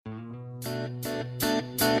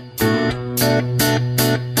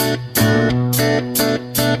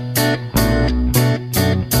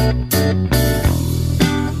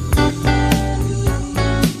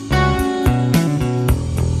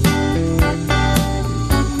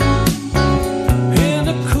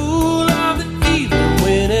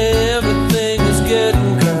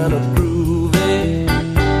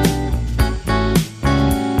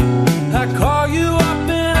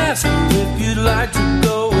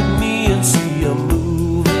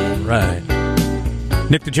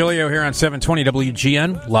Nick Digilio here on 720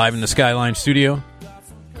 WGN, live in the Skyline studio.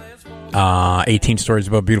 18 stories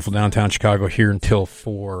above beautiful downtown Chicago here until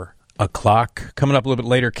 4 o'clock. Coming up a little bit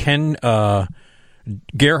later, Ken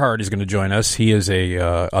Gerhard is going to join us. He is an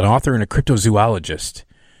author and a cryptozoologist,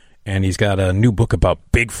 and he's got a new book about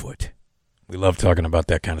Bigfoot. We love talking about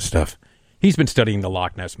that kind of stuff. He's been studying the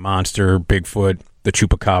Loch Ness Monster, Bigfoot, the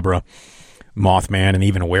Chupacabra, Mothman, and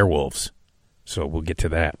even werewolves. So we'll get to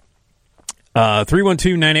that.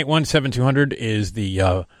 312-981-7200 is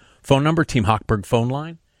the phone number, Team Hochberg phone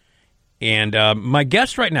line. And my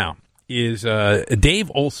guest right now is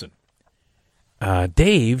Dave Olson.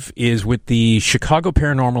 Dave is with the Chicago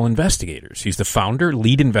Paranormal Investigators. He's the founder,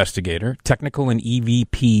 lead investigator, technical and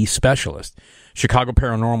EVP specialist.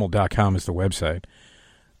 ChicagoParanormal.com is the website.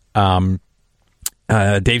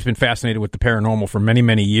 Dave's been fascinated with the paranormal for many,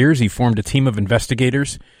 many years. He formed a team of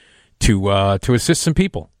investigators to assist some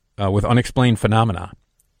people with unexplained phenomena.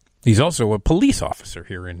 He's also a police officer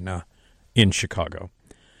here in Chicago.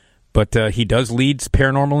 But he does lead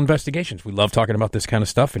paranormal investigations. We love talking about this kind of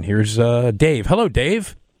stuff. And here's Dave. Hello,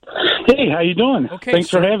 Dave. Hey, how you doing? Okay, Thanks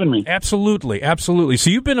for having me. Absolutely, absolutely.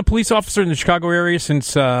 So you've been a police officer in the Chicago area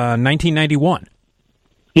since 1991.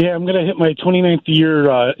 Yeah, I'm going to hit my 29th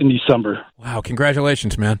year in December. Wow,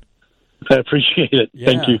 congratulations, man. I appreciate it. Yeah.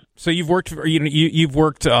 Thank you. So you've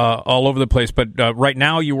worked all over the place, but right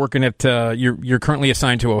now you're working at you're currently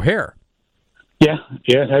assigned to O'Hare. Yeah.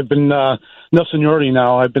 I've been no seniority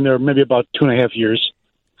now. I've been there maybe about 2.5 years.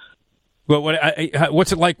 Well,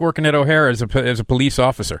 what's it like working at O'Hare as a police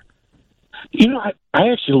officer? You know, I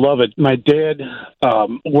actually love it. My dad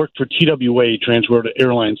worked for TWA, Transworld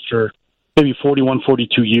Airlines, for maybe 41,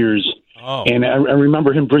 42 years. Oh. And I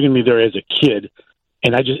remember him bringing me there as a kid.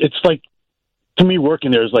 And it's like, to me,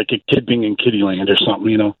 working there is like a kid being in Kiddieland or something,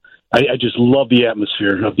 you know. I just love the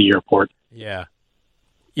atmosphere of the airport. Yeah.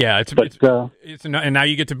 And now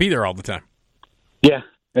you get to be there all the time. Yeah.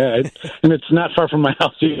 And it's not far from my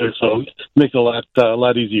house either, so it makes it a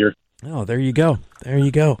lot easier. Oh, there you go.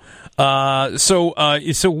 So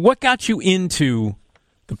what got you into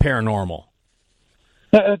the paranormal?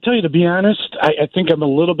 I'll tell you, to be honest, I think I'm a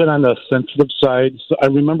little bit on the sensitive side. So I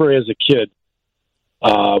remember as a kid,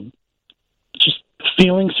 just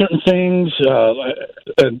feeling certain things.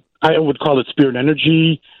 I would call it spirit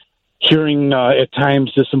energy, hearing at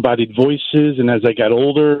times disembodied voices. And as I got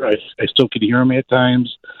older, I still could hear them at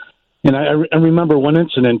times. And I remember one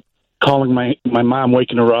incident calling my mom,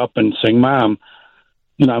 waking her up and saying, "Mom,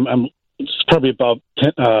 you know, it's probably about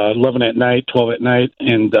 11 at night, 12 at night.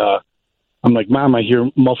 And I'm like, Mom, I hear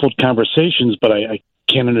muffled conversations, but I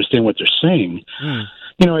can't understand what they're saying."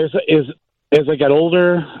 You know, as I got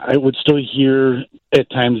older, I would still hear at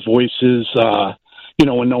times voices, you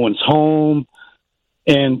know, when no one's home.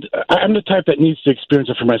 And I'm the type that needs to experience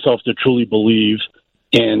it for myself to truly believe.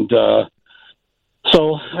 And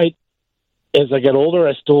so as I got older,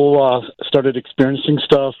 I still started experiencing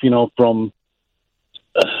stuff, you know, from,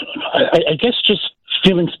 I guess, just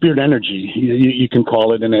feeling spirit energy, you can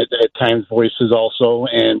call it, and at times voices also.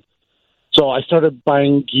 And so I started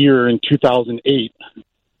buying gear in 2008,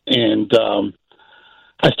 and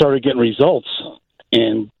I started getting results.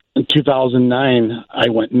 And in 2009, I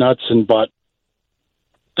went nuts and bought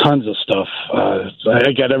tons of stuff. So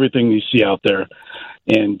I got everything you see out there.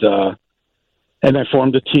 And I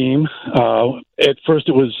formed a team. At first,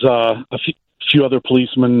 it was a few other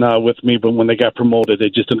policemen with me, but when they got promoted, they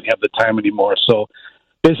just didn't have the time anymore. So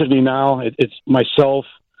basically now it's myself,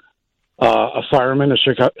 a fireman, a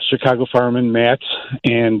Chicago fireman, Matt,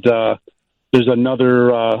 and there's another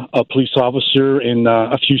a police officer and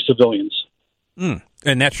a few civilians.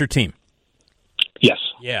 And that's your team? Yes.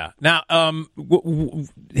 Yeah. Now,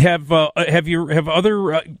 have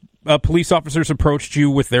other police officers approached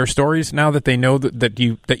you with their stories now that they know that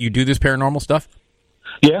you do this paranormal stuff?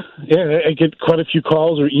 Yeah. I get quite a few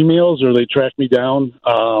calls or emails, or they track me down,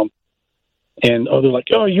 and they're like,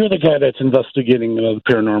 "Oh, you're the guy that's investigating the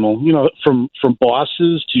paranormal." You know, from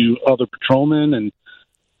bosses to other patrolmen, and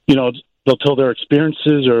you know, they'll tell their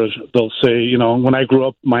experiences, or they'll say, you know, when I grew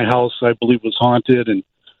up, my house, I believe, was haunted,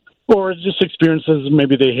 or just experiences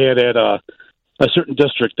maybe they had at a a certain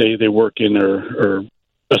district they work in, or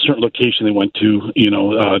a certain location they went to,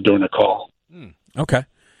 during a call. Okay.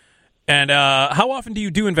 And how often do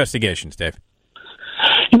you do investigations, Dave?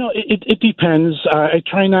 It depends. I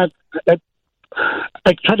try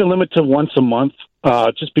to limit to once a month,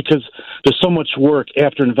 just because there's so much work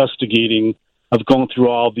after investigating of going through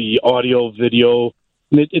all the audio, video.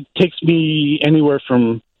 And it takes me anywhere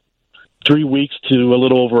from 3 weeks to a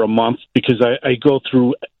little over a month, because I go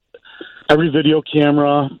through every video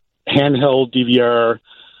camera, handheld DVR,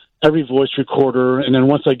 every voice recorder, and then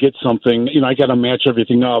once I get something, I got to match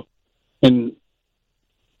everything up, and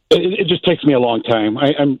it just takes me a long time.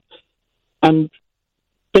 I'm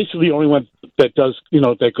basically the only one that does,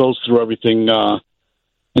 that goes through everything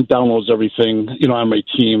and downloads everything, on my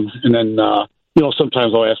team, and then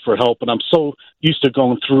sometimes I'll ask for help, and I'm so used to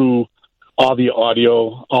going through all the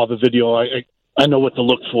audio, all the video. I know what to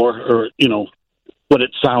look for, or what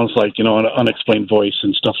it sounds like, an unexplained voice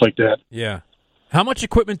and stuff like that. Yeah. How much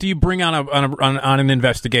equipment do you bring on an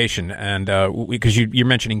investigation? And because you're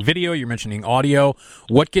mentioning video, you're mentioning audio,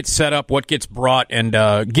 what gets set up, what gets brought, and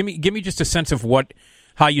give me just a sense of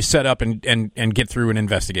how you set up and get through an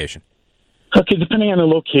investigation. Okay, depending on the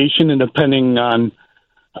location and depending on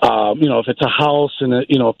if it's a house and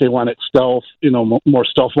if they want it stealth, more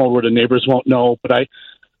stealth mode where the neighbors won't know. But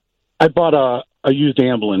I bought a used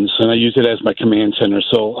ambulance, and I use it as my command center.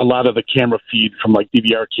 So a lot of the camera feed from like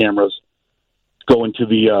DVR cameras go into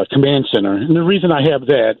the command center. And the reason I have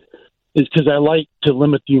that is because I like to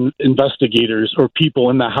limit the investigators or people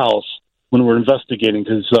in the house when we're investigating,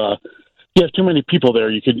 because you have too many people there,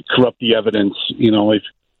 you could corrupt the evidence.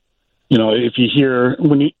 If you hear,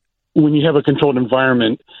 when you have a controlled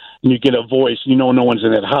environment and you get a voice, no one's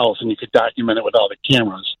in that house, and you could document it with all the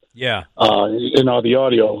cameras. Yeah. And all the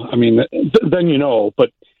audio. I mean, then but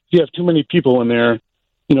if you have too many people in there,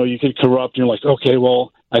 you could corrupt. You're like, okay,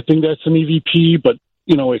 well, I think that's an EVP, but,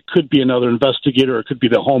 it could be another investigator, or it could be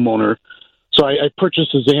the homeowner. So I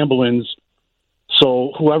purchased this ambulance,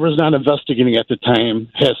 so whoever's not investigating at the time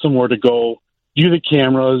has somewhere to go, view the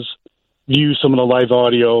cameras, view some of the live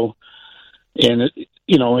audio, and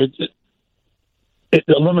it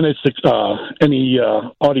eliminates any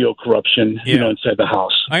audio corruption, inside the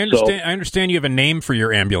house. I understand. I understand you have a name for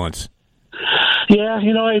your ambulance. Yeah,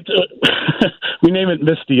 we name it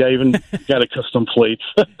Misty. I even got a custom plate.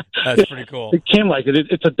 That's pretty cool. It came like it.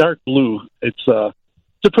 It's a dark blue. It's a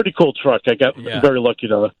pretty cool truck. I got very lucky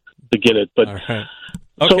to get it. But right.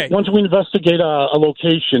 Okay. So once we investigate a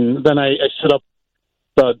location, then I set up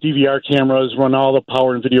the DVR cameras, run all the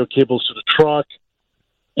power and video cables to the truck,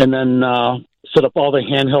 and then set up all the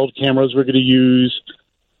handheld cameras we're going to use,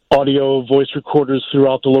 audio, voice recorders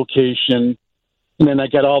throughout the location. And then I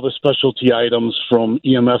got all the specialty items from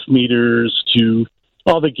EMF meters to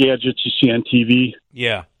all the gadgets you see on TV.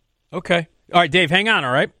 Yeah. Okay. All right, Dave, hang on,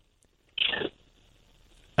 all right?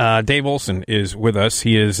 Dave Olson is with us.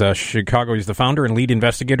 He is Chicago. He's the founder and lead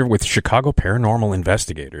investigator with Chicago Paranormal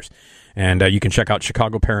Investigators. And you can check out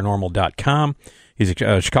chicagoparanormal.com. He's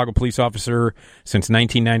a Chicago police officer since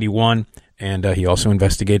 1991, and he also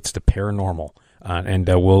investigates the paranormal. And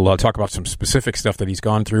we'll talk about some specific stuff that he's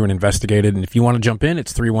gone through and investigated. And if you want to jump in,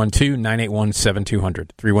 it's 312-981-7200.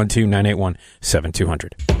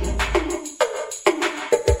 312-981-7200.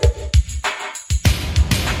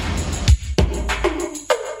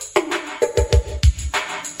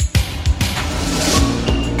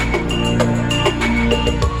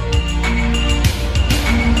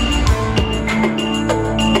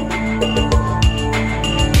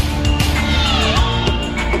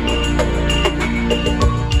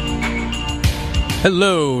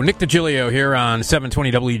 Hello, Nick Digilio here on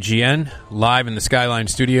 720 WGN, live in the Skyline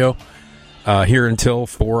studio, here until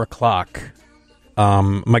 4 o'clock.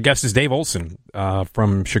 My guest is Dave Olson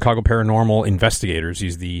from Chicago Paranormal Investigators.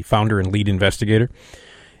 He's the founder and lead investigator.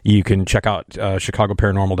 You can check out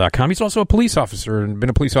chicagoparanormal.com. He's also a police officer and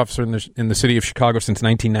been a police officer in the city of Chicago since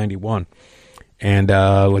 1991. And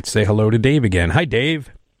let's say hello to Dave again. Hi,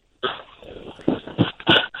 Dave.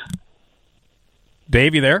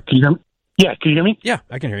 Dave, you there? Can you hear me? Yeah, can you hear me? Yeah,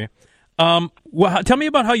 I can hear you. Well, tell me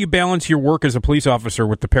about how you balance your work as a police officer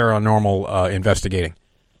with the paranormal investigating.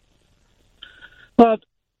 Well,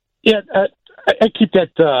 yeah, I keep that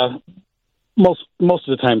most of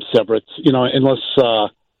the time separate. Unless how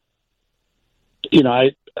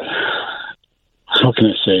can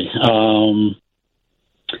I say?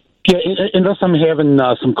 Unless I'm having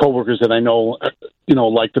some coworkers that I know,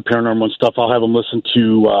 like the paranormal and stuff, I'll have them listen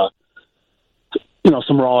to.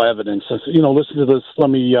 Some raw evidence. I said, listen to this. Let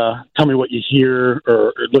me tell me what you hear,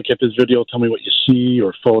 or look at this video. Tell me what you see,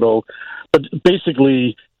 or photo. But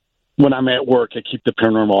basically, when I'm at work, I keep the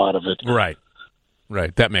paranormal out of it. Right.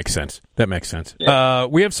 That makes sense. Yeah.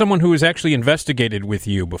 We have someone who has actually investigated with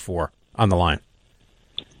you before on the line.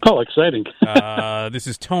 Oh, exciting. This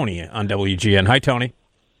is Tony on WGN. Hi, Tony.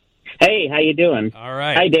 Hey, how you doing? All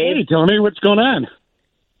right. Hi, Dave. Hey, Tony, what's going on?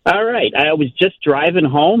 All right. I was just driving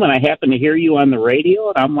home, and I happened to hear you on the radio,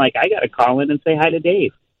 and I'm like, I got to call in and say hi to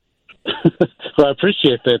Dave. Well, I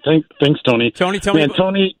appreciate that. Thanks, Tony. Tony, tell me.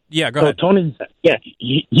 Tony. Yeah, go ahead. Tony, Yeah.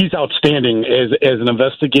 he's outstanding as an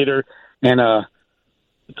investigator, and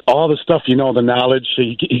all the stuff, the knowledge.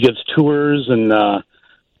 He gives tours, and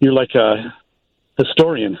you're like a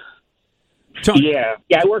historian. Yeah,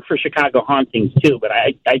 I work for Chicago Hauntings, too, but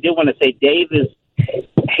I did want to say Dave is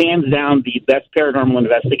hands down the best paranormal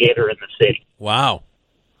investigator in the city. Wow.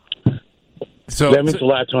 So that means a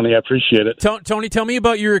lot, Tony. I appreciate it. Tony, tell me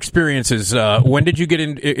about your experiences. When did you get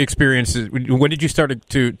in experiences? When did you start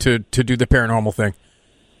to do the paranormal thing?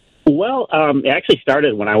 Well, it actually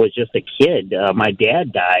started when I was just a kid. My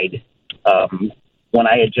dad died when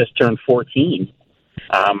I had just turned 14.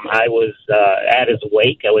 I was at his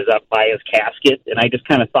wake. I was up by his casket, and I just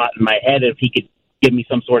kind of thought in my head if he could give me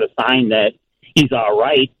some sort of sign that he's all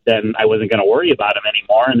right, then I wasn't going to worry about him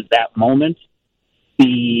anymore. And at that moment,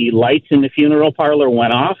 the lights in the funeral parlor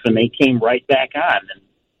went off, and they came right back on. And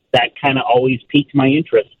that kind of always piqued my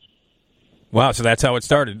interest. Wow, so that's how it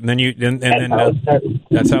started. And then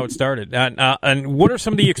that's how it started. And what are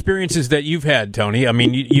some of the experiences that you've had, Tony? I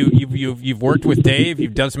mean, you've worked with Dave.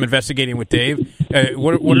 You've done some investigating with Dave.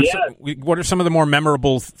 What are some of the more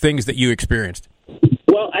memorable things that you experienced?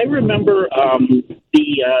 Well, I remember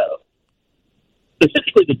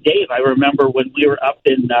specifically with Dave. I remember when we were up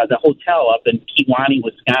in the hotel up in Kewanee,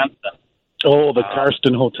 Wisconsin. Oh, the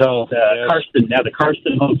Karsten Hotel. The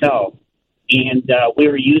Karsten Hotel. And we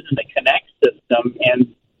were using the Connect system,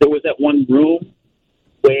 and there was that one room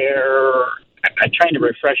where I'm trying to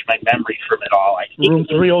refresh my memory from it all. I think room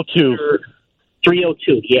 302.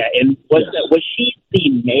 302, yeah. And was she the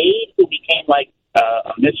maid who became like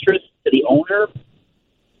a mistress to the owner?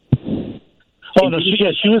 Oh, no,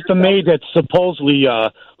 she was the maid that supposedly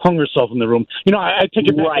hung herself in the room. I take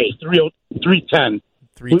it back. Right. 310.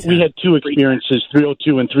 We had two experiences,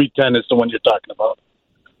 302 and 310 is the one you're talking about.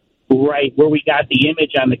 Right, where we got the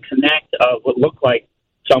image on the Connect of what looked like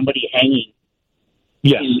somebody hanging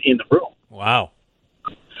in the room. Wow.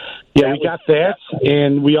 Yeah, we got that,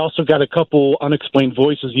 and we also got a couple unexplained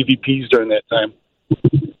voices, EVPs, during that time.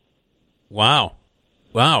 Wow.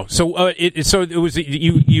 So it was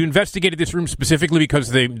you investigated this room specifically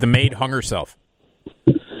because the maid hung herself.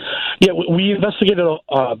 Yeah, we investigated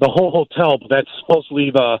the whole hotel, but that's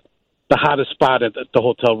supposedly the hottest spot at the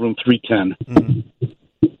hotel, room 310. Mm-hmm.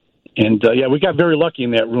 And, we got very lucky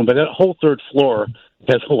in that room, but that whole third floor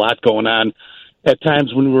has a lot going on. At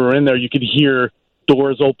times when we were in there, you could hear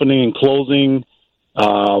doors opening and closing.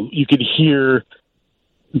 You could hear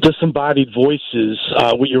disembodied voices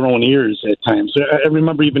with your own ears at times. I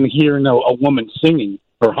remember even hearing a woman singing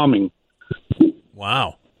or humming.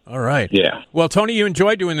 Wow. All right. Yeah. Well, Tony, you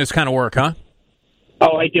enjoy doing this kind of work, huh?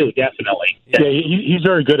 Oh, I do, definitely. Yeah, he's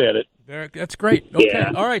very good at it. That's great. Okay.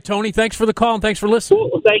 Yeah. All right, Tony, thanks for the call and thanks for listening.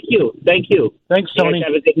 Well, thank you. Thanks, Tony. You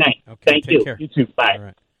guys have a good night. Okay, thank you. Care. You too. Bye. All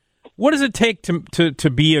right. What does it take to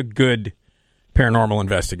be a good paranormal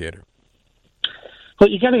investigator? Well,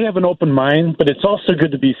 you got to have an open mind, but it's also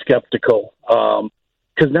good to be skeptical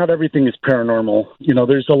because not everything is paranormal.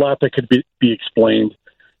 There's a lot that could be explained.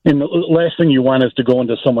 And the last thing you want is to go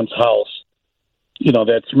into someone's house,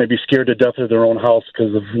 that's maybe scared to death of their own house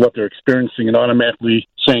because of what they're experiencing and automatically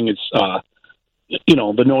saying it's,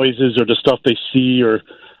 the noises or the stuff they see or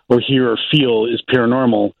hear or feel is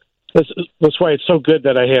paranormal. That's why it's so good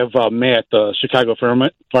that I have Matt, the Chicago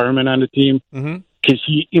fireman on the team, because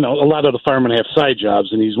he, a lot of the firemen have side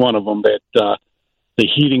jobs, and he's one of them that the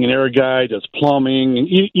heating and air guy does plumbing, and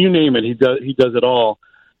you name it, he does it all.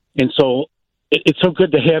 And so it's so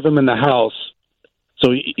good to have him in the house.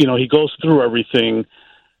 So, he goes through everything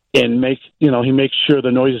and he makes sure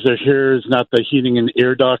the noises they hear is not the heating and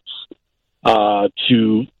air ducts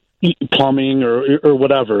to plumbing or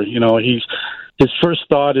whatever. His first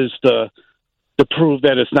thought is to prove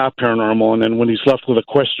that it's not paranormal. And then when he's left with a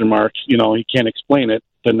question mark, he can't explain it,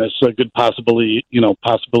 then there's a good possibility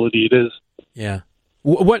it is. Yeah.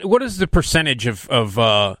 What is the percentage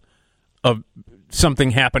of something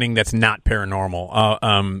happening that's not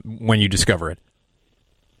paranormal when you discover it?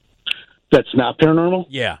 That's not paranormal?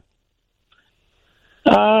 Yeah.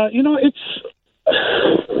 It's.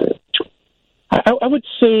 I would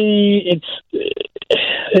say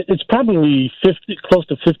it's probably close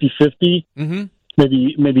to 50-50,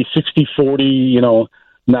 maybe 60-40.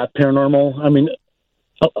 not paranormal. I mean,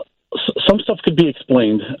 some stuff could be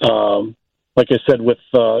explained. Like I said, with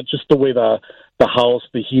just the way the house,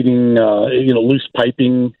 the heating, loose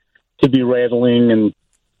piping could be rattling, and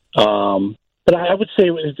but I would say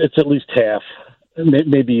it's at least half,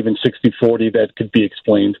 maybe even 60-40 that could be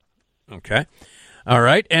explained. Okay. All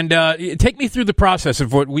right, and take me through the process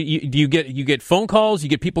of what do you get? You get phone calls, you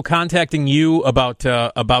get people contacting you about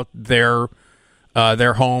their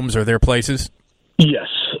homes or their places. Yes,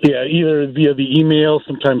 yeah, either via the email,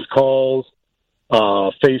 sometimes calls,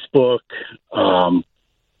 Facebook.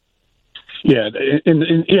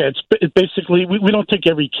 It's basically we don't take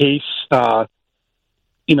every case,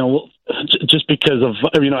 just because of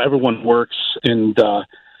everyone works and.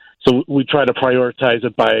 So we try to prioritize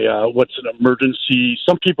it by what's an emergency.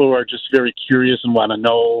 Some people are just very curious and want to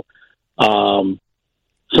know. Some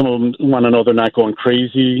of them want to know they're not going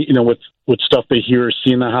crazy, with stuff they hear or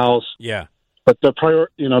see in the house. Yeah. But the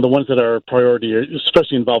ones that are priority,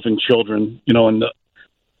 especially involving children, and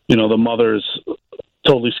the mother's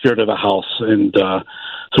totally scared of the house, and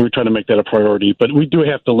so we try to make that a priority. But we do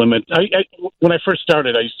have to limit. When I first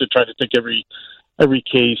started, I used to try to take every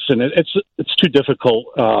case, and it's too difficult,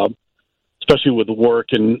 especially with work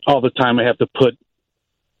and all the time I have to put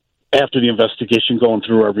after the investigation going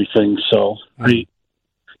through everything. So I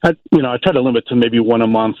try to limit to maybe one a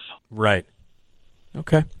month. Right.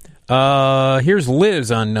 Okay. Here's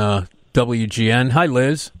Liz on WGN. Hi,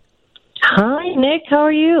 Liz. Hi, Nick. How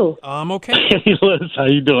are you? I'm okay. Hey, Liz. How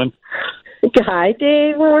you doing? Hi,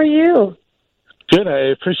 Dave. How are you? Good.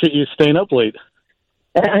 I appreciate you staying up late.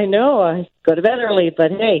 I know. I go to bed early,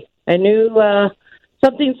 but hey, I knew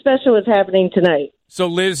something special was happening tonight. So,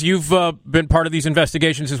 Liz, you've been part of these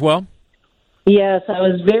investigations as well? Yes, I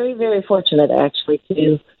was very, very fortunate, actually,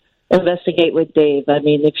 to investigate with Dave. I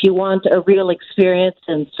mean, if you want a real experience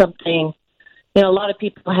and something, a lot of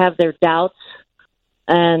people have their doubts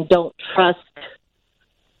and don't trust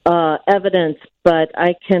evidence, but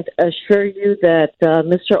I can assure you that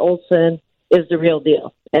Mr. Olson is the real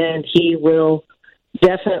deal, and he will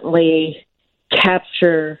definitely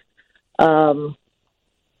capture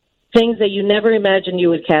things that you never imagined you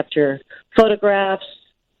would capture. Photographs,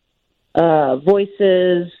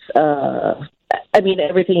 voices,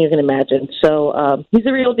 everything you can imagine. So he's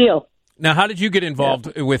a real deal. Now, how did you get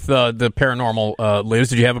involved with the paranormal, Liz?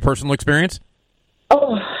 Did you have a personal experience?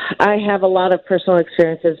 Oh, I have a lot of personal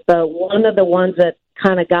experiences, but one of the ones that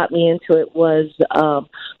kind of got me into it was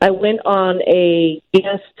I went on a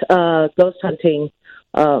guest ghost hunting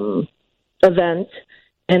event,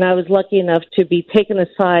 and I was lucky enough to be taken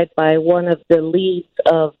aside by one of the leads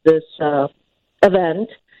of this event,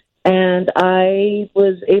 and I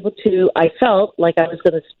felt like I was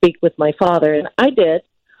going to speak with my father, and I did.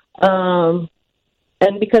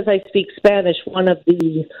 And because I speak Spanish, one of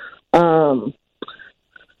the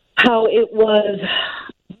how it was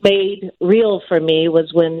made real for me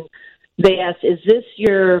was when they asked, is this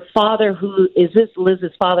Liz's father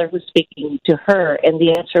who's speaking to her? And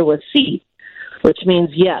the answer was sí, which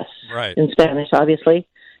means yes, right, in Spanish, obviously.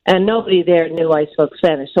 And nobody there knew I spoke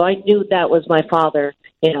Spanish. So I knew that was my father,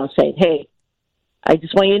 saying, hey, I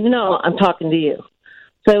just want you to know I'm talking to you.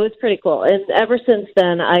 So it was pretty cool. And ever since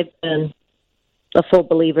then, I've been a full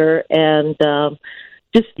believer. And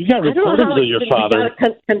you got recordings of your father. I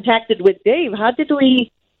got contacted with Dave. How did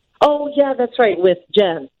we? Oh, yeah, that's right, with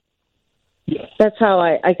Jen. Yeah. That's how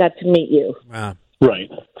I got to meet you. Wow.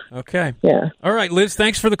 Right. Okay. Yeah. All right, Liz,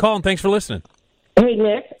 thanks for the call and thanks for listening. Hey,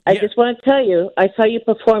 Nick, I just want to tell you, I saw you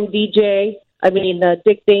perform Dick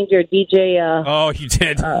Danger, DJ. Oh, you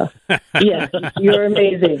did? Yeah, you're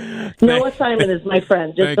amazing. Noah Simon is my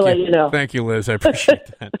friend, just to let you know. Thank you, Liz. I appreciate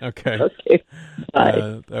that. Okay. Okay.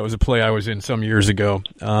 Bye. That was a play I was in some years ago.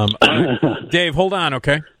 All right. Dave, hold on,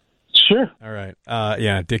 okay? Sure. All right.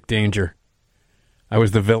 Dick Danger. I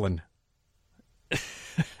was the villain.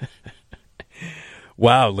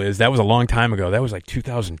 Wow, Liz, that was a long time ago. That was like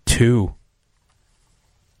 2002.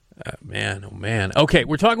 Oh, man. Okay,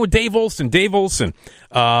 we're talking with Dave Olson. Dave Olson,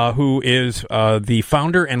 who is the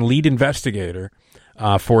founder and lead investigator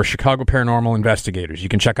for Chicago Paranormal Investigators. You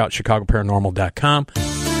can check out chicagoparanormal.com.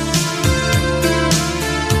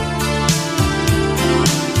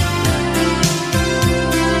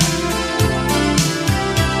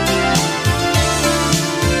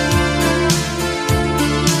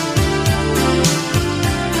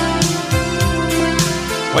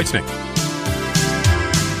 Whitesnake.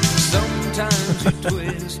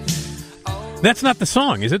 That's not the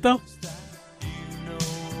song, is it, though?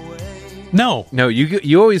 No. No,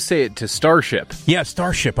 you always say it to Starship. Yeah,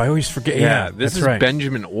 Starship. I always forget. Yeah, this is right.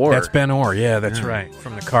 Benjamin Orr. That's Ben Orr. Yeah, that's right.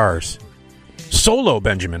 From the Cars. Solo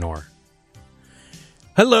Benjamin Orr.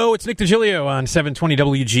 Hello, it's Nick Digilio on 720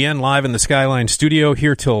 WGN, live in the Skyline studio,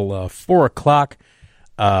 here till 4 o'clock.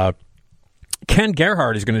 Ken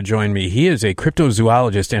Gerhardt is going to join me. He is a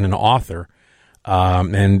cryptozoologist and an author.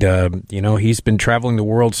 He's been traveling the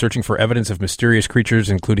world searching for evidence of mysterious creatures,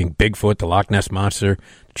 including Bigfoot, the Loch Ness Monster,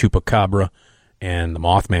 Chupacabra, and the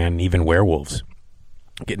Mothman, and even werewolves.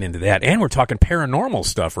 Getting into that. And we're talking paranormal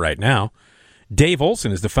stuff right now. Dave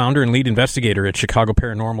Olson is the founder and lead investigator at Chicago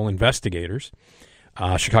Paranormal Investigators,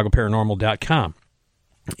 chicagoparanormal.com,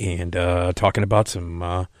 and talking about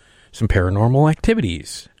some paranormal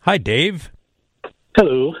activities. Hi, Dave.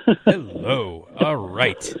 Hello. Hello. All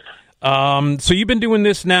right. So you've been doing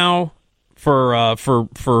this now for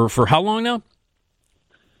how long now?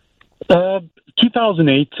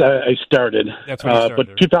 2008, I started. That's when you started.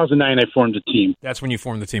 But 2009, I formed a team. That's when you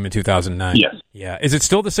formed the team in 2009. Yes. Yeah. Is it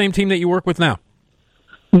still the same team that you work with now?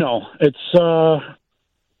 No, it's I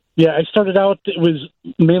started out. It was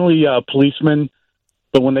mainly policemen,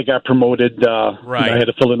 but when they got promoted, right. I had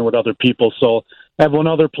to fill in with other people. So I have one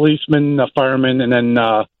other policeman, a fireman, and then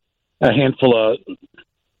a handful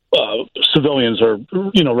of civilians or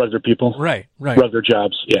regular people. Right. Regular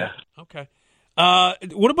jobs. Yeah. Okay.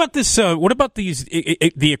 What about this? What about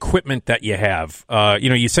the equipment that you have?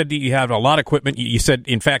 You said that you have a lot of equipment. You said,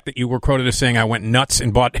 in fact, that you were quoted as saying, "I went nuts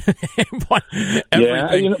and bought, everything."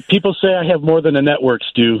 Yeah, people say I have more than the networks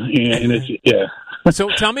do, and it's So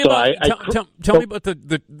tell me about tell me about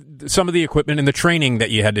the some of the equipment and the training that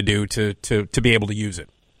you had to do to be able to use it.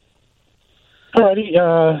 Alrighty,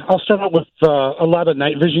 I'll start out with a lot of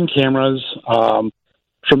night vision cameras, from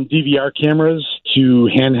DVR cameras to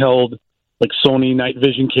handheld, like Sony night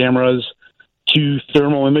vision cameras, to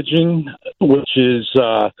thermal imaging, which is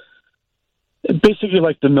basically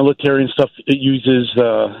like the military and stuff. It uses,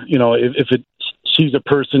 if it sees a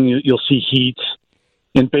person, you'll see heat.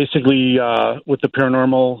 And basically, with the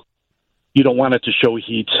paranormal, you don't want it to show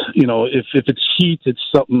heat. If it's heat, it's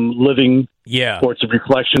something living, or it's a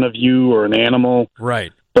reflection of you or an animal,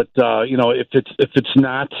 right? But if it's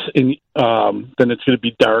not, then it's going to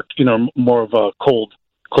be dark. More of a cold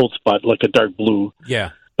spot, like a dark blue.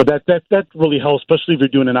 Yeah. But that really helps, especially if you're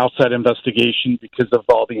doing an outside investigation, because of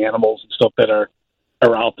all the animals and stuff that are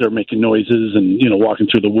out there making noises and walking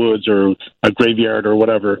through the woods or a graveyard or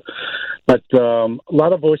whatever. But a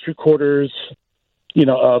lot of voice recorders,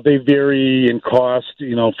 they vary in cost.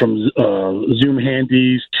 From Zoom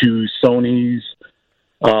handies to Sony's,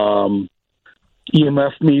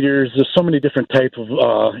 EMF meters. There's so many different types of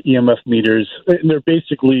EMF meters, and they're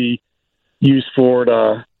basically used for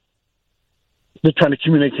they're trying to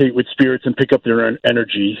communicate with spirits and pick up their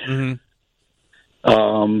energy.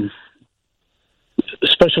 Mm-hmm.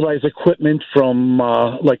 Specialized equipment from,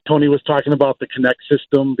 like Tony was talking about, the Kinect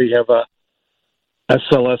system. They have a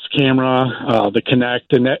SLS camera, the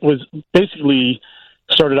Kinect, and that was basically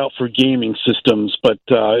started out for gaming systems, but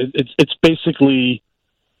it's basically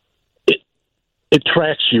it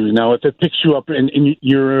tracks you. Now, if it picks you up and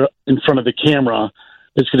you're in front of the camera,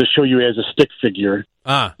 it's going to show you as a stick figure.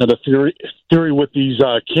 Now, the theory with these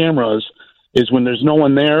cameras is when there's no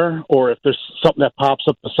one there, or if there's something that pops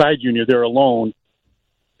up beside you and you're there alone,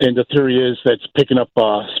 and the theory is that it's picking up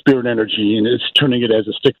spirit energy and it's turning it as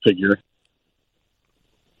a stick figure.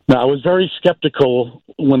 Now, I was very skeptical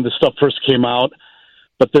when the stuff first came out,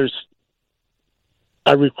 but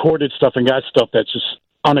I recorded stuff and got stuff that's just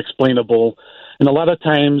unexplainable. And a lot of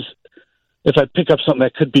times, if I pick up something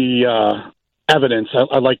that could be evidence,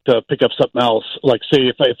 I like to pick up something else. Like, say,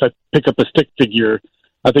 if I pick up a stick figure,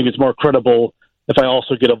 I think it's more credible if I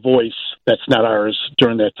also get a voice that's not ours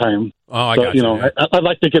during that time. Oh, I got you. I'd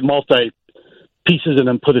like to get multi pieces and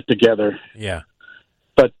then put it together. Yeah.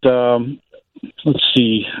 But let's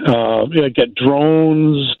see. I got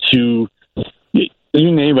drones to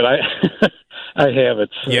you name it. I have it.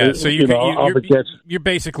 Yeah. So you're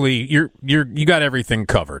basically you got everything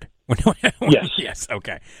covered. Yes. Yes.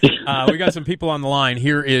 Okay. We got some people on the line.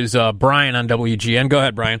 Here is Brian on WGN. Go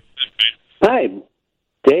ahead, Brian. Hi,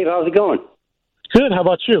 Dave. How's it going? Good. How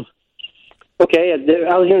about you? Okay. I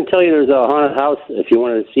was going to tell you there's a haunted house if you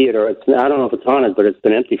wanted to see it, or I don't know if it's haunted, but it's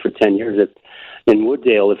been empty for 10 years. It's in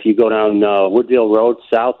Wooddale. If you go down Wooddale Road,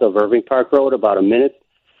 south of Irving Park Road, about a minute,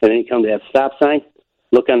 and then you come to that stop sign,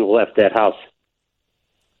 look on the left, that house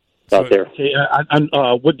out there. Okay, on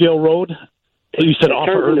Wooddale Road? You said off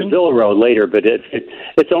of Irving? Villa Road later, but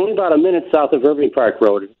it's only about a minute south of Irving Park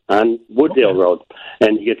Road on Wooddale Road.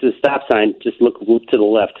 And you get to the stop sign, just look to the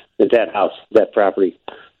left at that house, that property,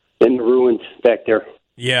 in the ruins back there.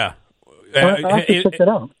 Yeah. I'll have to check it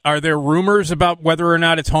out. Are there rumors about whether or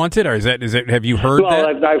not it's haunted, or is it? Have you heard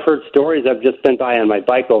that? Well, I've heard stories. I've just been by on my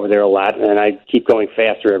bike over there a lot, and I keep going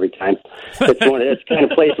faster every time. It's the kind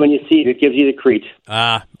of place when you see it gives you the creeps.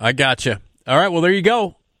 I gotcha. All right, well, there you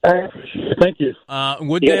go. Thank you.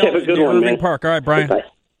 Wooddale, have a good one, Irving man. Park. All right, Brian. Bye.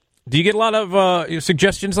 Do you get a lot of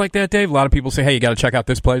suggestions like that, Dave? A lot of people say, hey, you got to check out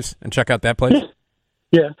this place and check out that place?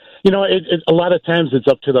 Yeah. A lot of times it's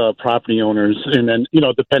up to the property owners, and then,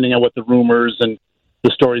 depending on what the rumors and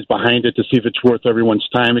the stories behind it to see if it's worth everyone's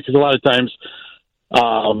time. Because a lot of times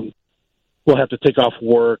we'll have to take off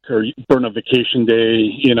work or burn a vacation day,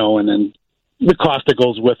 and then the cost that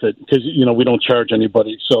goes with it because, we don't charge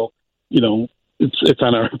anybody. So, it's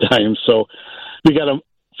on our time. So we got to,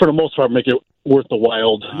 for the most part, make it worth the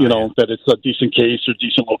while, that it's a decent case or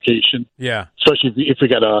decent location. Yeah. Especially if we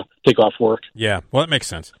got to take off work. Yeah. Well, that makes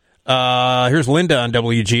sense. Here's Linda on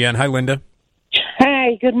WGN. Hi, Linda.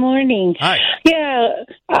 Hi, good morning. Hi. Yeah,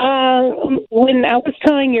 when I was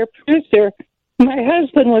telling your producer, my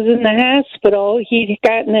husband was in the hospital. He'd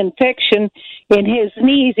got an infection in his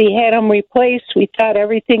knees. He had them replaced. We thought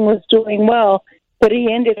everything was doing well, but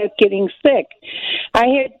he ended up getting sick. I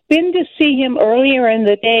had been to see him earlier in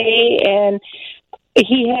the day, and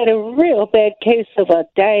he had a real bad case of a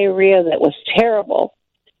diarrhea that was terrible.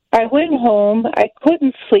 I went home. I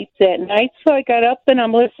couldn't sleep that night, so I got up and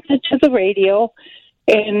I'm listening to the radio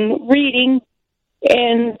and reading.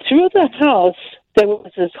 And through the house, there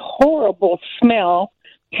was this horrible smell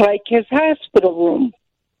like his hospital room.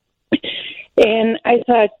 And I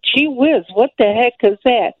thought, gee whiz, what the heck is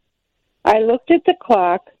that? I looked at the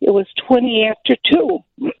clock. It was 20 after 2.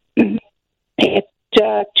 At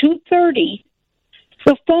 2:30,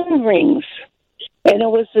 the phone rings. And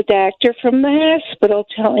it was the doctor from the hospital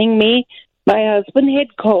telling me my husband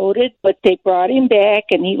had coded, but they brought him back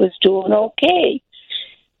and he was doing okay.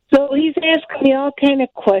 So he's asking me all kind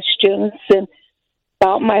of questions and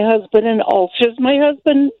about my husband and ulcers. My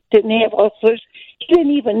husband didn't have ulcers. He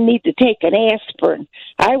didn't even need to take an aspirin.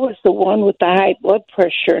 I was the one with the high blood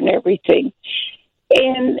pressure and everything.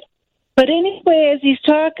 But anyway, as he's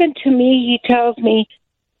talking to me, he tells me,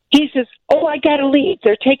 he says, "Oh, I got to leave.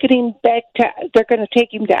 They're going to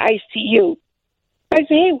take him to ICU." I say,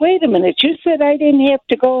 "Hey, wait a minute. You said I didn't have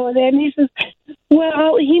to go." And then he says,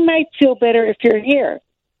 "Well, he might feel better if you're here."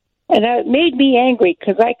 And it made me angry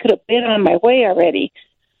because I could have been on my way already.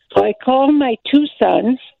 So I called my 2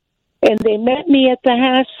 sons, and they met me at the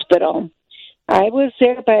hospital. I was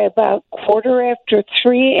there by about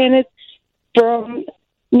 3:15, and it's from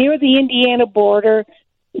near the Indiana border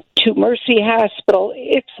to Mercy Hospital.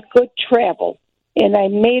 It's good travel. And I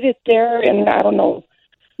made it there in, I don't know,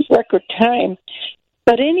 record time.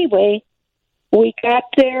 But anyway, we got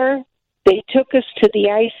there. They took us to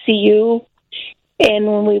the ICU. And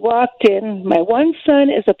when we walked in, my one son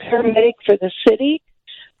is a paramedic for the city.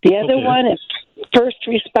 The other one is first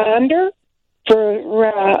responder for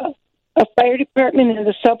a fire department in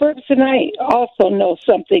the suburbs. And I also know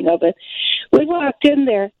something of it. We walked in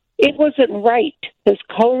there. It wasn't right. His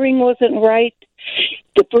coloring wasn't right.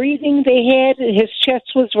 The breathing they had, his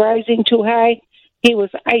chest was rising too high. He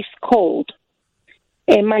was ice cold.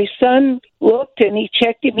 And my son looked and he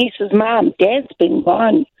checked him. He says, "Mom, Dad's been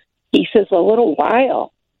gone." He says, "A little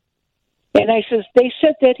while." And I says, "They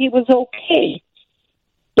said that he was okay."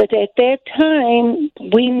 But at that time,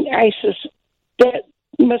 I says, that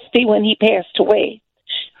must be when he passed away.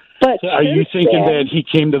 But so are you thinking that he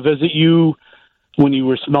came to visit you when you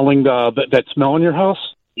were smelling that smell in your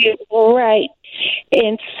house? Right.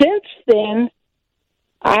 And since then,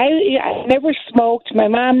 I never smoked. My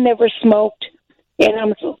mom never smoked. And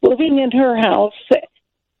I'm living in her house.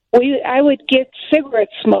 I would get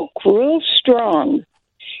cigarette smoke real strong.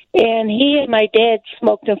 And he and my dad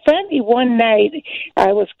smoked. And finally, one night,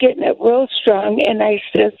 I was getting it real strong. And I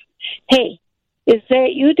says, "Hey, is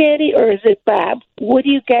that you, Daddy, or is it Bob? What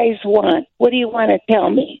do you guys want? What do you want to tell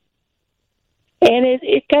me?" And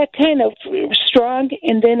it got kind of strong,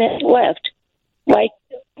 and then it left. Like,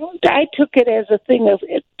 I took it as a thing of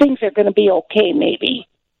things are going to be okay, maybe.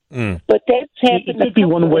 But that's happened. It could be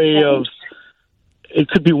one way of. It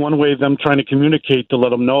could be one way of them trying to communicate to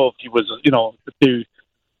let him know if he was, if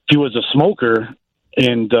he was a smoker,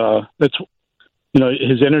 and that's,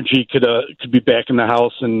 his energy could be back in the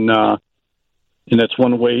house, and that's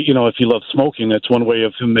one way. If he loves smoking, that's one way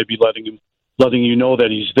of him maybe letting you know that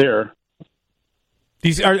he's there.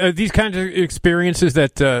 Are these kinds of experiences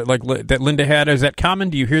that that Linda had? Is that common?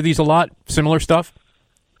 Do you hear these a lot? Similar stuff?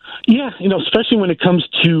 Yeah, especially when it comes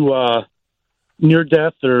to near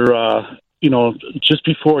death or just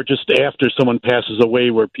before, just after someone passes away,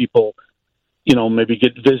 where people maybe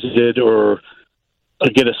get visited or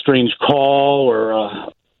get a strange call or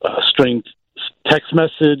a strange text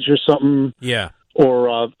message or something. Yeah.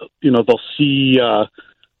 Or they'll see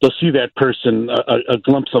that person, a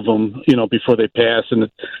glimpse of them, before they pass, and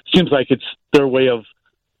it seems like it's their way of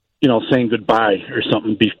saying goodbye or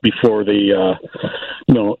something before they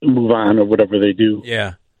move on or whatever they do.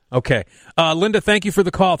 Yeah. Okay. Linda, thank you for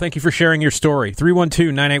the call. Thank you for sharing your story.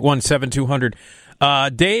 312-981-7200.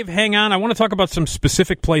 Dave, hang on. I want to talk about some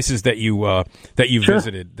specific places that you Sure.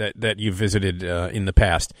 visited that you visited in the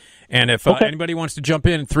past. And if anybody wants to jump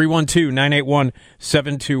in,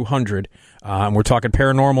 312-981-7200. And we're talking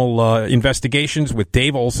paranormal investigations with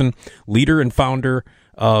Dave Olson, leader and founder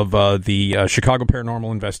of the Chicago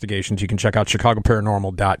Paranormal Investigations. You can check out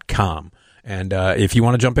chicagoparanormal.com. And if you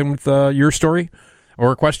want to jump in with your story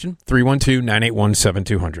or a question,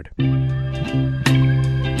 312-981-7200.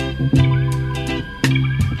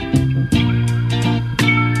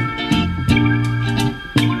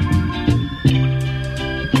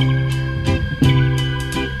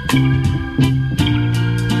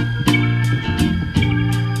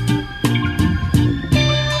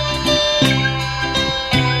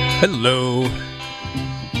 Hello.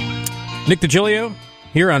 Nick Digilio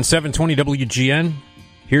here on 720 WGN.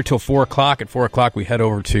 Here till 4 o'clock. At 4 o'clock, we head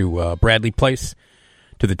over to Bradley Place,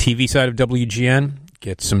 to the TV side of WGN,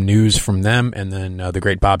 get some news from them, and then the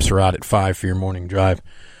great Bob Surratt at 5 for your morning drive.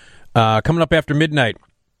 Coming up after midnight,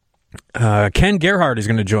 Ken Gerhardt is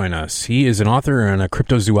going to join us. He is an author and a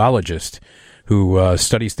cryptozoologist who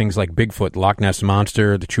studies things like Bigfoot, Loch Ness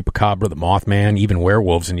Monster, the Chupacabra, the Mothman, even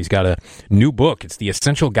werewolves, and he's got a new book. It's The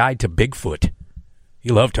Essential Guide to Bigfoot.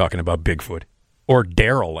 You love talking about Bigfoot, or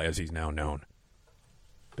Daryl, as he's now known,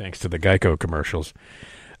 thanks to the Geico commercials.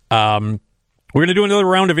 We're going to do another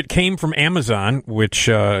round of It Came from Amazon, which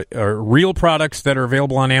are real products that are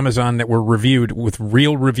available on Amazon that were reviewed with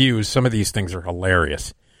real reviews. Some of these things are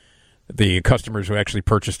hilarious. The customers who actually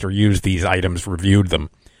purchased or used these items reviewed them.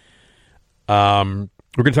 We're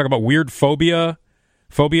going to talk about weird phobias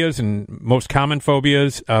and most common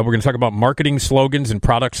phobias. We're going to talk about marketing slogans and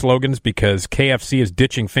product slogans because KFC is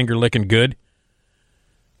ditching finger licking good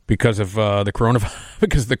because of the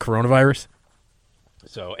coronavirus.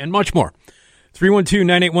 So, and much more.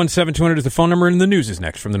 312-981-7200 is the phone number, and the news is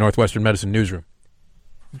next from the Northwestern Medicine Newsroom.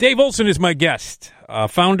 Dave Olson is my guest,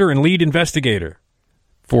 founder and lead investigator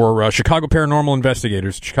for Chicago Paranormal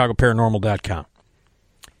Investigators, chicagoparanormal.com.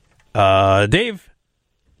 Dave?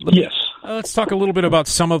 Yes. Let's talk a little bit about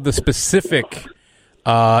some of the specific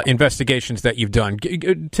investigations that you've done.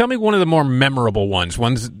 Tell me one of the more memorable ones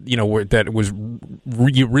where that was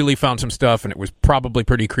you really found some stuff and it was probably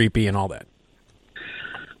pretty creepy and all that.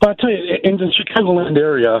 Well, I'll tell you, in the Chicagoland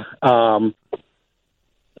area,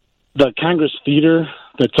 the Congress Theater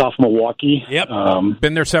that's off Milwaukee. Yep,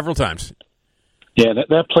 been there several times. Yeah,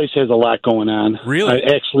 that place has a lot going on. Really?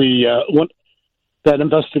 That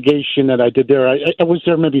investigation that I did there, I was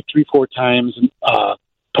there maybe 3-4 times. And,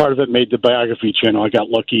 part of it made the biography channel. I got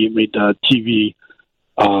lucky; it made TV.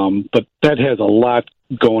 But that has a lot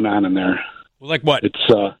going on in there. Like what? It's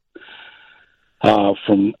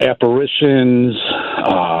from apparitions,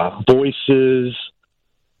 voices.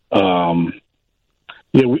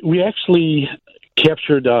 We actually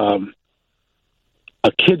captured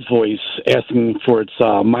a kid's voice asking for its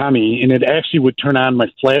mommy, and it actually would turn on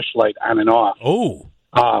my flashlight on and off. Oh.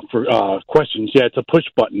 For questions. Yeah, it's a push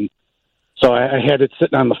button. So I had it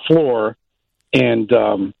sitting on the floor and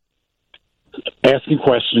asking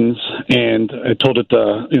questions, and I told it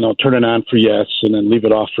to, turn it on for yes and then leave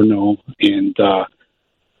it off for no. And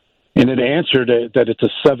it answered that it's a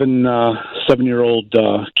 7-year-old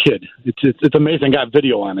kid. It's amazing. I got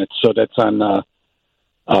video on it, so that's on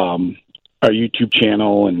our YouTube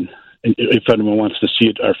channel, and if anyone wants to see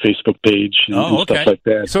it, our Facebook page and stuff like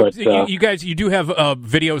that. So you guys, you do have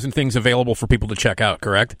videos and things available for people to check out,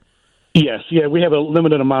 correct? Yes. Yeah, we have a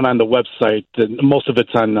limited amount on the website, and most of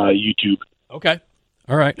it's on YouTube. Okay.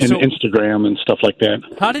 All right. And Instagram and stuff like that.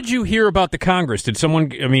 How did you hear about the Congress? Did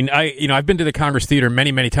someone? I mean, I've been to the Congress Theater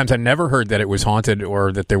many, many times. I never heard that it was haunted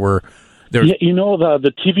or that there were. Yeah,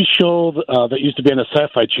 the TV show that used to be on the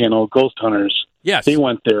Sci-Fi Channel, Ghost Hunters. Yes, they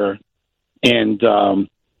went there, and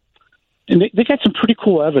they got some pretty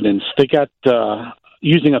cool evidence. They got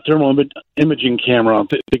using a thermal imaging camera.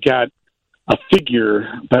 They got a figure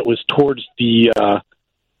that was towards the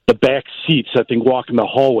back seats. I think walking the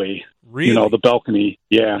hallway. Really? The balcony.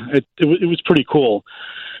 Yeah, it was pretty cool.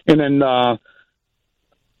 And then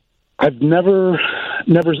I've never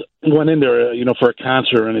went in there, for a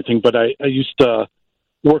concert or anything, but I used to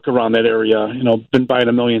work around that area. Been by it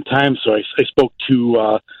a million times. So I spoke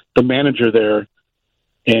to the manager there,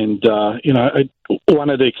 and I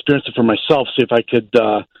wanted to experience it for myself, see if I could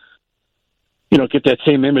get that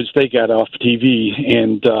same image they got off TV.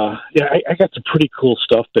 And I got some pretty cool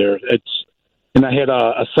stuff there. And I had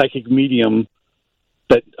a psychic medium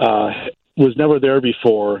that was never there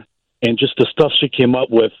before, and just the stuff she came up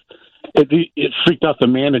with, it freaked out the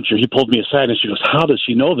manager. He pulled me aside and she goes, "How does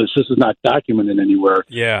she know this? This is not documented anywhere."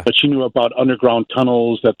 Yeah. But she knew about underground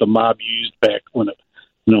tunnels that the mob used back when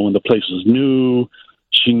when the place was new.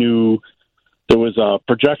 She knew there was a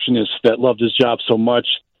projectionist that loved his job so much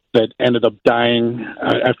that ended up dying.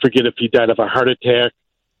 I forget if he died of a heart attack.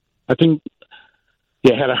 I think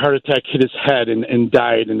had a heart attack, hit his head, and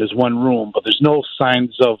died in his one room. But there's no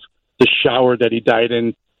signs of the shower that he died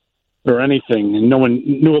in or anything, and no one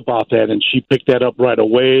knew about that. And she picked that up right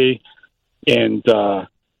away, and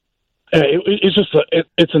it's just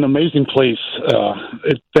it's an amazing place.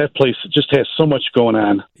 That place just has so much going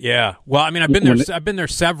on. Yeah, well, I mean, I've been there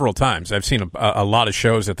several times. I've seen a lot of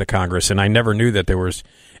shows at the Congress, and I never knew that there was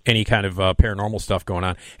any kind of paranormal stuff going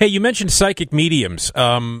on. Hey, you mentioned psychic mediums.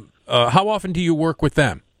 How often do you work with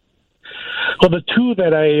them? Well, the two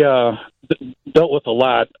that I dealt with a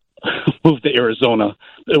lot moved to Arizona.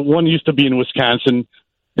 One used to be in Wisconsin,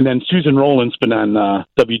 and then Susan Rowland's been on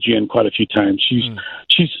WGN quite a few times.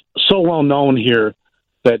 She's so well known here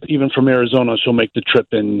that even from Arizona, she'll make the trip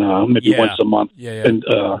in maybe once a month. Yeah. And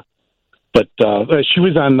but she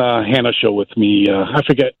was on the Hannah show with me. I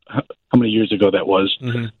forget how many years ago that was,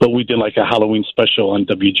 but we did like a Halloween special on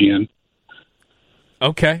WGN.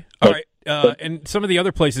 Okay, all right. And some of the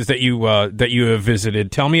other places that you have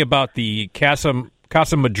visited. Tell me about the Casa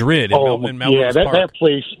Madrid in Melrose Park. That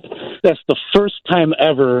place. That's the first time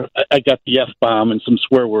ever I got the F-bomb and some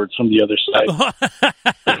swear words from the other side.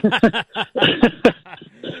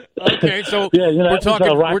 Okay, so we're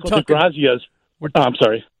talking Grazia's. I'm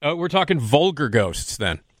sorry. We're talking vulgar ghosts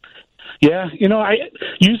then. Yeah, I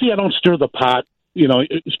don't stir the pot.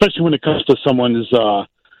 Especially when it comes to someone's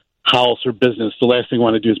house or business. The last thing I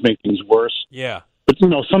want to do is make things worse. Yeah. But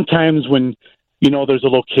sometimes when there's a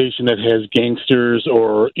location that has gangsters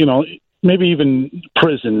or maybe even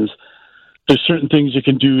prisons, there's certain things you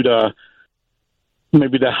can do to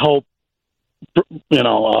help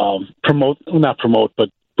not promote, but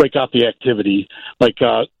break out the activity. Like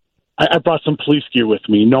I brought some police gear with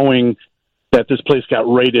me, knowing that this place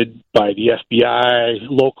got raided by the FBI,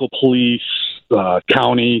 local police,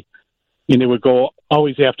 county, and they would go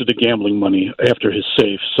always after the gambling money, after his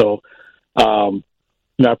safe. So I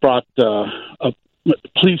brought a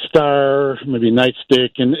police star, maybe a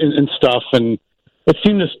nightstick and stuff, and it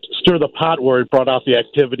seemed to stir the pot where it brought out the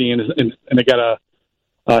activity, and it got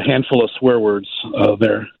a handful of swear words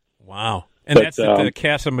there. Wow. And that's at the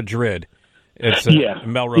Casa Madrid. It's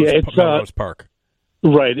Melrose Park.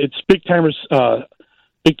 Right. It's Big Timers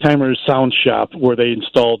Sound Shop, where they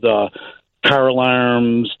installed car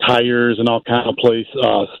alarms, tires, and all kind of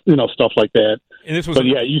stuff like that. And this was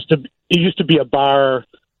it used to be a bar.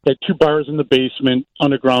 They had two bars in the basement,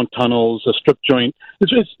 underground tunnels, a strip joint.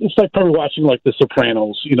 It's like probably watching like The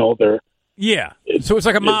Sopranos. There. Yeah. So it's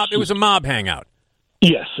like a mob. It was a mob hangout.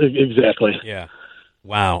 Yes, exactly. Yeah.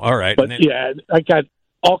 Wow. All right. But I got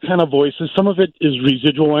all kind of voices. Some of it is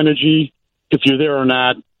residual energy. If you're there or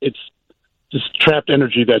not, it's just trapped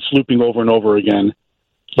energy that's looping over and over again.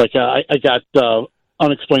 Like I got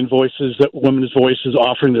unexplained voices, that women's voices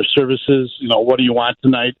offering their services. What do you want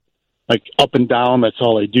tonight? Like up and down. That's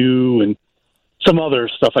all I do, and some other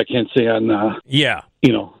stuff I can't say on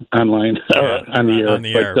online or on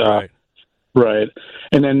the air. Right. Right.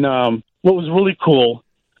 And then what was really cool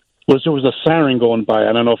was there was a siren going by.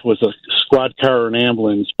 I don't know if it was a squad car or an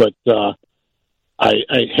ambulance, but I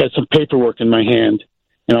had some paperwork in my hand,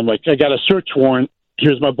 and I'm like, I got a search warrant.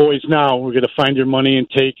 Here's my boys now. We're going to find your money and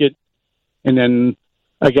take it. And then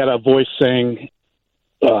I got a voice saying,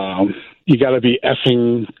 you got to be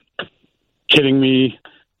effing kidding me.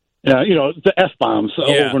 The F-bombs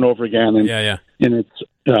over and over again. And, and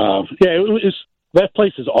it's, that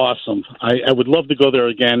place is awesome. I would love to go there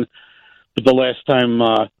again. But the last time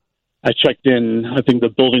I checked in, I think the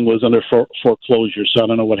building was under foreclosure, so I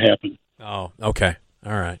don't know what happened. Oh, okay.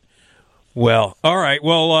 All right. Well, all right.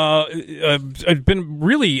 Well, it's been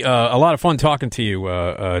really a lot of fun talking to you,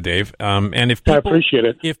 Dave. And if people, I appreciate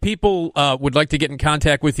it. If people would like to get in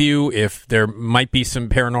contact with you, if there might be some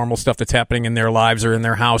paranormal stuff that's happening in their lives or in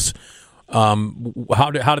their house,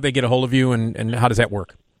 how do they get a hold of you, and how does that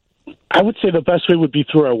work? I would say the best way would be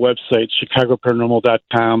through our website,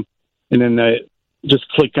 chicagoparanormal.com, and then just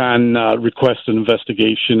click on request an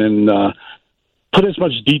investigation, and put as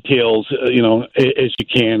much details, as you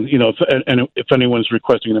can. If anyone's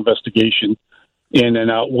requesting an investigation, and then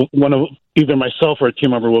one of either myself or a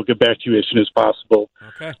team member will get back to you as soon as possible.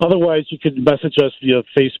 Okay. Otherwise, you could message us via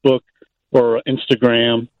Facebook or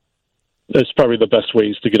Instagram. That's probably the best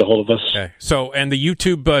ways to get a hold of us. Okay. So, and the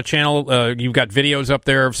YouTube channel, you've got videos up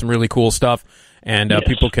there of some really cool stuff, and Yes.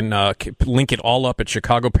 people can link it all up at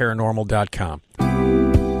ChicagoParanormal.com.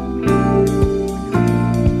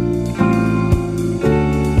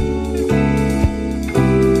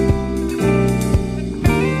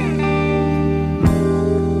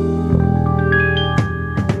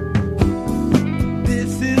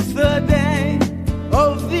 This is the day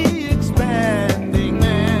of the expanding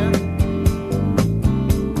man.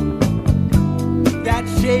 That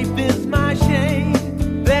shape is my shade,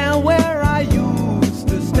 there where I used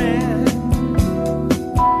to stand.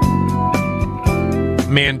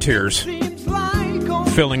 Man tears Seems like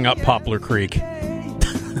only filling up Poplar Creek. I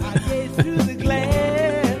gaze through the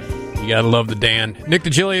glass. You gotta love the Dan. Nick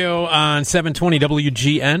Digilio on 720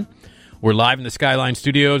 WGN. We're live in the Skyline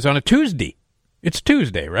Studios on a Tuesday. It's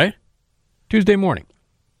Tuesday, right? Tuesday morning.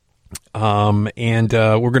 And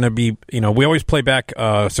we're going to be, we always play back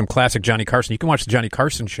some classic Johnny Carson. You can watch the Johnny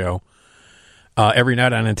Carson show every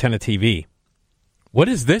night on Antenna TV. What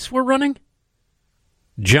is this we're running?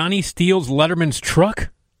 Johnny steals Letterman's truck?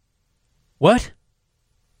 What?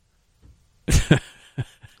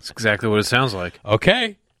 That's exactly what it sounds like.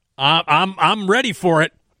 Okay. I'm ready for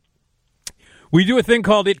it. We do a thing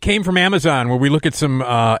called It Came From Amazon, where we look at some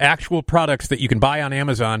actual products that you can buy on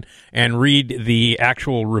Amazon and read the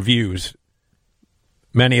actual reviews.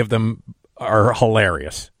 Many of them are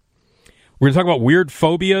hilarious. We're going to talk about weird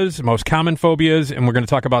phobias, most common phobias, and we're going to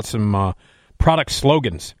talk about some product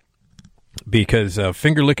slogans, because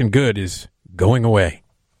finger licking good is going away.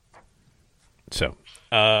 So,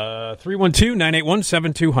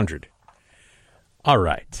 312-981-7200. All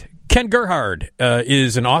right. Ken Gerhard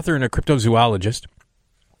is an author and a cryptozoologist,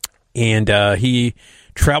 and he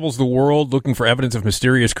travels the world looking for evidence of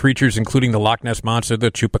mysterious creatures, including the Loch Ness Monster, the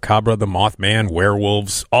Chupacabra, the Mothman,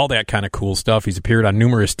 werewolves, all that kind of cool stuff. He's appeared on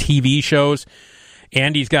numerous TV shows,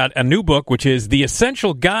 and he's got a new book, which is The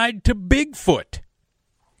Essential Guide to Bigfoot.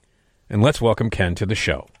 And let's welcome Ken to the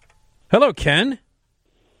show. Hello, Ken.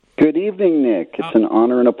 Good evening, Nick. It's an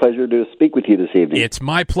honor and a pleasure to speak with you this evening. It's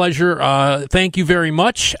my pleasure. Thank you very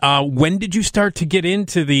much. When did you start to get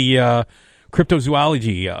into the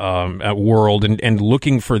cryptozoology world and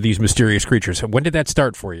looking for these mysterious creatures? When did that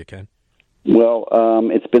start for you, Ken? Well,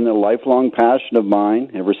 it's been a lifelong passion of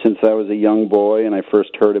mine ever since I was a young boy and I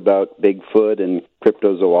first heard about Bigfoot and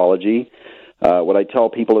cryptozoology. What I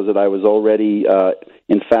tell people is that I was already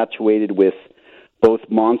infatuated with both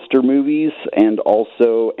monster movies and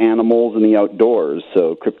also animals in the outdoors.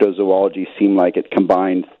 So cryptozoology seemed like it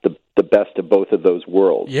combined the best of both of those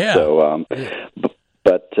worlds. Yeah. So, it's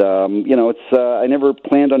I never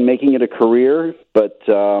planned on making it a career, but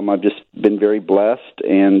I've just been very blessed.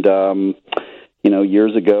 And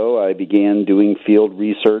years ago, I began doing field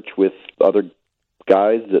research with other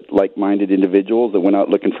guys, like-minded individuals that went out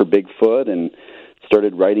looking for Bigfoot and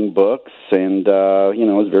started writing books, and I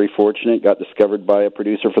was very fortunate. Got discovered by a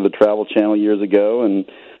producer for the Travel Channel years ago, and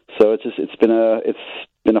so it's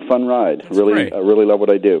been a fun ride. That's great. I really love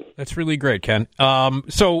what I do. That's really great, Ken.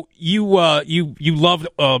 So you loved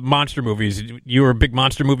monster movies. You were a big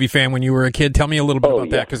monster movie fan when you were a kid. Tell me a little bit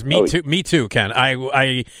about that, because me too, Ken.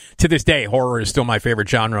 I to this day, horror is still my favorite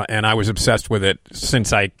genre, and I was obsessed with it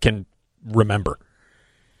since I can remember.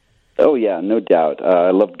 Oh, yeah, no doubt. I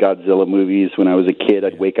loved Godzilla movies. When I was a kid,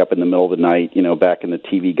 I'd wake up in the middle of the night, back in the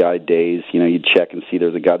TV Guide days. You'd check and see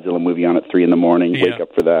there's a Godzilla movie on at 3 a.m, wake up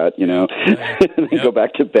for that, and then go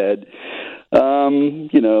back to bed.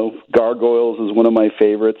 Gargoyles is one of my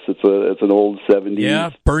favorites. It's an old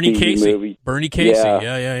 70s Bernie TV Casey. movie. Bernie Casey,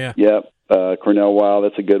 yeah. Yep. Cornell Wilde,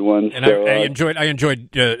 that's a good one. And so, I enjoyed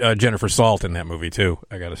Jennifer Salt in that movie, too,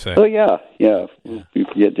 I got to say. Oh, yeah. You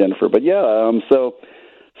forget Jennifer. But,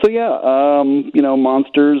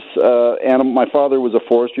 monsters. My father was a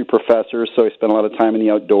forestry professor, so I spent a lot of time in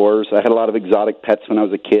the outdoors. I had a lot of exotic pets when I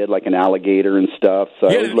was a kid, like an alligator and stuff. So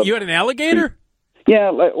you had an alligator?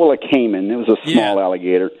 Yeah, a caiman. It was a small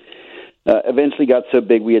alligator. Eventually got so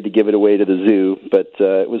big we had to give it away to the zoo, but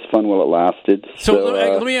it was fun while it lasted. So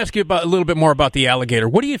let me ask you a little bit more about the alligator.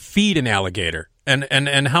 What do you feed an alligator?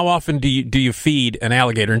 And how often do you feed an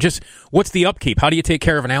alligator? And just what's the upkeep? How do you take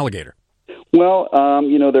care of an alligator? Well,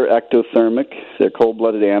 they're ectothermic. They're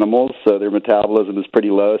cold-blooded animals, so their metabolism is pretty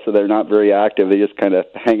low, so they're not very active. They just kind of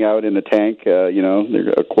hang out in the tank. They're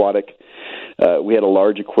aquatic. we had a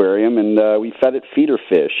large aquarium, and we fed it feeder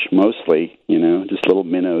fish mostly, just little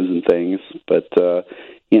minnows and things. But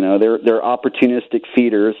they're opportunistic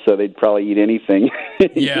feeders, so they'd probably eat anything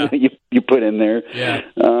you put in there. Yeah.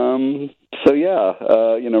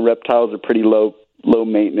 Reptiles are pretty low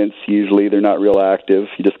maintenance. Usually, they're not real active.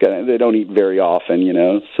 They don't eat very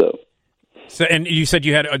often. So, and you said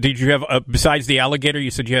you had? Did you have besides the alligator?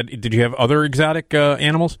 You said you had? Did you have other exotic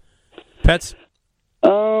animals, pets?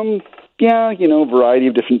 Yeah, a variety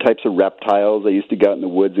of different types of reptiles. I used to go out in the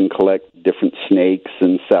woods and collect different snakes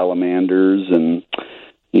and salamanders, and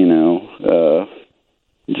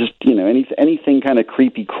anything kind of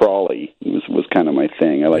creepy crawly was kind of my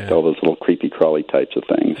thing. I liked all those little creepy crawly types of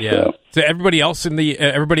things. Yeah. So everybody else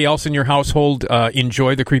in your household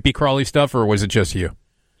enjoy the creepy crawly stuff, or was it just you?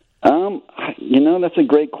 That's a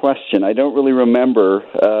great question. I don't really remember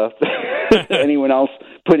anyone else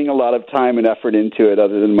putting a lot of time and effort into it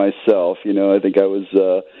other than myself. I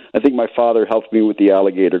think my father helped me with the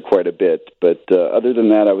alligator quite a bit, but other than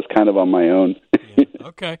that, I was kind of on my own.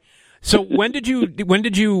 Okay. So when did you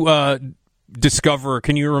discover?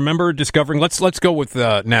 Can you remember discovering? Let's go with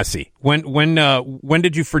Nessie. When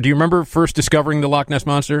did you? Do you remember first discovering the Loch Ness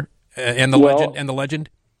Monster and the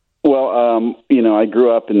legend? Well, I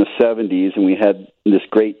grew up in the 70s, and we had this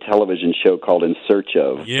great television show called In Search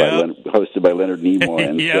Of, hosted by Leonard Nimoy.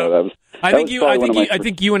 And so I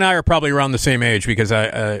think you and I are probably around the same age, because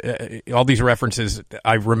all these references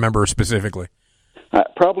I remember specifically.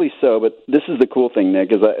 Probably so, but this is the cool thing,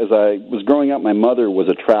 Nick. As I was growing up, my mother was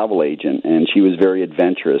a travel agent, and she was very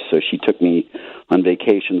adventurous, so she took me on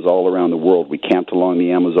vacations all around the world. We camped along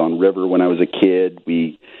the Amazon River when I was a kid.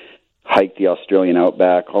 We hiked the Australian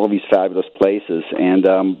outback, all of these fabulous places. And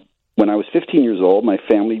when I was 15 years old, my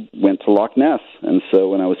family went to Loch Ness. And so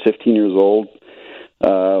when I was 15 years old,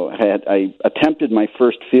 I attempted my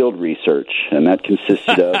first field research, and that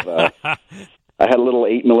consisted of I had a little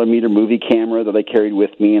 8mm movie camera that I carried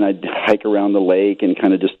with me, and I'd hike around the lake and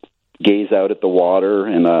kind of just gaze out at the water.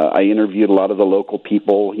 And I interviewed a lot of the local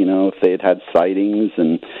people, if they had sightings,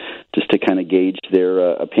 and just to kind of gauge their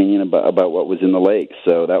opinion about what was in the lake.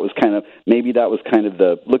 So that was kind of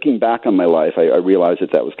the, looking back on my life, I realized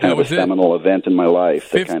that was kind of a seminal event in my life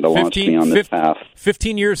that kind of launched me on this path.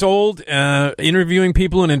 15 years old, interviewing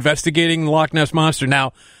people and investigating the Loch Ness Monster.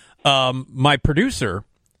 Now, my producer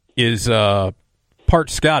is part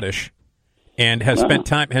Scottish and has spent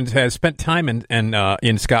time in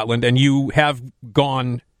Scotland, and you have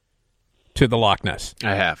gone to the Loch Ness.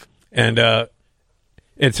 I have. And now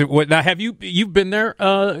have you've been there,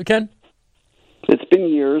 Ken? It's been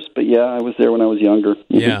years, but yeah, I was there when I was younger.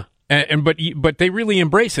 Yeah, but they really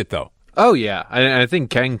embrace it, though. Oh yeah, I think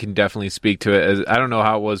Ken can definitely speak to it. I don't know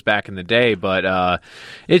how it was back in the day, but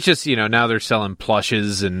it's just now they're selling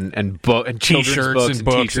plushes and T-shirts books and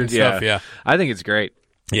books and stuff. Yeah, I think it's great.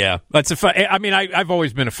 Yeah, that's a fun. I mean, I've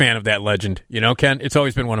always been a fan of that legend. Ken, it's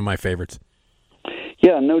always been one of my favorites.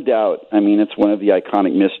 Yeah, no doubt. I mean, it's one of the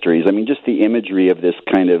iconic mysteries. I mean, just the imagery of this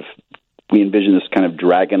we envision this kind of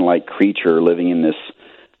dragon-like creature living in this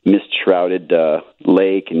mist-shrouded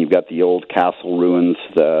lake, and you've got the old castle ruins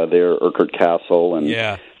there, Urquhart Castle, and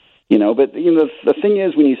But the thing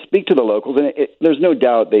is, when you speak to the locals, and there's no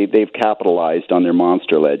doubt they've capitalized on their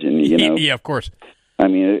monster legend. Yeah, of course. I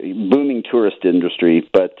mean, booming tourist industry,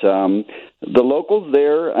 but the locals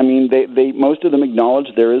there, I mean, they most of them acknowledge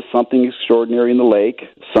there is something extraordinary in the lake.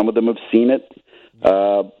 Some of them have seen it.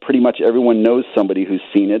 Pretty much everyone knows somebody who's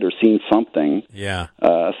seen it or seen something. Yeah.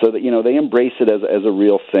 So that they embrace it as a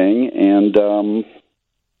real thing, and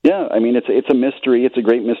yeah, I mean it's a mystery. It's a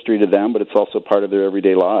great mystery to them, but it's also part of their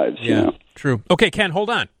everyday lives. Yeah, true. Okay, Ken, hold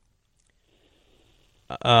on.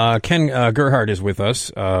 Ken Gerhardt is with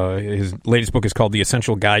us. His latest book is called The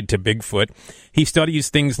Essential Guide to Bigfoot. He studies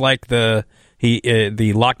things like the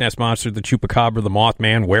Loch Ness Monster, the Chupacabra, the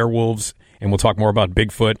Mothman, werewolves, and we'll talk more about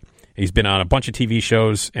Bigfoot. He's been on a bunch of TV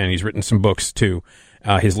shows, and he's written some books, too.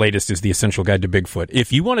 His latest is The Essential Guide to Bigfoot.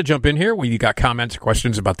 If you want to jump in here, you got comments or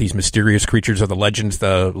questions about these mysterious creatures of the legends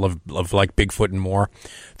of like Bigfoot and more,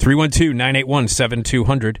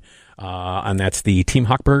 312-981-7200, and that's the Team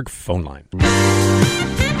Hochberg phone line.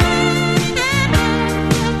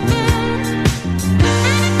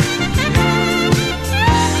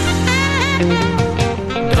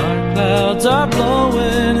 Dark clouds are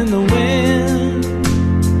blowing in the wind.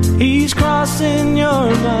 He's crossing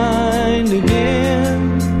your mind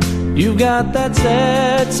again. You got that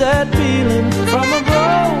sad feeling from a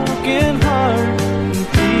broken heart, and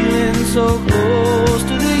feeling so close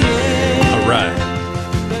to the end. All right.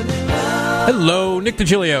 Hello, Nick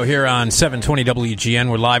Digilio here on 720 WGN.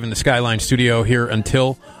 We're live in the Skyline studio here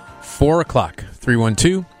until 4 o'clock.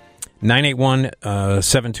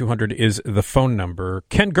 312-981-7200 is the phone number.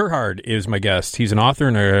 Ken Gerhard is my guest. He's an author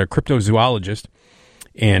and a cryptozoologist.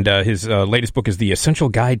 And his latest book is The Essential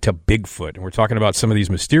Guide to Bigfoot. And we're talking about some of these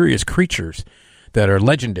mysterious creatures that are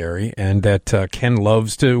legendary and that Ken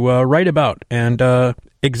loves to write about and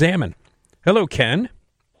examine. Hello, Ken.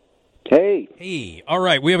 Hey. Hey. All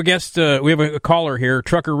right. We have a guest. We have a caller here,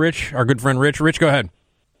 Trucker Rich, our good friend Rich. Rich, go ahead.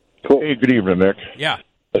 Cool. Hey, good evening, Nick. Yeah.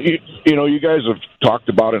 You know, you guys have talked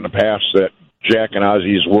about in the past that Jack and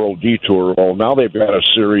Ozzy's World Detour. Well, now they've got a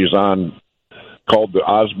series on called The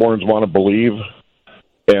Osbournes Want to Believe.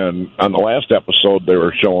 And on the last episode, they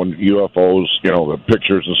were showing UFOs, you know, the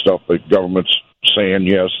pictures and stuff. The government's saying,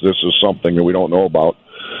 yes, this is something that we don't know about.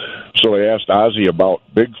 So they asked Ozzy about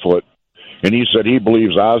Bigfoot, and he said he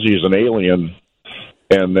believes Ozzy is an alien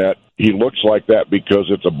and that he looks like that because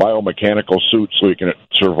it's a biomechanical suit so he can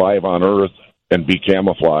survive on Earth and be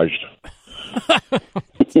camouflaged.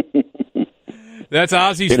 That's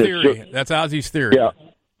Ozzy's theory. That's Ozzy's theory. Yeah.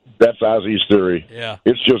 That's Ozzy's theory. Yeah,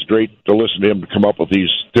 it's just great to listen to him come up with these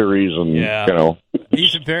theories, and you know,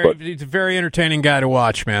 he's a very entertaining guy to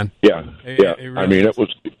watch, man. Yeah, It really I mean,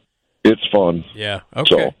 it's fun. Yeah.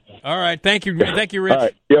 Okay. So, all right. Thank you, Rich. All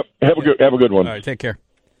right. Yep. Have a good one. All right. Take care.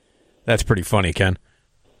 That's pretty funny, Ken.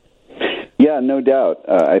 Yeah, no doubt.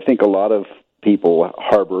 I think a lot of people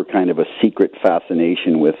harbor kind of a secret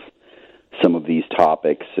fascination with some of these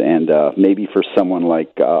topics, and maybe for someone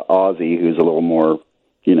like Ozzy, who's a little more,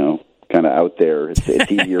 you know, kind of out there, it's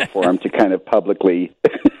easier for him to kind of publicly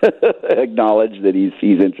acknowledge that he's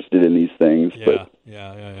interested in these things. Yeah.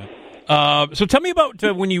 So tell me about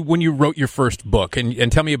when you wrote your first book,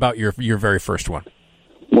 and tell me about your very first one.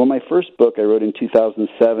 Well, my first book I wrote in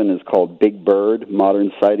 2007 is called Big Bird: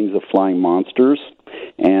 Modern Sightings of Flying Monsters.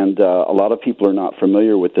 And a lot of people are not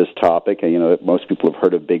familiar with this topic. You know, most people have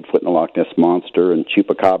heard of Bigfoot and the Loch Ness Monster and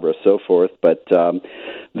Chupacabra, so forth. But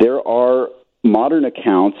there are modern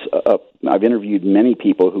accounts. I've interviewed many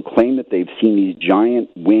people who claim that they've seen these giant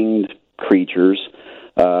winged creatures.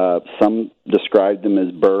 Some describe them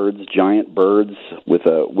as birds, giant birds with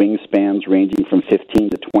wingspans ranging from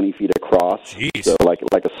 15 to 20 feet across, so like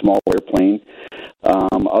a small airplane.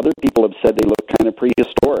 Other people have said they look kind of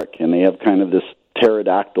prehistoric, and they have kind of this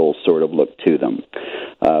pterodactyl sort of look to them.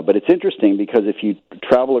 But it's interesting because if you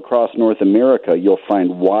travel across North America, you'll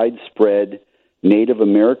find widespread Native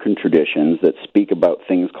American traditions that speak about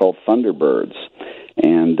things called thunderbirds.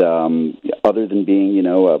 And other than being, you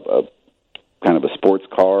know, a kind of a sports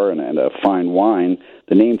car and a fine wine,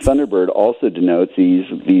 the name Thunderbird also denotes these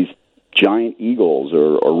giant eagles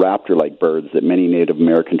or raptor-like birds that many Native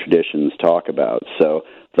American traditions talk about. So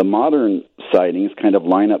the modern sightings kind of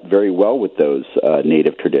line up very well with those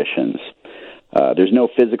Native traditions. There's no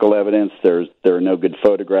physical evidence. There are no good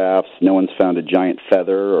photographs. No one's found a giant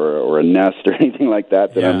feather or a nest or anything like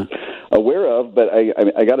that I'm aware of. But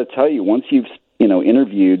I got to tell you, once you've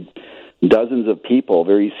interviewed dozens of people,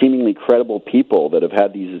 very seemingly credible people that have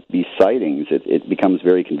had these sightings, it becomes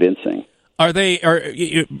very convincing. Are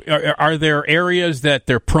there areas that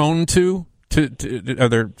they're prone to? Are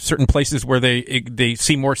there certain places where they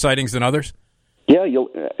see more sightings than others? Yeah, you'll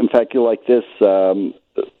like this.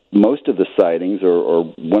 Most of the sightings,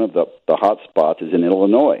 or one of the hot spots, is in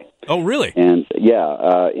Illinois. Oh, really? And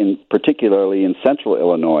particularly in central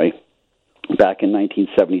Illinois, back in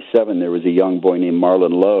 1977, there was a young boy named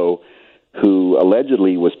Marlon Lowe who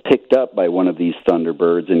allegedly was picked up by one of these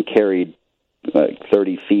thunderbirds and carried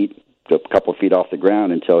 30 feet, a couple of feet off the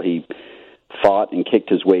ground until he fought and kicked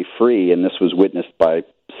his way free, and this was witnessed by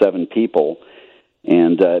 7 people,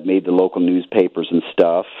 and it made the local newspapers and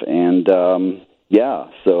stuff, and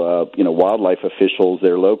so wildlife officials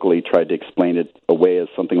there locally tried to explain it away as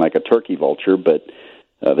something like a turkey vulture, but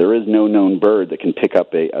there is no known bird that can pick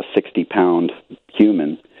up a 60-pound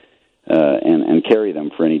human and carry them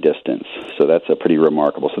for any distance, so that's pretty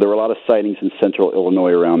remarkable. So there were a lot of sightings in central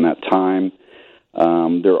Illinois around that time.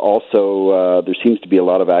 There seems to be a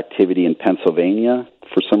lot of activity in Pennsylvania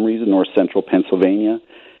for some reason, north central Pennsylvania.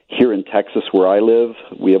 Here in Texas, where I live,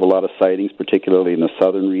 we have a lot of sightings, particularly in the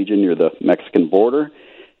southern region near the Mexican border,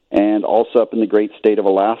 and also up in the great state of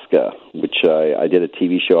Alaska, which I did a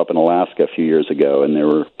TV show up in Alaska a few years ago, and there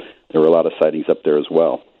were a lot of sightings up there as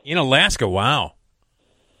well. In Alaska, wow.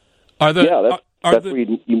 That's where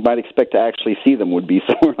you might expect to actually see them, would be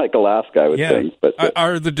somewhere like Alaska, I would think. But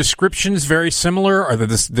are the descriptions very similar? Are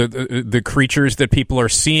the creatures that people are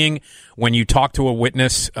seeing when you talk to a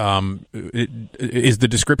witness? Is the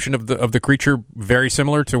description of the creature very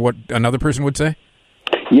similar to what another person would say?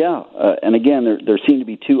 Yeah, and again, there seem to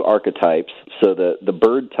be 2 archetypes. So the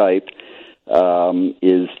bird type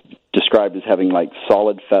is described as having like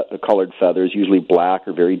solid colored feathers, usually black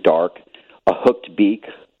or very dark, a hooked beak,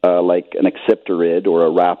 like an accipiterid or a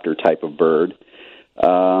raptor type of bird.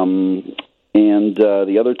 And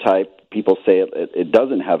the other type, people say it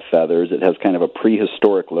doesn't have feathers. It has kind of a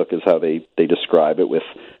prehistoric look is how they describe it, with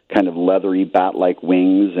kind of leathery bat-like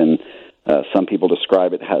wings, and some people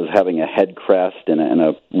describe it as having a head crest and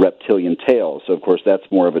a reptilian tail. So, of course, that's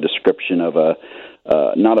more of a description of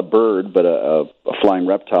not a bird, but a flying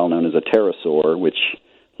reptile known as a pterosaur, which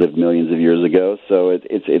lived millions of years ago. So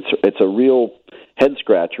it's a real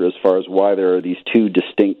head-scratcher as far as why there are these two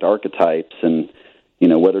distinct archetypes, and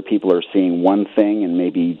whether people are seeing one thing and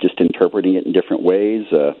maybe just interpreting it in different ways,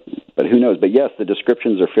 but who knows? But yes, the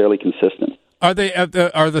descriptions are fairly consistent. Are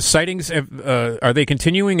the sightings? Are they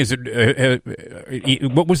continuing? Is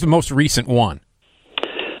it? What was the most recent one?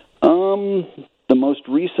 The most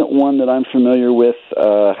recent one that I'm familiar with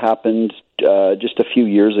happened just a few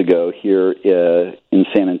years ago here in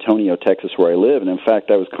San Antonio, Texas, where I live. And in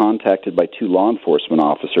fact, I was contacted by 2 law enforcement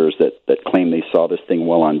officers that claimed they saw this thing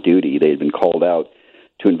while on duty. They had been called out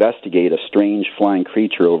to investigate a strange flying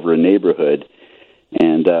creature over a neighborhood.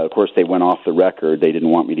 And, of course, they went off the record. They didn't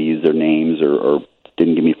want me to use their names or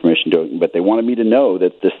didn't give me permission to, but they wanted me to know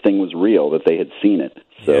that this thing was real, that they had seen it.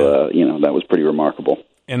 So, that was pretty remarkable.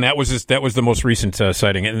 And that was the most recent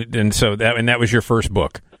sighting, and so that was your first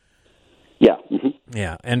book. Yeah. Mm-hmm.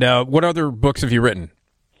 Yeah. And what other books have you written?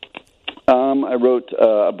 I wrote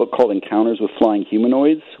a book called Encounters with Flying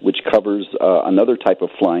Humanoids, which covers another type of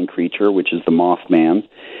flying creature, which is the Mothman.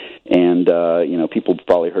 And, people have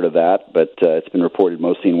probably heard of that, but it's been reported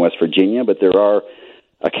mostly in West Virginia. But there are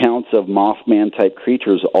accounts of Mothman-type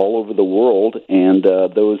creatures all over the world, and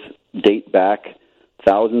those date back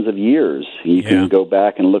thousands of years. You can go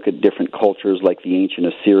back and look at different cultures like the ancient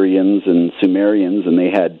Assyrians and Sumerians, and they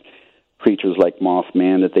had creatures like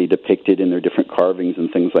Mothman that they depicted in their different carvings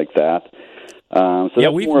and things like that.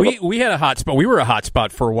 We had a hot spot. We were a hot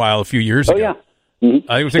spot for a while a few years ago. Oh, yeah.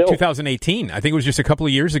 Mm-hmm. It was like 2018. I think it was just a couple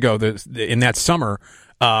of years ago. In that summer,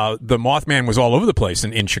 the Mothman was all over the place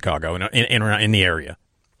in Chicago and in the area.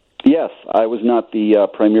 Yes, I was not the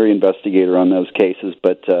primary investigator on those cases,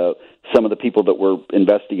 but some of the people that were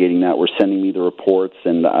investigating that were sending me the reports,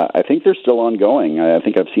 and I think they're still ongoing. I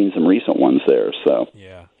think I've seen some recent ones there. So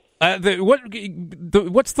yeah,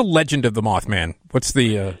 what's the legend of the Mothman? What's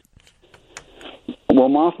the Well,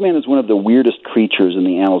 Mothman is one of the weirdest creatures in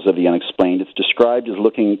the annals of the unexplained. It's described as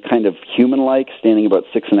looking kind of human-like, standing about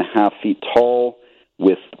 6.5 feet tall,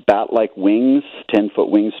 with bat-like wings, 10-foot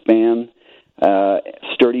wingspan,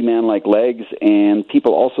 sturdy man-like legs, and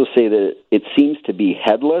people also say that it seems to be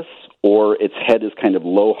headless, or its head is kind of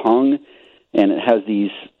low-hung, and it has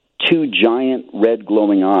these 2 giant red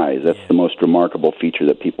glowing eyes. That's the most remarkable feature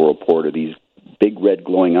that people report, are these big red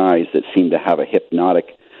glowing eyes that seem to have a hypnotic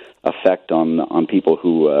effect on people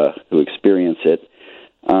who experience it.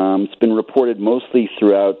 It's been reported mostly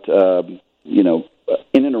throughout,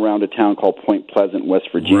 in and around a town called Point Pleasant, West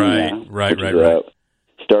Virginia. Right.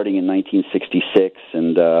 Starting in 1966,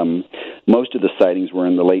 and most of the sightings were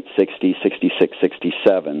in the late 60s, 66,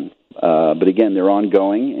 67. But again, they're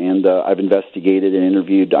ongoing, and I've investigated and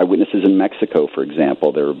interviewed eyewitnesses in Mexico, for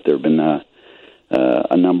example. There have been a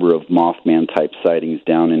number of Mothman-type sightings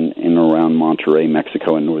down in and around Monterrey,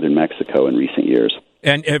 Mexico, and northern Mexico in recent years.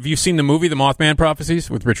 And have you seen the movie The Mothman Prophecies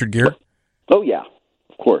with Richard Gere? Oh, yeah,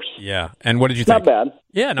 of course. Yeah, and what did you think? Not bad.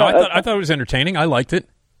 Yeah, no, I thought it was entertaining. I liked it.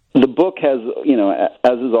 The book has,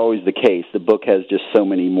 as is always the case, the book has just so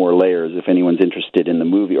many more layers. If anyone's interested in the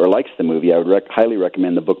movie or likes the movie, I would highly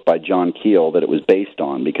recommend the book by John Keel that it was based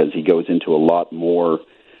on, because he goes into a lot more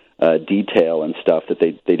detail and stuff that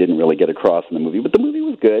they didn't really get across in the movie. But the movie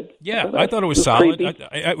was good. Yeah, I thought it was solid.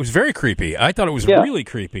 It was very creepy. I thought it was really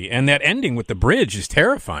creepy. And that ending with the bridge is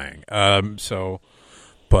terrifying. That's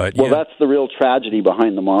the real tragedy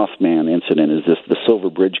behind the Mothman incident, is the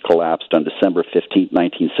Silver Bridge collapsed on December 15th,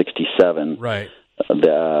 1967. Right.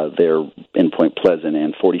 There in Point Pleasant,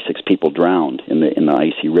 and 46 people drowned in the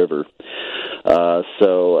icy river.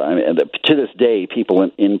 To this day,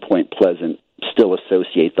 people in Point Pleasant still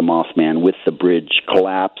associate the Mothman with the bridge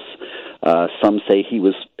collapse. Some say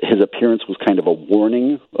his appearance was kind of a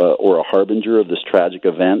warning or a harbinger of this tragic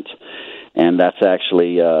event, and that's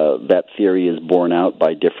actually that theory is borne out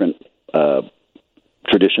by different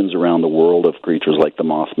traditions around the world of creatures like the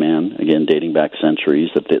Mothman, again dating back centuries,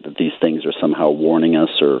 that these things are somehow warning us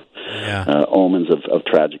or omens of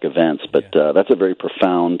tragic events. But that's a very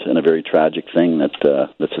profound and a very tragic thing that's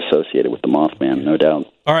associated with the Mothman, no doubt.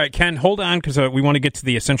 All right, Ken, hold on, because we want to get to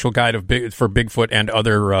the essential guide for Bigfoot and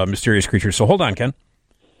other mysterious creatures. So hold on, Ken.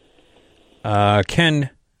 Ken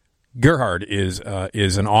Gerhard is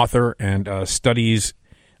an author and studies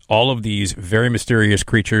all of these very mysterious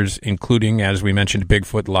creatures, including, as we mentioned,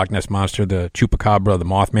 Bigfoot, the Loch Ness Monster, the Chupacabra, the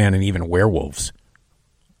Mothman, and even werewolves.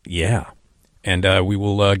 Yeah. And we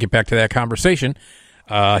will get back to that conversation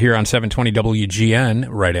here on 720 WGN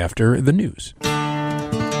right after the news.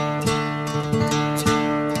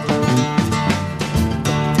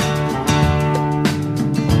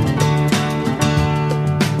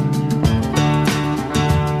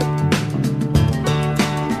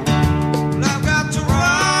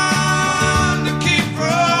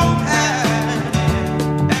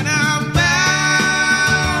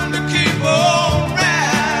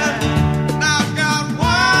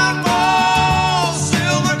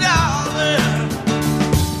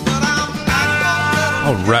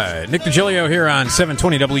 Nick Digilio here on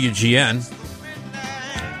 720 WGN.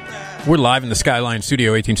 We're live in the Skyline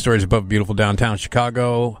Studio, 18 stories above beautiful downtown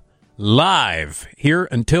Chicago. Live here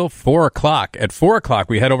until 4 o'clock. At 4 o'clock,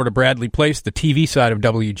 we head over to Bradley Place, the TV side of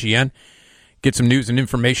WGN, get some news and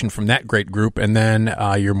information from that great group, and then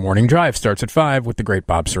your morning drive starts at 5 with the great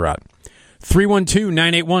Bob Surratt.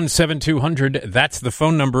 312-981-7200. That's the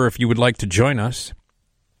phone number if you would like to join us.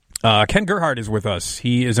 Ken Gerhard is with us.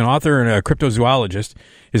 He is an author and a cryptozoologist.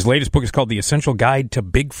 His latest book is called The Essential Guide to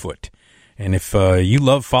Bigfoot. And if you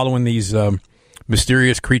love following these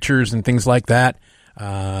mysterious creatures and things like that,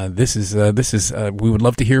 this is we would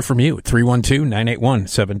love to hear from you at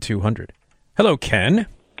 312-981-7200. Hello, Ken.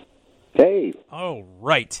 Hey. All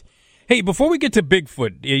right. Hey, before we get to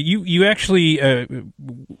Bigfoot, you actually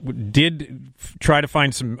did try to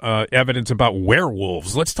find some evidence about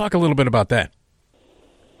werewolves. Let's talk a little bit about that.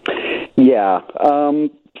 Yeah,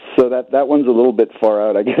 so that one's a little bit far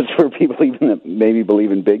out, I guess, for people even that maybe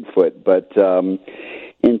believe in Bigfoot. But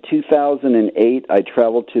in 2008, I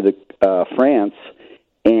traveled to France,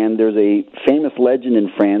 and there's a famous legend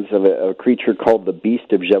in France of a creature called the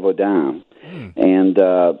Beast of Gévaudan. And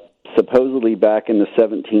supposedly back in the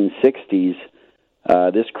 1760s,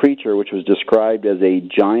 this creature, which was described as a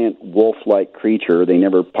giant wolf-like creature, they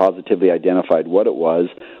never positively identified what it was,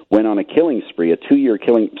 went on a killing spree, a 3-year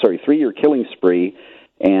killing spree,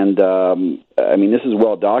 and I mean, this is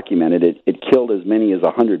well documented. It killed as many as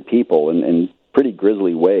 100 people in pretty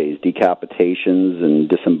grisly ways, decapitations and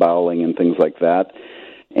disemboweling and things like that,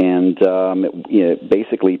 and it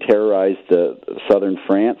basically terrorized southern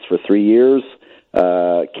France for 3 years.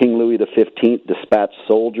 King Louis XV dispatched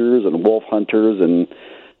soldiers and wolf hunters, and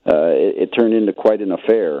it turned into quite an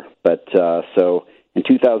affair. But so in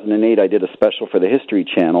 2008, I did a special for the History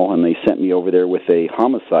Channel, and they sent me over there with a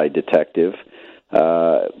homicide detective.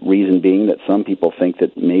 Reason being that some people think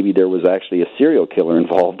that maybe there was actually a serial killer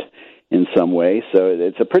involved in some way. So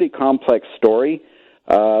it's a pretty complex story,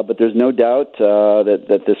 but there's no doubt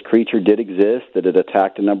that this creature did exist, that it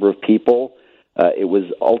attacked a number of people. It was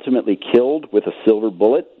ultimately killed with a silver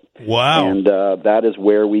bullet. Wow. And that is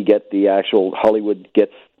where we get the actual Hollywood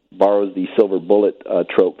borrows the silver bullet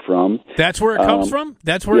trope from. That's where it comes from?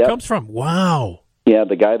 That's where it comes from. Wow. Yeah,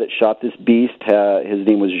 the guy that shot this beast, his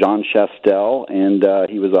name was Jean Chastel, and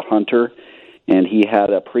he was a hunter, and he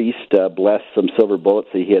had a priest bless some silver bullets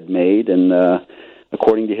that he had made, and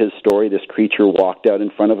according to his story, this creature walked out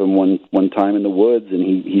in front of him one time in the woods, and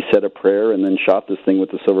he said a prayer and then shot this thing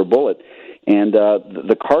with the silver bullet. And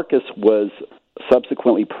the carcass was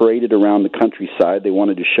subsequently paraded around the countryside. They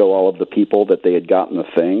wanted to show all of the people that they had gotten the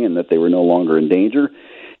thing and that they were no longer in danger.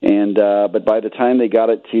 And but by the time they got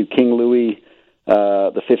it to King Louis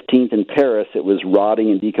the 15th in Paris, it was rotting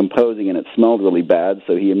and decomposing, and it smelled really bad.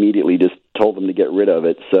 So he immediately just told them to get rid of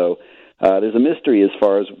it. So there's a mystery as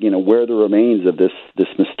far as where the remains of this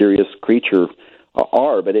mysterious creature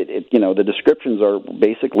are, but it the descriptions are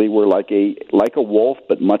basically were like a wolf,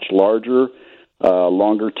 but much larger,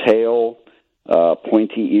 longer tail,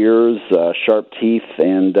 pointy ears, sharp teeth,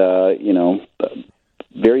 and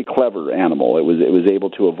very clever animal. It was able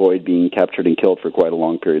to avoid being captured and killed for quite a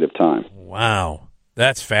long period of time. Wow,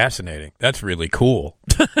 that's fascinating. That's really cool.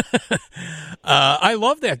 I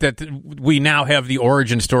love that we now have the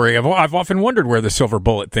origin story. I've often wondered where the silver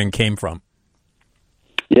bullet thing came from.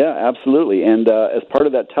 Yeah, absolutely. And as part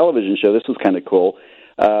of that television show, this was kind of cool.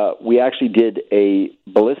 We actually did a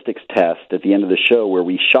ballistics test at the end of the show where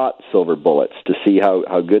we shot silver bullets to see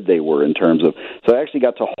how good they were in terms of. So I actually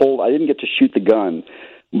got to hold. I didn't get to shoot the gun,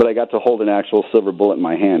 but I got to hold an actual silver bullet in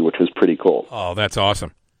my hand, which was pretty cool. Oh, that's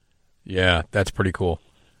awesome. Yeah, that's pretty cool.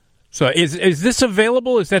 So is this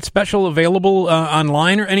available? Is that special available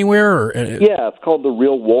online or anywhere? Or? Yeah, it's called The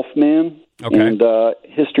Real Wolfman. Okay. And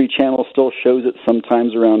History Channel still shows it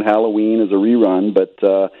sometimes around Halloween as a rerun, but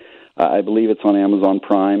I believe it's on Amazon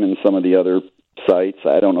Prime and some of the other sites.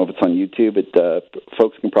 I don't know if it's on YouTube, but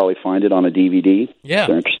folks can probably find it on a DVD if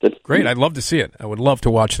they're interested. Great. I'd love to see it. I would love to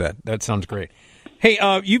watch that. That sounds great. Hey,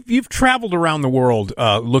 you've traveled around the world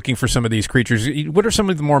looking for some of these creatures. What are some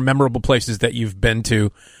of the more memorable places that you've been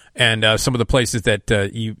to, and some of the places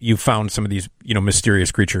that you found some of these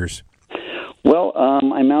mysterious creatures? Well,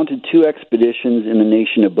 I mounted 2 expeditions in the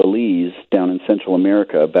nation of Belize down in Central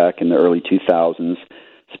America back in the early 2000s,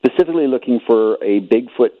 specifically looking for a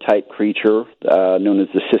Bigfoot-type creature known as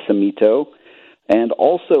the Sisamito, and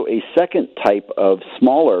also a second type of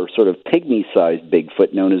smaller, sort of pygmy-sized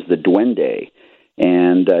Bigfoot known as the Duende.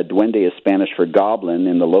 And Duende is Spanish for goblin,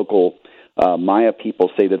 and the local Maya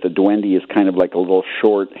people say that the Duende is kind of like a little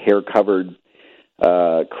short, hair-covered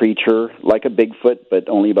creature, like a Bigfoot, but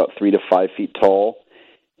only about 3 to 5 feet tall.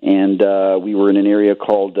 And we were in an area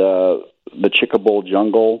called the Chicabol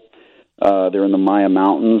Jungle. They're in the Maya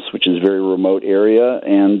Mountains, which is a very remote area,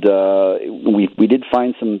 and we did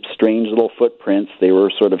find some strange little footprints. They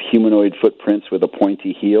were sort of humanoid footprints with a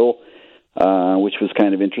pointy heel, which was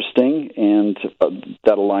kind of interesting, and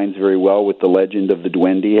that aligns very well with the legend of the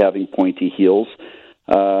Duende having pointy heels.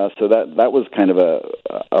 So that was kind of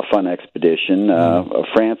a fun expedition.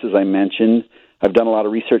 France, as I mentioned, I've done a lot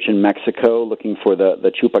of research in Mexico looking for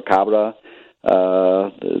the chupacabra,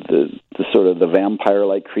 the sort of the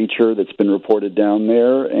vampire-like creature that's been reported down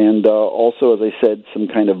there, and also, as I said, some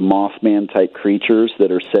kind of Mothman-type creatures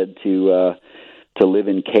that are said to live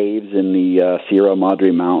in caves in the Sierra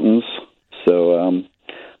Madre Mountains. So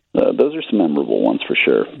those are some memorable ones for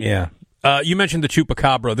sure. Yeah. You mentioned the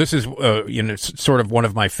chupacabra. This is sort of one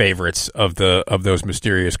of my favorites of those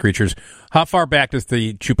mysterious creatures. How far back does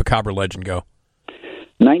the chupacabra legend go?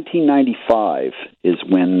 1995 is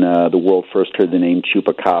when the world first heard the name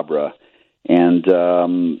chupacabra, and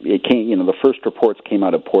it came. The first reports came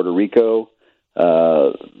out of Puerto Rico.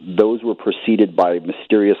 Those were preceded by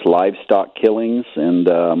mysterious livestock killings,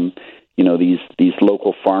 and these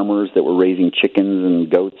local farmers that were raising chickens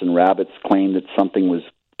and goats and rabbits claimed that something was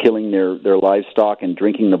killing their livestock and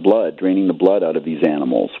draining the blood out of these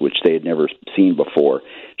animals, which they had never seen before.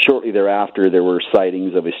 Shortly thereafter, there were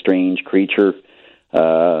sightings of a strange creature,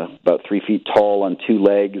 about 3 feet tall on 2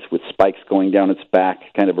 legs with spikes going down its back,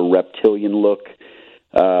 kind of a reptilian look,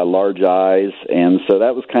 large eyes. And so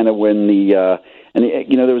that was kind of when there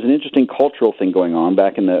was an interesting cultural thing going on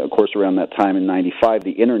back of course, around that time in 95,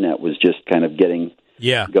 the internet was just kind of getting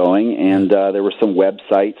going, and there were some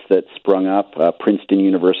websites that sprung up. Princeton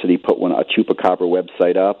University put a chupacabra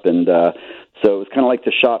website up, and so it was kind of like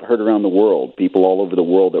the shot heard around the world. People all over the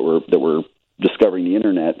world that were discovering the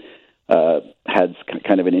internet had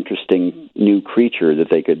kind of an interesting new creature that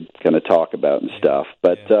they could kind of talk about and stuff.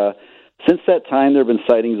 But since that time, there have been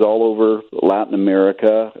sightings all over Latin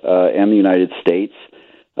America and the United States.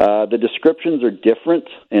 The descriptions are different,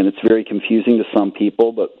 and it's very confusing to some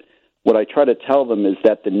people, but what I try to tell them is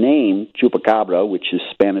that the name chupacabra, which is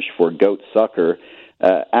Spanish for goat sucker,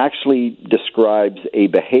 actually describes a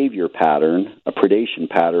behavior pattern, a predation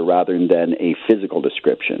pattern, rather than a physical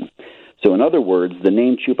description. So in other words, the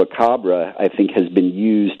name chupacabra, I think, has been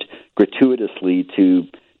used gratuitously to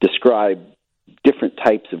describe different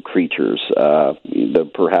types of creatures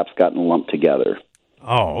that perhaps gotten lumped together.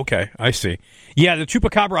 Oh, okay. I see. Yeah, the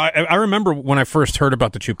chupacabra, I remember when I first heard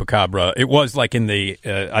about the chupacabra, it was like in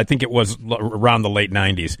I think it was around the late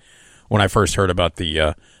 90s when I first heard about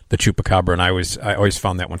the chupacabra, and I always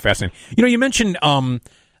found that one fascinating. You mentioned,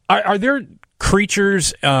 are there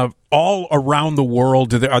creatures all around the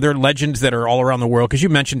world? Are there legends that are all around the world? Because you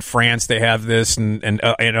mentioned France, they have this, and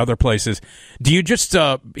other places. Do you just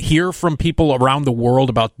hear from people around the world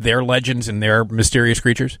about their legends and their mysterious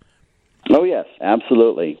creatures? Oh, yes,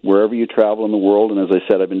 absolutely. Wherever you travel in the world, and as I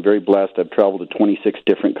said, I've been very blessed. I've traveled to 26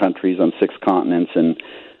 different countries on 6 continents, and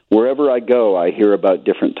wherever I go, I hear about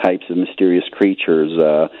different types of mysterious creatures,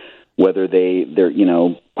 whether they're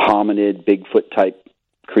hominid, Bigfoot-type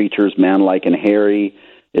creatures, man-like and hairy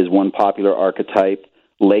is one popular archetype.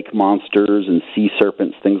 Lake monsters and sea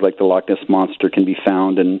serpents, things like the Loch Ness Monster, can be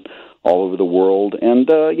found all over the world. And,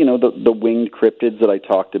 the winged cryptids that I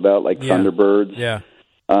talked about, like thunderbirds. Yeah.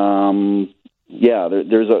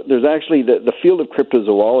 There's actually the field of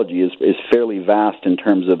cryptozoology is fairly vast in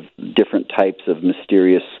terms of different types of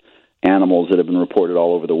mysterious animals that have been reported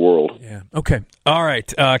all over the world. Yeah. Okay. All right.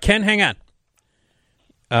 Ken, hang on.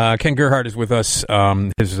 Ken Gerhard is with us.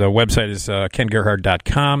 His website is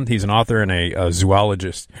kengerhard.com. He's an author and a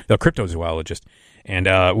cryptozoologist. And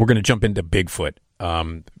we're going to jump into Bigfoot.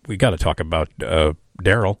 We got to talk about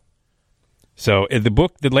Daryl. So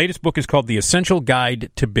the latest book is called The Essential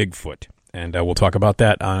Guide to Bigfoot. And we'll talk about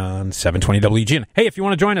that on 720 WGN. Hey, if you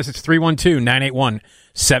want to join us, it's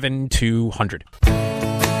 312-981-7200.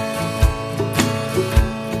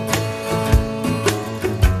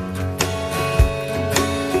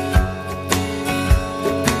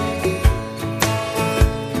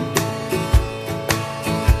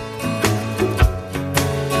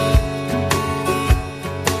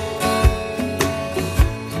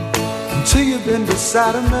 Until you've been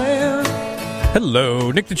beside a man.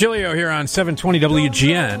 Hello, Nick Digilio here on 720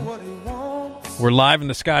 WGN. We're live in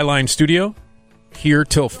the Skyline studio, here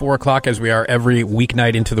till 4 o'clock as we are every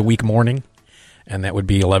weeknight into the week morning, and that would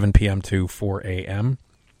be 11 p.m. to 4 a.m.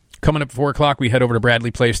 Coming up at 4 o'clock, we head over to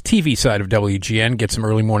Bradley Place, TV side of WGN, get some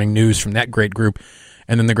early morning news from that great group,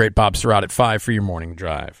 and then the great Bob Surratt at 5 for your morning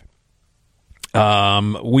drive.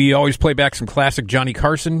 We always play back some classic Johnny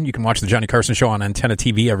Carson. You can watch the Johnny Carson Show on Antenna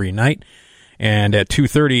TV every night. And at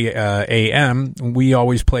 2:30 a.m., we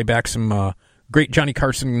always play back some great Johnny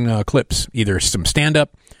Carson clips, either some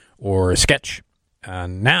stand-up or a sketch.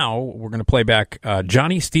 Now we're going to play back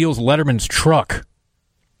Johnny steals Letterman's truck.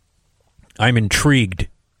 I'm intrigued.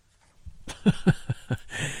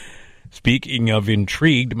 Speaking of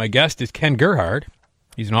intrigued, my guest is Ken Gerhard.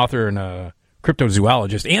 He's an author and a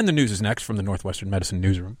cryptozoologist, and the news is next from the Northwestern Medicine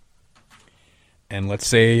Newsroom. And let's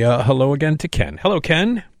say hello again to Ken. Hello,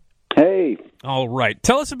 Ken. Hey. All right.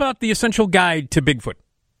 Tell us about the Essential Guide to Bigfoot.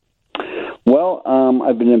 Well,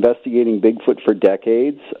 I've been investigating Bigfoot for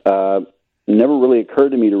decades. Never really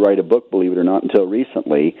occurred to me to write a book, believe it or not, until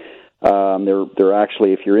recently. There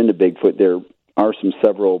actually, if you're into Bigfoot, there are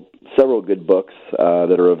several good books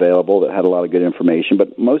that are available that had a lot of good information,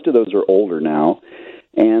 but most of those are older now.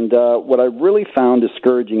 And what I've really found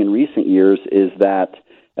discouraging in recent years is that,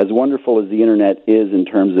 as wonderful as the internet is in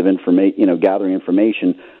terms of gathering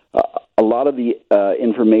information, a lot of the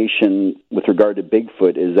information with regard to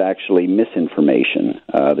Bigfoot is actually misinformation.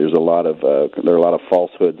 There are a lot of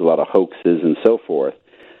falsehoods, a lot of hoaxes, and so forth.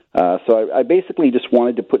 So I basically just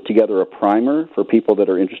wanted to put together a primer for people that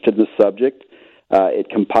are interested in the subject. It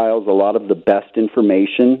compiles a lot of the best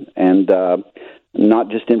information, and not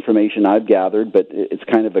just information I've gathered, but it's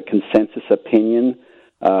kind of a consensus opinion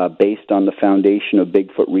based on the foundation of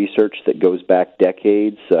Bigfoot research that goes back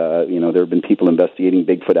decades. There have been people investigating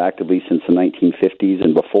Bigfoot actively since the 1950s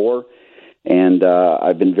and before, and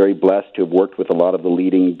I've been very blessed to have worked with a lot of the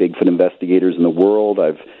leading Bigfoot investigators in the world.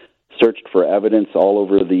 I've searched for evidence all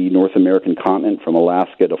over the North American continent, from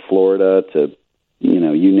Alaska to Florida to, you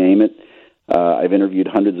name it. I've interviewed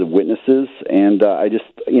hundreds of witnesses, and I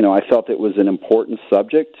felt it was an important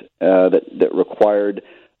subject that required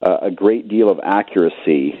a great deal of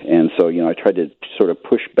accuracy, and so I tried to sort of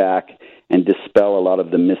push back and dispel a lot of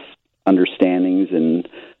the misunderstandings and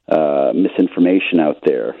misinformation out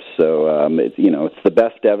there. So it's the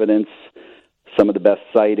best evidence, some of the best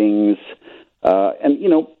sightings,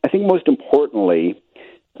 and I think most importantly,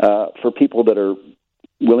 for people that are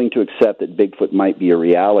willing to accept that Bigfoot might be a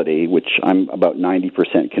reality, which I'm about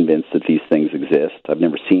 90% convinced that these things exist. I've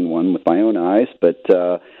never seen one with my own eyes, but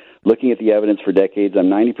looking at the evidence for decades, I'm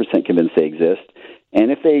 90% convinced they exist.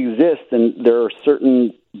 And if they exist, then there are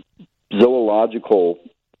certain zoological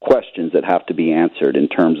questions that have to be answered in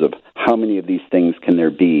terms of how many of these things can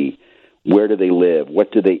there be, where do they live,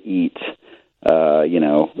 what do they eat, so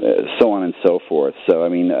on and so forth. So,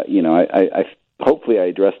 I hopefully I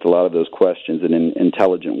addressed a lot of those questions in an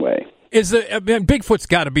intelligent way. Bigfoot's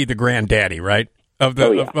got to be the granddaddy, right? Of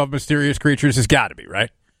mysterious creatures, has got to be,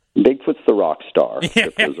 right? Bigfoot's the rock star of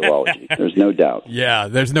cryptozoology. There's no doubt. Yeah,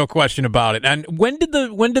 there's no question about it. And when did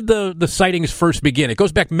the sightings first begin? It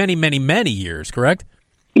goes back many, many, many years, correct?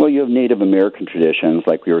 Well, you have Native American traditions,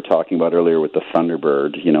 like we were talking about earlier with the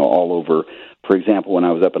Thunderbird, all over. For example, when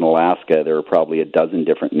I was up in Alaska, there were probably a dozen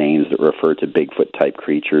different names that refer to Bigfoot-type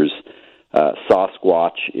creatures.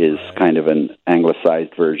 Sasquatch is kind of an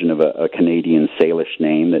anglicized version of a Canadian Salish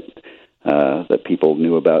name that people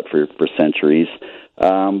knew about for centuries.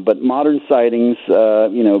 But modern sightings,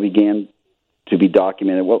 began to be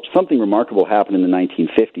documented. Well, something remarkable happened in the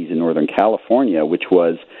 1950s in Northern California, which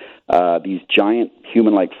was these giant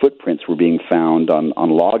human-like footprints were being found on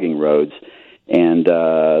logging roads. And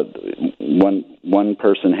one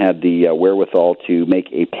person had the wherewithal to make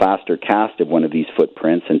a plaster cast of one of these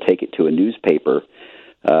footprints and take it to a newspaper.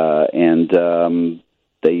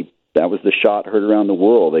 That was the shot heard around the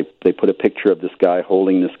world. They put a picture of this guy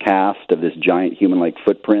holding this cast of this giant human-like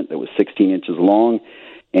footprint that was 16 inches long,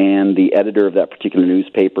 and the editor of that particular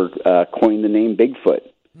newspaper coined the name Bigfoot,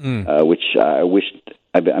 which I wished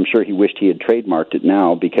I'm sure he wished he had trademarked it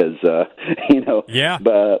now because Yeah.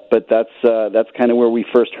 But that's kind of where we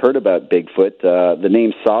first heard about Bigfoot. The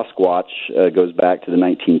name Sasquatch goes back to the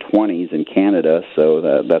 1920s in Canada, so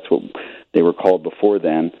that's what they were called before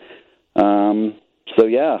then. The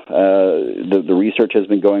research has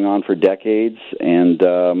been going on for decades, and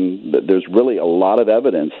there's really a lot of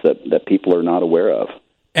evidence that people are not aware of.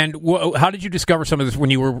 And how did you discover some of this when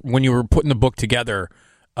you were putting the book together?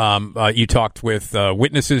 You talked with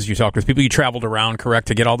witnesses, you talked with people, you traveled around, correct,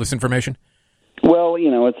 to get all this information? Well,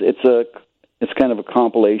 it's kind of a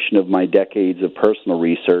compilation of my decades of personal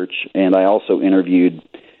research, and I also interviewed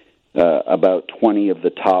about 20 of the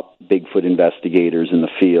top Bigfoot investigators in the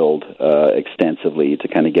field extensively to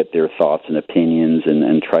kind of get their thoughts and opinions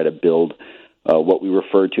and try to build what we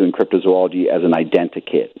refer to in cryptozoology as an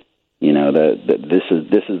identikit.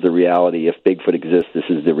 This is the reality. If Bigfoot exists, this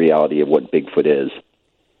is the reality of what Bigfoot is.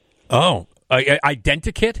 Oh,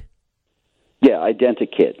 identikit? Yeah,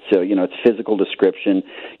 identikit. So, it's physical description.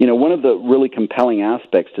 One of the really compelling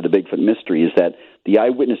aspects to the Bigfoot mystery is that the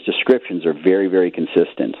eyewitness descriptions are very, very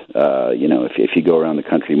consistent. If you go around the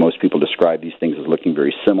country, most people describe these things as looking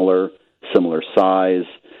very similar size,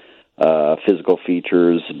 physical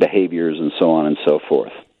features, behaviors, and so on and so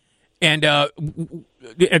forth. And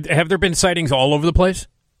have there been sightings all over the place?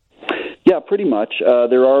 Yeah, pretty much.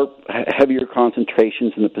 There are heavier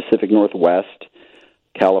concentrations in the Pacific Northwest,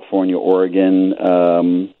 California, Oregon,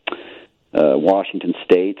 Washington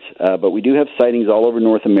State, but we do have sightings all over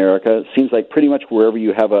North America. It seems like pretty much wherever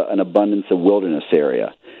you have an abundance of wilderness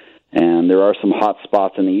area. And there are some hot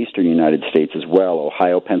spots in the eastern United States as well,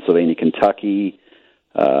 Ohio, Pennsylvania, Kentucky,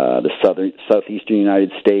 the southeastern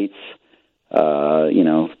United States,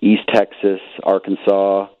 East Texas,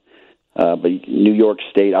 Arkansas, but New York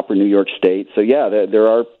State, upper New York State. So yeah,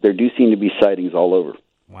 there do seem to be sightings all over.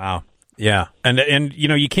 Wow. Yeah. And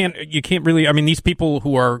you can't really, I mean, these people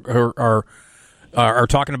who are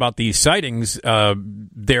talking about these sightings,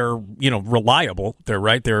 they're, reliable. They're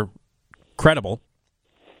right. They're credible.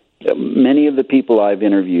 Many of the people I've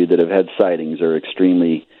interviewed that have had sightings are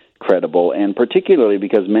extremely credible, and particularly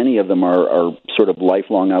because many of them are sort of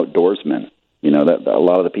lifelong outdoorsmen. That a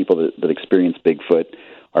lot of the people that experience Bigfoot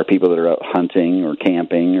are people that are out hunting or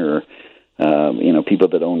camping or, people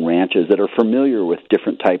that own ranches that are familiar with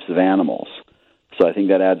different types of animals. So I think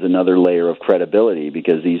that adds another layer of credibility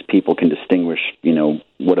because these people can distinguish,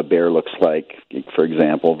 what a bear looks like, for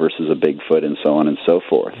example, versus a Bigfoot and so on and so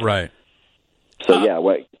forth. Right. So,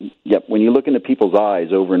 when you look into people's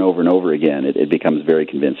eyes over and over and over again, it becomes very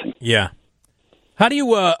convincing. Yeah. How do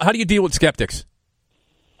you deal with skeptics?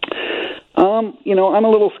 I'm a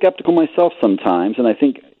little skeptical myself sometimes, and I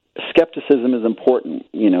think skepticism is important.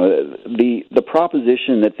 The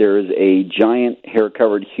proposition that there is a giant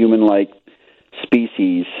hair-covered human-like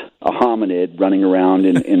species, a hominid, running around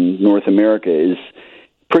in North America is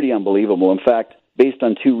pretty unbelievable. In fact, based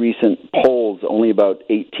on two recent polls, only about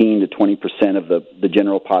 18 to 20% of the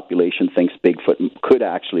general population thinks Bigfoot could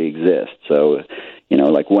actually exist. So,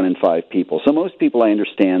 like 1 in 5 people. So most people, I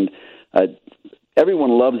understand,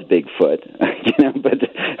 everyone loves Bigfoot,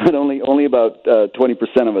 but only about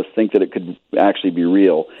 20% of us think that it could actually be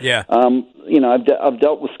real. Yeah. I've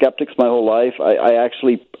dealt with skeptics my whole life.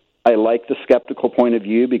 I like the skeptical point of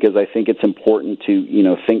view because I think it's important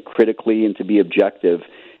to think critically and to be objective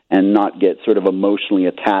and not get sort of emotionally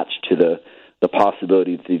attached to the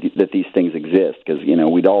possibility that these things exist because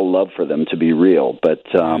we'd all love for them to be real, but.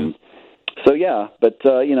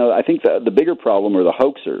 I think the bigger problem are the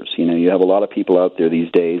hoaxers. You have a lot of people out there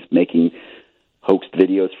these days making hoaxed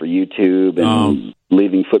videos for YouTube and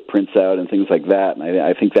leaving footprints out and things like that. And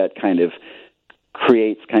I think that kind of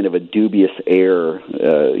creates kind of a dubious air,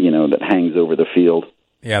 that hangs over the field.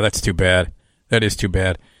 Yeah, that's too bad. That is too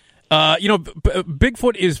bad.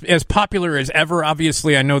 Bigfoot is as popular as ever.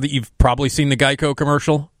 Obviously, I know that you've probably seen the Geico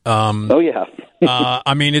commercial. Oh yeah.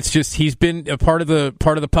 I mean, it's just he's been a part of the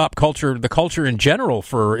pop culture, the culture in general,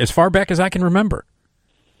 for as far back as I can remember.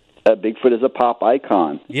 Bigfoot is a pop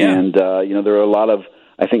icon, and there are a lot of,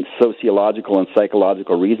 I think, sociological and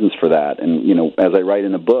psychological reasons for that. And as I write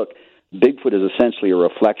in the book, Bigfoot is essentially a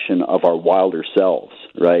reflection of our wilder selves,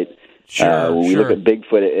 right? Sure. When we look at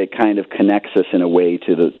Bigfoot, it kind of connects us in a way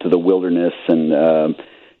to the wilderness, and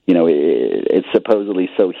it's supposedly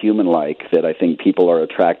so human-like that I think people are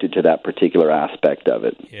attracted to that particular aspect of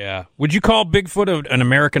it. Yeah. Would you call Bigfoot an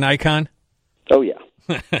American icon? Oh, yeah.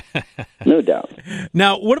 No doubt.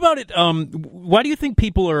 Now, what about it? Why do you think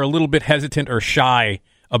people are a little bit hesitant or shy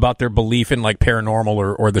about their belief in, like, paranormal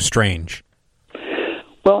or the strange?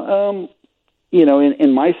 Well,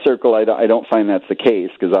 in my circle, I don't find that's the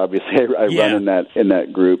case because obviously I run in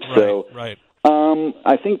that group. So, right.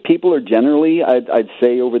 I think people are generally, I'd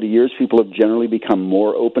say over the years, people have generally become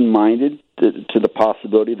more open-minded to the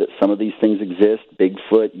possibility that some of these things exist: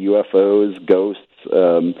 Bigfoot, UFOs, ghosts.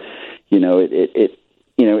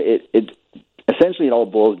 It essentially it all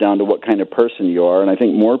boils down to what kind of person you are, and I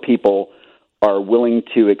think more people are willing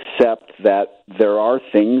to accept that there are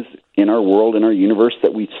things in our world, in our universe,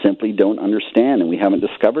 that we simply don't understand and we haven't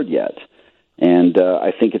discovered yet. And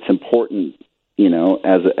I think it's important,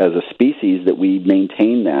 as a species, that we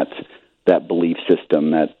maintain that belief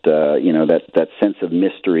system, that sense of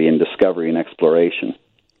mystery and discovery and exploration.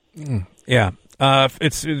 Yeah,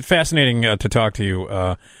 it's fascinating to talk to you.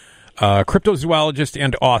 Cryptozoologist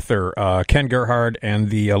and author Ken Gerhard,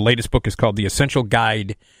 and the latest book is called The Essential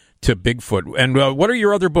Guide to Bigfoot. And what are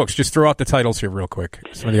your other books? Just throw out the titles here real quick.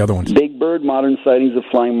 Some of the other ones. Big Bird, Modern Sightings of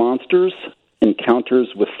Flying Monsters, Encounters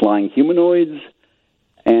with Flying Humanoids,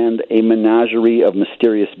 and A Menagerie of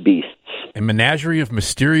Mysterious Beasts. A Menagerie of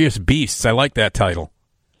Mysterious Beasts. I like that title.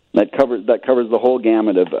 That covers the whole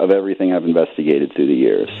gamut of everything I've investigated through the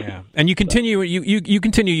years. Yeah. And you continue you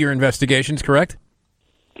continue your investigations, correct?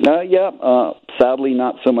 Sadly,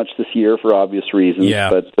 not so much this year for obvious reasons. Yeah.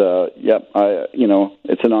 But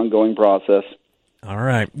it's an ongoing process. All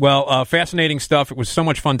right. Well, fascinating stuff. It was so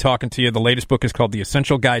much fun talking to you. The latest book is called The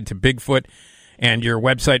Essential Guide to Bigfoot, and your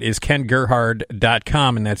website is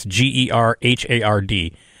kengerhard.com, and that's Gerhard.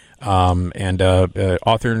 And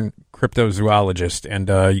author and cryptozoologist, and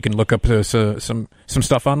you can look up some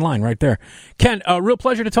stuff online right there. Ken, a real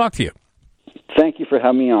pleasure to talk to you. Thank you for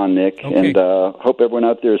having me on, Nick, okay. And hope everyone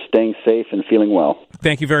out there is staying safe and feeling well.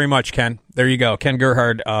 Thank you very much, Ken. There you go. Ken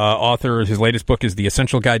Gerhard, author. His latest book is The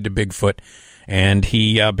Essential Guide to Bigfoot, and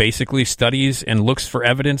he basically studies and looks for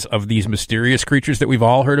evidence of these mysterious creatures that we've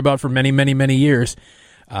all heard about for many, many, many years.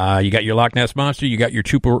 You got your Loch Ness Monster, you got your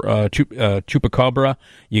Chupacabra,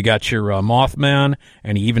 you got your Mothman,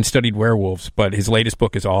 and he even studied werewolves. But his latest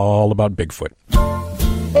book is all about Bigfoot.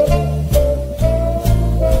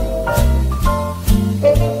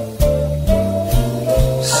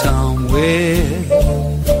 Somewhere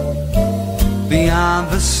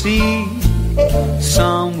beyond the sea,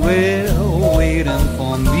 somewhere waiting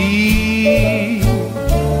for me,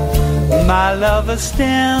 my lover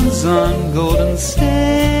stands on golden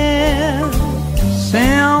sands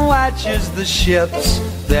and watches the ships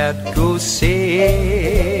that go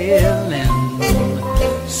sailing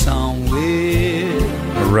somewhere.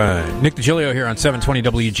 All right. Nick Digilio here on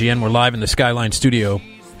 720 WGN. We're live in the Skyline studio,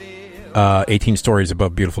 18 stories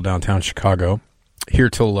above beautiful downtown Chicago, here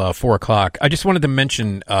till 4 o'clock. I just wanted to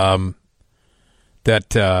mention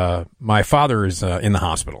that my father is in the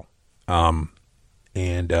hospital. So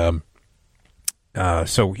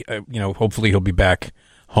hopefully he'll be back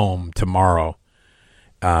home tomorrow.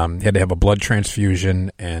 He had to have a blood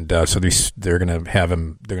transfusion, and so they're going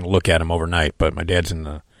to look at him overnight. But my dad's in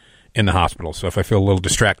the hospital, so if I feel a little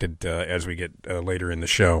distracted as we get later in the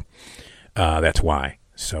show, that's why.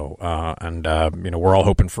 So we're all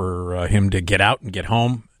hoping for him to get out and get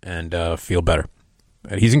home and feel better.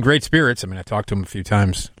 He's in great spirits. I mean, I talked to him a few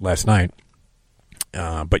times last night,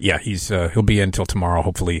 but yeah, he'll be in until tomorrow.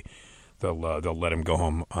 Hopefully, they'll let him go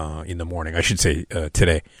home in the morning. I should say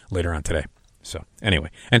today, later on today. So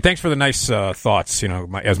anyway, and thanks for the nice thoughts.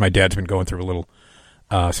 As my dad's been going through a little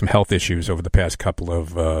some health issues over the past couple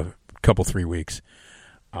 3 weeks.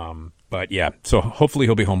 But yeah, so hopefully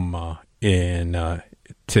he'll be home in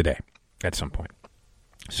today at some point.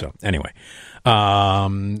 So anyway,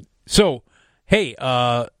 hey,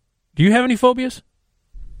 do you have any phobias?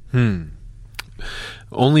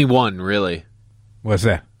 Only one, really. What's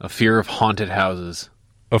that? A fear of haunted houses.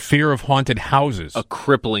 A fear of haunted houses? A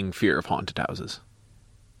crippling fear of haunted houses.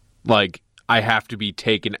 Like, I have to be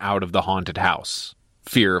taken out of the haunted house.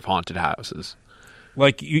 Fear of haunted houses.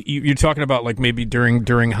 Like, you're talking about, like, maybe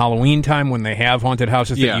during Halloween time when they have haunted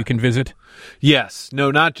houses that you can visit? Yes.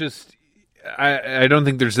 No, not just... I don't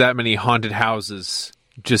think there's that many haunted houses.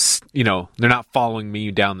 Just, they're not following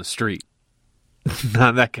me down the street.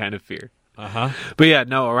 Not that kind of fear. Uh-huh. But yeah,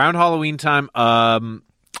 no, around Halloween time,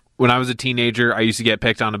 when I was a teenager, I used to get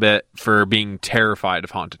picked on a bit for being terrified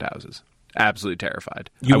of haunted houses. Absolutely terrified.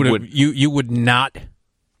 You would not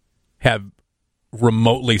have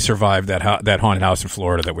remotely survived that haunted house in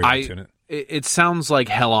Florida that we went to. It sounds like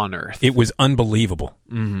hell on earth. It was unbelievable.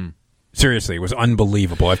 Mm-hmm. Seriously, it was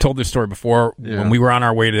unbelievable. I've told this story before. Yeah. When we were on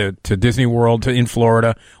our way to Disney World in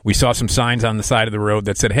Florida, we saw some signs on the side of the road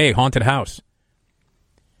that said, "Hey, haunted house."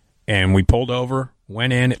 And we pulled over,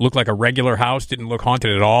 went in. It looked like a regular house, didn't look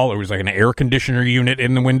haunted at all. It was like an air conditioner unit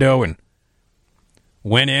in the window, and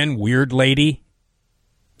Went in, weird lady.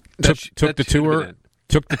 Took the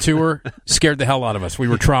tour, scared the hell out of us. We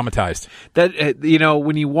were traumatized. That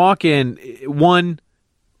when you walk in,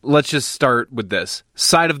 let's just start with this.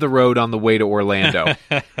 Side of the road on the way to Orlando.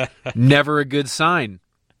 Never a good sign.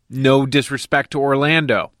 No disrespect to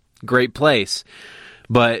Orlando. Great place.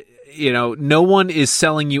 But, no one is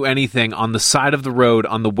selling you anything on the side of the road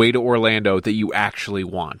on the way to Orlando that you actually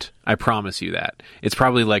want. I promise you that. It's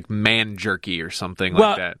probably like man jerky or something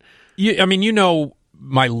like that.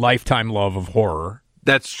 My lifetime love of horror.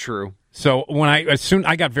 That's true. So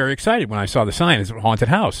I got very excited when I saw the sign. It's a haunted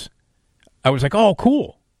house. I was like, oh,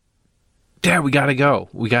 cool. Dad, we got to go.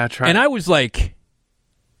 We got to try. And I was like,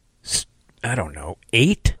 I don't know,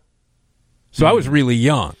 8? So I was really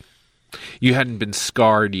young. You hadn't been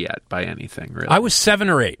scarred yet by anything, really. I was 7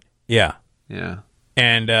 or 8. Yeah. Yeah.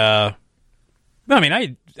 And, I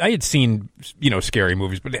had seen, scary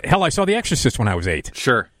movies, but hell, I saw The Exorcist when I was 8.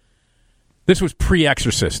 Sure. This was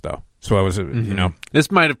pre-Exorcist, though. So I was,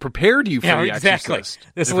 This might have prepared you for The exactly. Exorcist.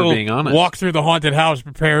 This little being honest. walk through the haunted house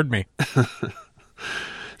prepared me.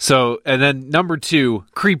 So, and then number 2,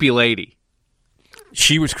 creepy lady.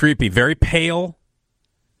 She was creepy. Very pale.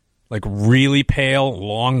 Like really pale,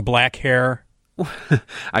 long black hair.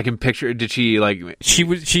 I can picture. Did she like?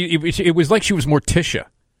 It was like she was Morticia.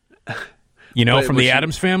 From the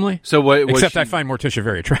Addams Family. So what? Except I find Morticia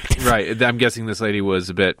very attractive. Right. I'm guessing this lady was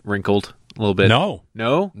a bit wrinkled, a little bit. No.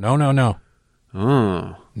 No.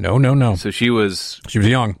 Oh. No. So she was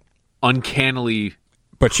young, uncannily.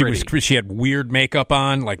 But pretty. she had weird makeup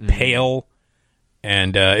on, like pale.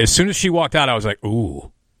 And as soon as she walked out, I was like, ooh,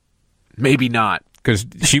 maybe not. Because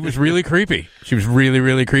she was really creepy. She was really,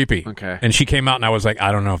 really creepy. Okay. And she came out, and I was like,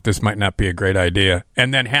 I don't know if this might not be a great idea.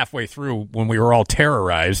 And then halfway through, when we were all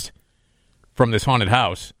terrorized from this haunted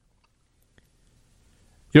house,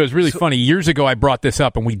 it was really funny. Years ago, I brought this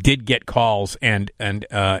up, and we did get calls and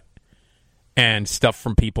stuff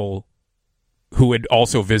from people who had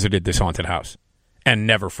also visited this haunted house and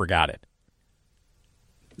never forgot it.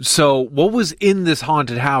 So, what was in this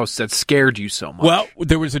haunted house that scared you so much? Well,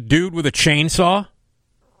 there was a dude with a chainsaw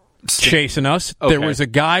chasing us. Okay. There was a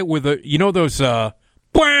guy with those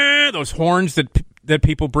horns that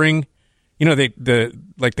people bring.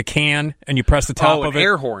 The can, and you press the top of it.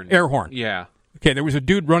 Air horn. Air horn. Yeah. Okay, there was a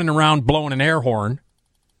dude running around blowing an air horn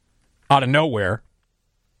out of nowhere.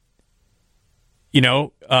 There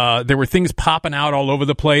were things popping out all over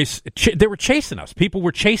the place. They were chasing us. People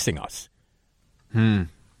were chasing us.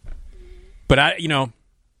 But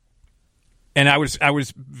and I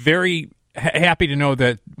was very happy to know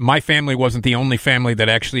that my family wasn't the only family that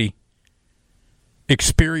actually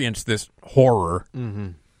experienced this horror. Mm-hmm.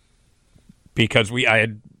 Because I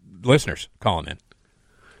had listeners calling in.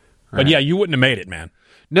 Right. But yeah, you wouldn't have made it, man.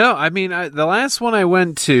 No, I mean, the last one I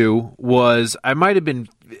went to was, I might have been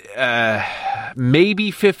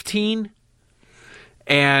maybe 15,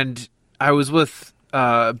 and I was with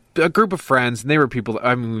a group of friends, and they were people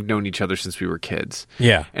that, we've known each other since we were kids.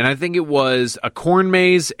 Yeah. And I think it was a corn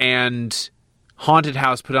maze and haunted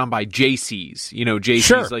house put on by JC's. JC's,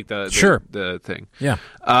 sure. like the thing. Yeah.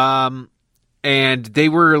 And they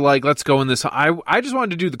were like, let's go in this. I just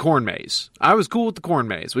wanted to do the corn maze. I was cool with the corn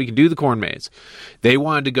maze. We can do the corn maze. They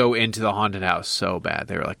wanted to go into the haunted house so bad.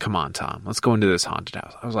 They were like, come on, Tom, let's go into this haunted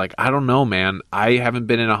house. I was like, I don't know, man. I haven't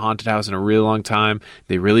been in a haunted house in a really long time.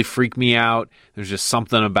 They really freak me out. There's just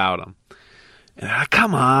something about them. And they're like,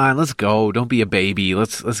 come on, let's go. Don't be a baby.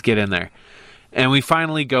 Let's get in there. And we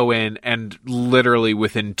finally go in, and literally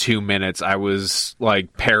within 2 minutes, I was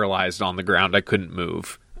like paralyzed on the ground. I couldn't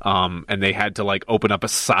move. And they had to like open up a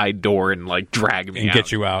side door and like drag me and out.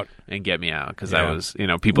 Get you out. And get me out because I was,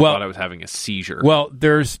 people thought I was having a seizure. Well,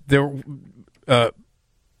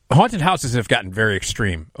 haunted houses have gotten very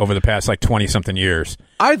extreme over the past like 20-something years.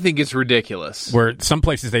 I think it's ridiculous. Where some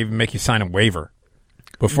places they even make you sign a waiver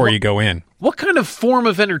before you go in. What kind of form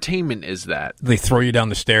of entertainment is that? They throw you down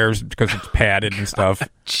the stairs because it's padded and stuff.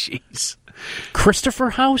 Jeez. Christopher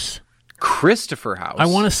House? Christopher House. I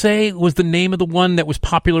want to say was the name of the one that was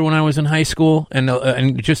popular when I was in high school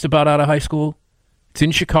and just about out of high school. It's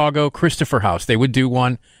in Chicago, Christopher House. They would do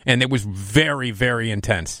one, and it was very, very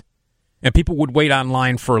intense. And people would wait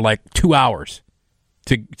online for like 2 hours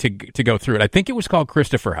to go through it. I think it was called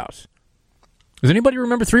Christopher House. Does anybody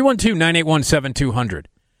remember? 312-981-7200.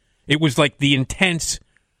 It was like the intense,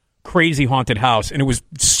 crazy haunted house, and it was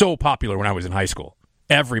so popular when I was in high school.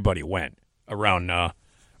 Everybody went around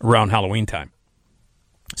Halloween time.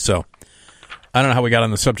 So, I don't know how we got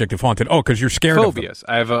on the subject of haunted. Oh, because you're scared Phobias.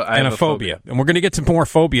 of them. I have a phobia. And we're going to get some more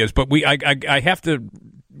phobias, but I have to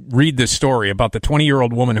read this story about the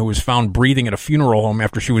 20-year-old woman who was found breathing at a funeral home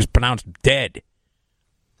after she was pronounced dead.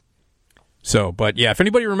 So, but yeah, if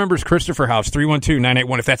anybody remembers Christopher House,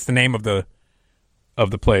 312-981, if that's the name of the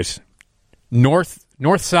place, north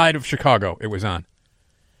side of Chicago, it was on.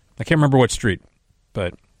 I can't remember what street,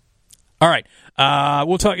 but all right.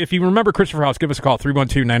 We'll talk. If you remember Christopher House, give us a call,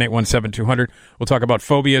 312-981-7200. We'll talk about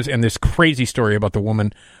phobias and this crazy story about the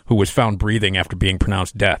woman who was found breathing after being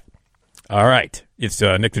pronounced dead. All right. It's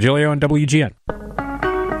Nick Digilio on WGN.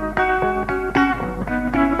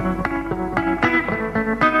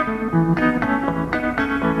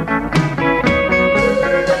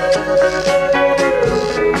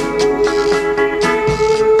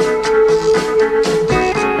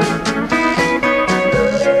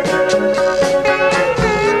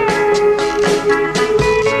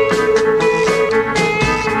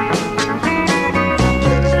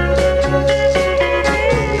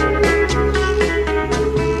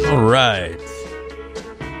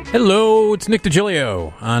 Hello, it's Nick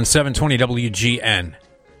Digilio on 720 WGN.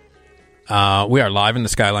 We are live in the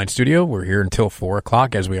Skyline studio. We're here until 4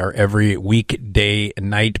 o'clock, as we are every weekday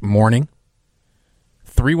night morning.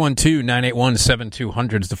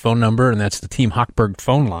 312-981-7200 is the phone number, and that's the Team Hochberg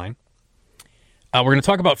phone line. We're going to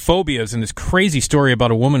talk about phobias and this crazy story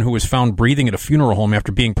about a woman who was found breathing at a funeral home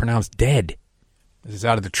after being pronounced dead. This is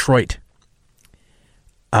out of Detroit.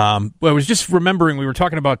 I was just remembering, we were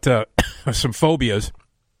talking about some phobias.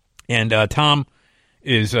 And Tom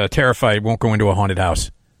is terrified, won't go into a haunted house.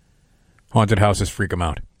 Haunted houses freak him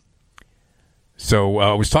out. So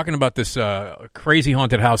I was talking about this crazy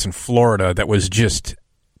haunted house in Florida that was just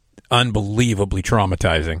unbelievably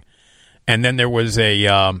traumatizing. And then there was a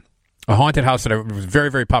haunted house that was very,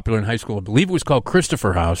 very popular in high school. I believe it was called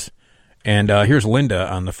Christopher House. And here's Linda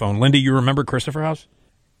on the phone. Linda, you remember Christopher House?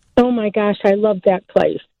 Oh, my gosh, I love that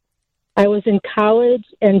place. I was in college,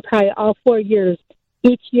 and probably all 4 years,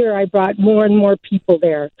 each year I brought more and more people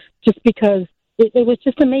there just because it was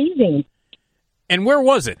just amazing. And where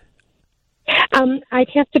was it? I'd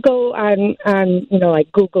have to go on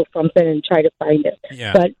like Google something and try to find it.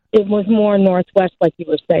 Yeah. But it was more northwest, like you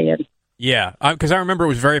were saying. Yeah, because I remember it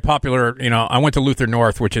was very popular. I went to Luther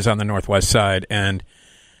North, which is on the northwest side, and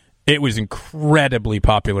it was incredibly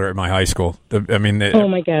popular at my high school. Oh,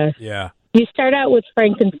 my gosh. Yeah. You start out with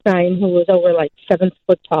Frankenstein, who was over like 7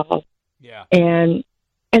 foot tall. Yeah.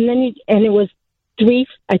 And then it was 3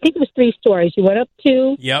 stories. You went up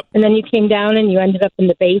 2. Yep. And then you came down and you ended up in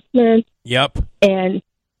the basement. Yep. And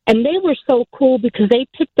they were so cool because they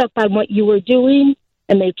picked up on what you were doing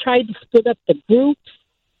and they tried to split up the groups.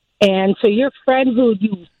 And so your friend who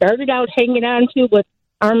you started out hanging on to with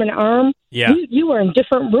arm in arm, yeah, you were in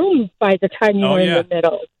different rooms by the time you were in the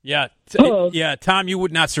middle. Yeah. Yeah, Tom, you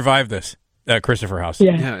would not survive this Christopher House.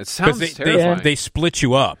 Yeah, it sounds terrifying. They split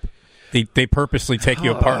you up. They purposely take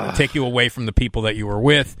you apart, take you away from the people that you were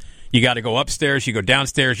with. You got to go upstairs. You go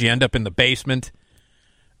downstairs. You end up in the basement.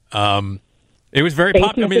 It was very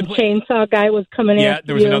popular. The chainsaw guy was coming in. Yeah,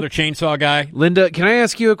 there was another chainsaw guy. Linda, can I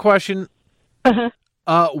ask you a question? Uh-huh.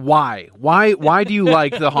 Why? Why do you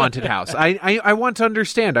like the haunted house? I want to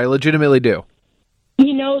understand. I legitimately do.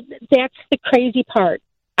 That's the crazy part.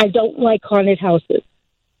 I don't like haunted houses.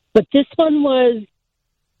 But this one was,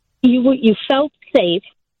 you felt safe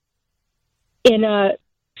in a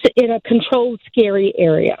controlled, scary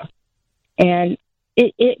area. And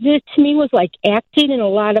it to me was like acting, and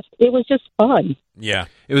it was just fun. Yeah,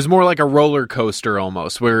 it was more like a roller coaster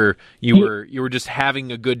almost, where you were just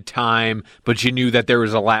having a good time, but you knew that there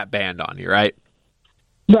was a lap band on you, right?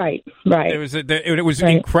 Right. It was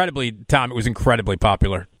right. Incredibly, Tom. It was incredibly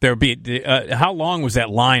popular. There would be how long was that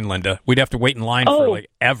line, Linda? We'd have to wait in line for like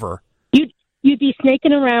ever. You'd be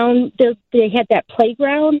snaking around. They had that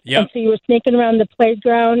playground, and so you were snaking around the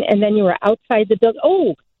playground, and then you were outside the building.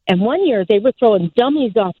 Oh, and one year they were throwing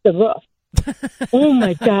dummies off the roof. Oh,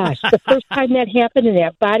 my gosh. The first time that happened and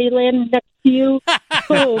that body landed next to you,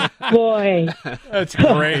 oh, boy. That's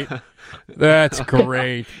great. That's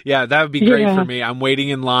great. Yeah, that would be great for me. I'm waiting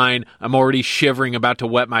in line. I'm already shivering, about to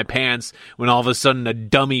wet my pants, when all of a sudden a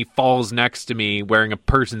dummy falls next to me wearing a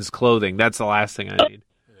person's clothing. That's the last thing I need.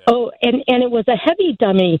 Oh, and it was a heavy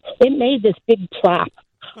dummy. It made this big plop.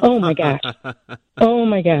 Oh, my gosh. Oh,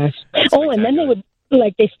 my gosh. And then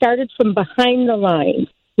they started from behind the line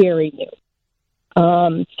scaring you.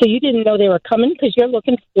 So you didn't know they were coming because you're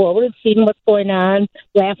looking forward, seeing what's going on,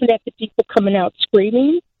 laughing at the people coming out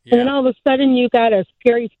screaming. Yeah. And then all of a sudden you got a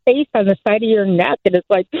scary face on the side of your neck, and it's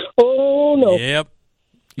like, oh, no. Yep.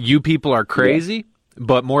 You people are crazy,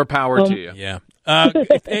 but more power to you. Yeah.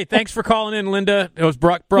 Hey, thanks for calling in, Linda. It was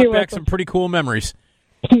brought back some pretty cool memories.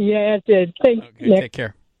 Yeah, it did. Thanks, okay, Nick. Take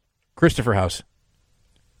care. Christopher House.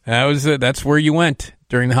 That's where you went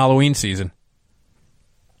during the Halloween season.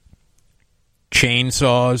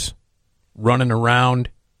 Chainsaws, running around.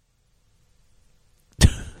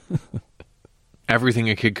 Everything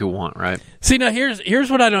a kid could want, right? See, now here's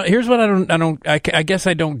what I guess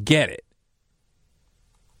I don't get it.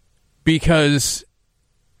 Because,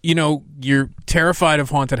 you're terrified of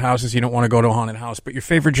haunted houses, you don't want to go to a haunted house, but your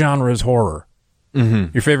favorite genre is horror.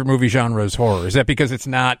 Mm-hmm. Your favorite movie genre is horror. Is that because it's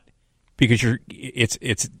not because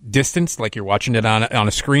it's distanced, like you're watching it on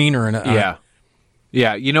a screen or in a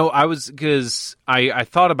Yeah, I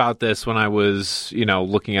thought about this when I was,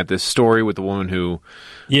 looking at this story with the woman who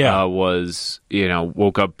was,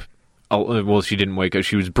 woke up. Well, she didn't wake up.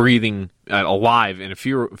 She was breathing alive in a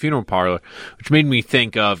funeral parlor, which made me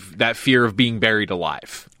think of that fear of being buried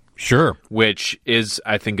alive. Sure. Which is,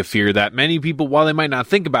 I think, a fear that many people, while they might not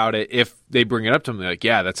think about it, if they bring it up to them, they're like,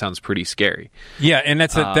 yeah, that sounds pretty scary. Yeah, and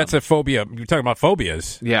that's a phobia. You're talking about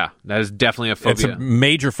phobias. Yeah, that is definitely a phobia. It's a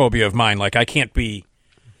major phobia of mine. Like, I can't be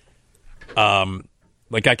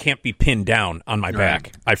pinned down on my back.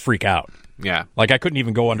 Right. I freak out. Yeah. Like, I couldn't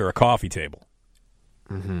even go under a coffee table.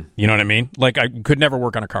 Mm-hmm. You know what I mean? Like, I could never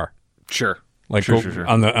work on a car. Sure. Like, Sure.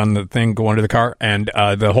 on the thing, go under the car, and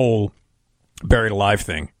the whole buried alive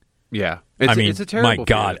thing. Yeah. It's a terrible my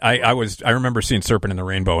God. fear. I remember seeing Serpent in the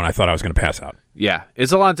Rainbow, and I thought I was going to pass out. Yeah.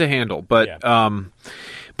 It's a lot to handle, but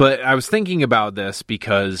I was thinking about this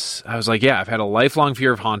because I was like, yeah, I've had a lifelong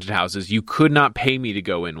fear of haunted houses. You could not pay me to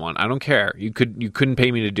go in one. I don't care. You couldn't pay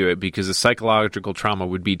me to do it because the psychological trauma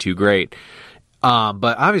would be too great.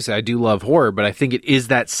 But obviously I do love horror, but I think it is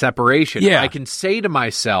that separation. Yeah. I can say to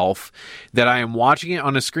myself that I am watching it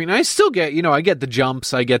on a screen. I still get, I get the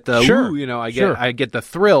jumps, I get the, sure. I get the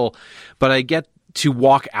thrill, but I get to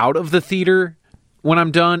walk out of the theater when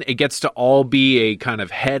I'm done. It gets to all be a kind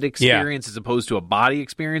of head experience as opposed to a body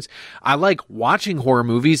experience. I like watching horror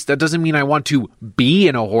movies. That doesn't mean I want to be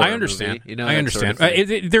in a horror movie. I understand. I understand. Sort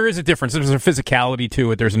of there is a difference. There's a physicality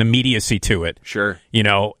to it. There's an immediacy to it. Sure.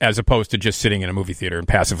 As opposed to just sitting in a movie theater and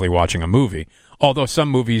passively watching a movie. Although some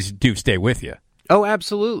movies do stay with you. Oh,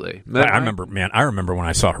 absolutely. I remember when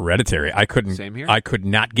I saw Hereditary. Same here. I could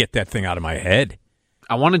not get that thing out of my head.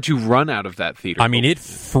 I wanted to run out of that theater. I mean, it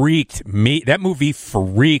freaked me. That movie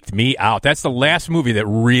freaked me out. That's the last movie that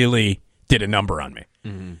really did a number on me.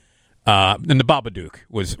 Mm-hmm. And the Babadook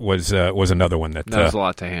was another one that was a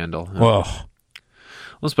lot to handle. Well,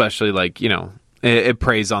 especially it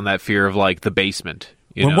preys on that fear of like the basement.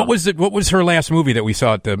 What was it? What was her last movie that we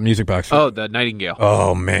saw at the Music Box? Oh, The Nightingale.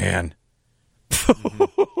 Oh man,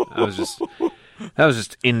 That was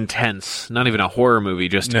just intense. Not even a horror movie,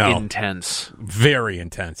 just intense. Very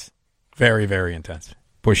intense. Very, very intense.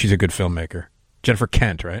 Boy, she's a good filmmaker. Jennifer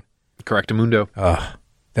Kent, right? Correctamundo.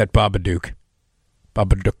 That Babadook.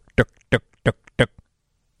 Babadook, duk, duk, duk, duk.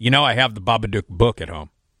 I have the Babadook book at home.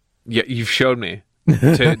 Yeah, you've showed me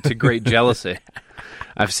to great jealousy.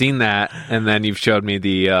 I've seen that, and then you've showed me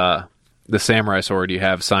the samurai sword you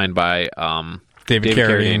have signed by David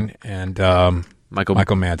Carradine and Michael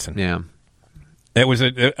Madsen. Yeah. It was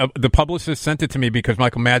the publicist sent it to me because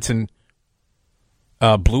Michael Madsen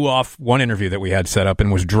blew off one interview that we had set up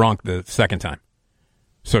and was drunk the second time.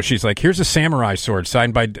 So she's like, "Here's a samurai sword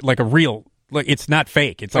signed by like a real, like it's not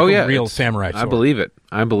fake. It's like a real samurai sword." I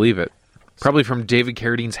believe it. Probably from David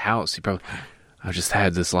Carradine's house. I just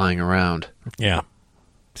had this lying around. Yeah.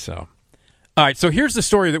 So, all right. So here's the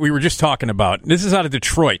story that we were just talking about. This is out of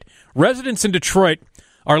Detroit. Residents in Detroit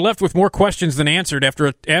are left with more questions than answers after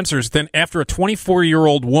a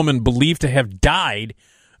 24-year-old woman believed to have died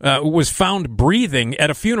was found breathing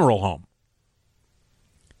at a funeral home.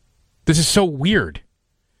 This is so weird.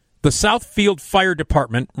 The Southfield Fire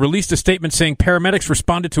Department released a statement saying paramedics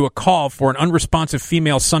responded to a call for an unresponsive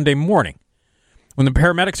female Sunday morning. When the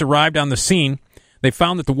paramedics arrived on the scene, they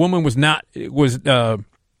found that the woman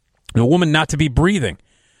not to be breathing.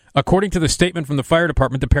 According to the statement from the fire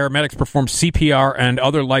department, the paramedics performed CPR and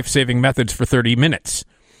other life-saving methods for 30 minutes.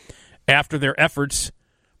 After their efforts,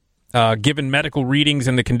 given medical readings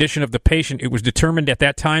and the condition of the patient, it was determined at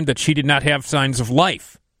that time that she did not have signs of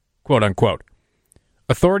life, quote unquote.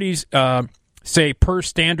 Authorities say per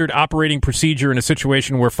standard operating procedure in a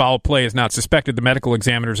situation where foul play is not suspected, the medical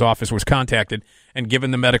examiner's office was contacted and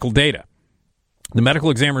given the medical data. The medical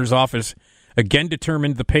examiner's office again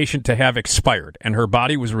determined the patient to have expired, and her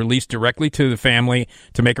body was released directly to the family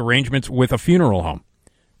to make arrangements with a funeral home.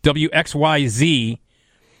 WXYZ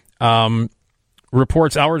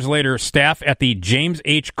reports hours later, staff at the James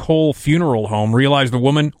H. Cole Funeral Home realized the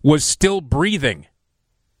woman was still breathing.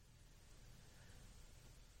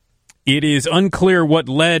 It is unclear what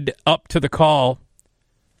led up to the call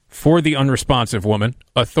For the unresponsive woman,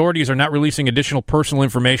 authorities are not releasing additional personal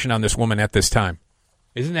information on this woman at this time.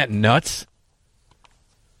 Isn't that nuts?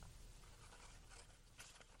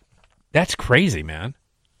 That's crazy, man.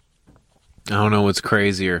 I don't know what's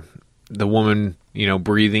crazier. The woman,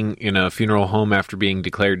 breathing in a funeral home after being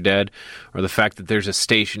declared dead, or the fact that there's a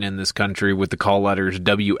station in this country with the call letters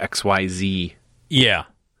WXYZ. Yeah.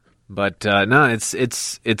 But no,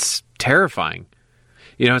 it's terrifying.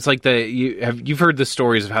 It's like you've heard the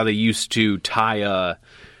stories of how they used to tie a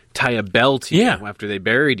bell to you after they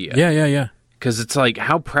buried you. Yeah. Because it's like,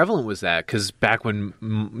 how prevalent was that? Because back when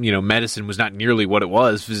medicine was not nearly what it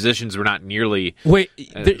was, physicians were not nearly as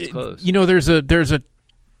close.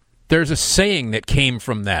 There's a saying that came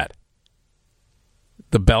from that.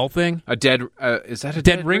 The bell thing. Is that a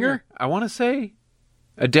dead ringer? I want to say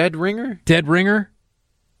a dead ringer. Dead ringer.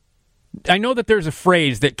 I know that there's a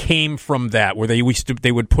phrase that came from that where they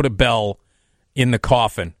would put a bell in the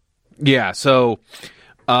coffin. Yeah, so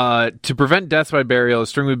to prevent death by burial, a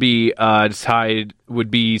string would be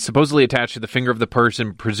supposedly attached to the finger of the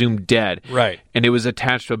person presumed dead. Right. And it was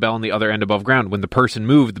attached to a bell on the other end above ground. When the person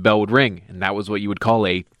moved, the bell would ring, and that was what you would call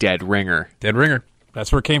a dead ringer. Dead ringer.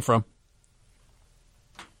 That's where it came from.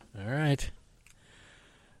 All right.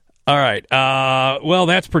 Well,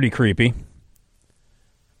 that's pretty creepy.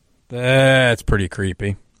 That's pretty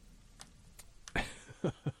creepy.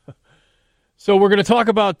 So we're going to talk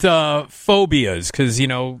about phobias because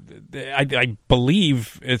I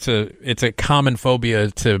believe it's a common phobia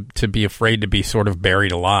to be afraid to be sort of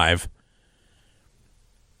buried alive,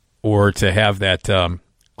 or to have that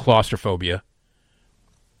claustrophobia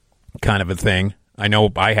kind of a thing. I know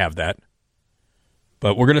I have that.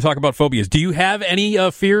 But we're going to talk about phobias. Do you have any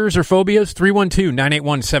fears or phobias?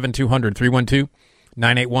 312-981-7200.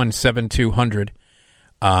 312-981-7200.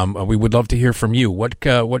 We would love to hear from you. What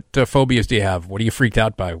phobias do you have? What are you freaked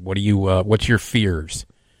out by? What's your fears?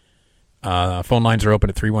 Phone lines are open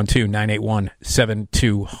at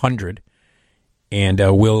 312-981-7200. And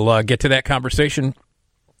we'll get to that conversation.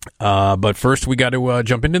 But first, we got to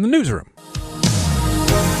jump into the newsroom.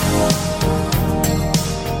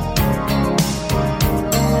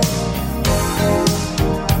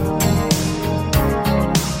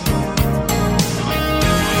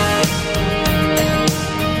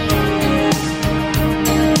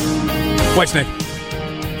 White Snake.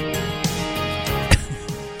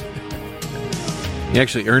 You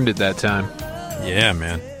actually earned it that time. Yeah,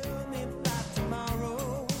 man.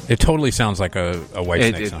 It totally sounds like a White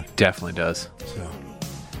Snake song. It definitely does. So,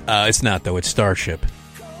 it's not, though. It's Starship.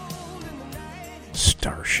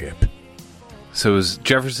 Starship. So it was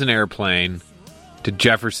Jefferson Airplane to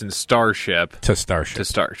Jefferson Starship to Starship. To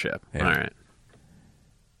Starship. Yeah. All right.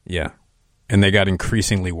 Yeah. And they got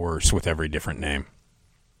increasingly worse with every different name.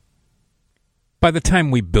 By the time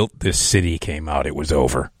We Built This City came out, it was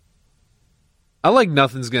over. I like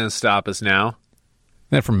Nothing's Gonna Stop Us Now. Is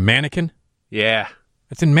that from Mannequin? Yeah.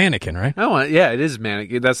 It's in Mannequin, right? Oh, yeah, it is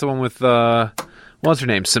Mannequin. That's the one with, what's her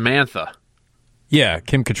name? Samantha. Yeah,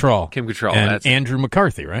 Kim Cattrall. Kim Cattrall. And that's Andrew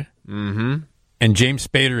McCarthy, right? Mm-hmm. And James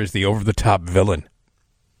Spader is the over-the-top villain.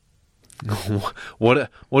 What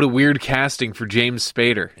a weird casting for James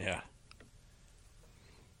Spader. Yeah.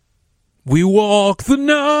 We walk the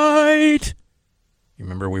night. You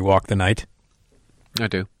remember We Walk the Night? I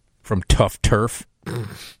do. From Tough Turf.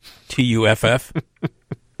 Tuff.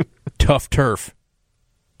 Tough Turf.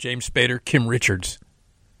 James Spader, Kim Richards.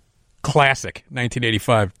 Classic,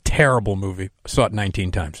 1985. Terrible movie. I saw it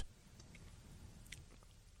 19 times.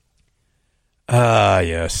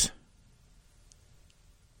 Yes.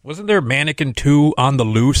 Wasn't there Mannequin 2 on the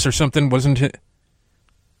Loose or something? Wasn't it?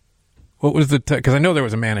 What was the... Because I know there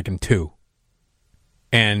was a Mannequin 2.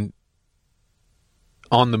 And...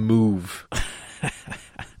 On the Move.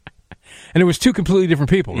 And it was two completely different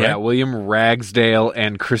people, right? Yeah, William Ragsdale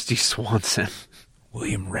and Christy Swanson.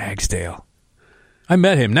 William Ragsdale. I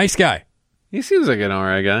met him. Nice guy. He seems like an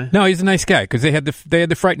alright guy. No, he's a nice guy because they had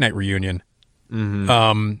the Fright Night reunion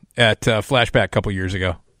at Flashback a couple years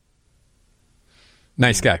ago.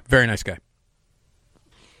 Nice guy. Very nice guy.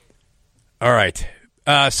 All right.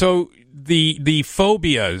 So the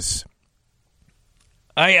phobias...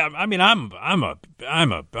 I mean, I'm a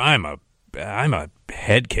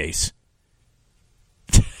head case.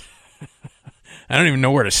 I don't even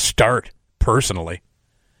know where to start personally.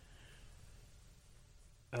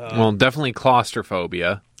 Well, definitely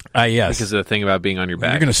claustrophobia. Yes, because of the thing about being on your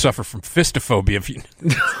back. You're going to suffer from fistophobia if you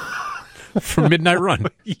from Midnight Run.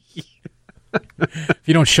 If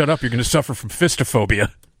you don't shut up, you're going to suffer from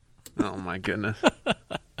fistophobia. Oh my goodness.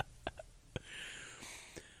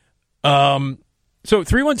 So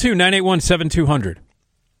 312-981-7200.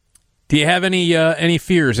 Do you have any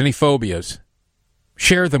fears, any phobias?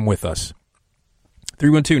 Share them with us.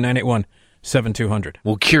 312-981-7200.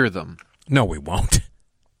 We'll cure them. No, we won't.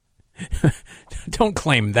 Don't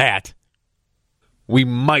claim that. We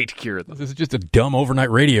might cure them. This is just a dumb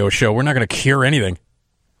overnight radio show. We're not going to cure anything.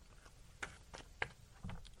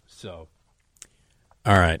 So,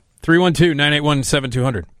 all right.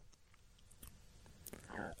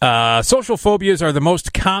 312-981-7200. Social phobias are the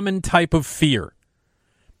most common type of fear.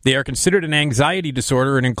 They are considered an anxiety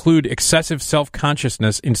disorder and include excessive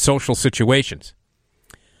self-consciousness in social situations.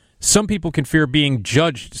 Some people can fear being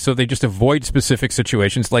judged, so they just avoid specific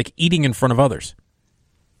situations like eating in front of others.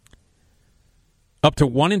 Up to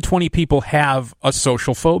 1 in 20 people have a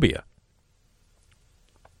social phobia.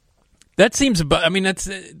 That seems about. I mean,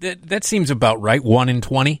 that seems about right. 1 in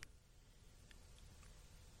 20.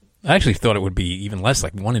 I actually thought it would be even less,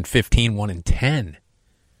 like 1 in 15, 1 in 10.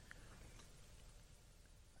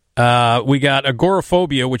 We got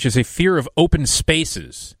agoraphobia, which is a fear of open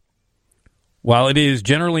spaces. While it is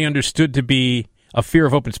generally understood to be a fear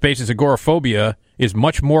of open spaces, agoraphobia is a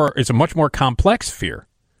much more complex fear.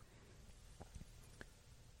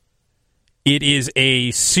 It is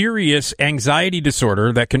a serious anxiety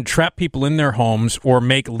disorder that can trap people in their homes or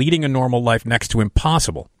make leading a normal life next to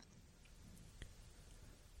impossible.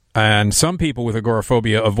 And some people with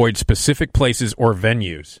agoraphobia avoid specific places or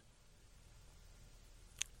venues.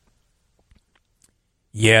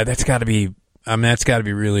 Yeah, that's got to be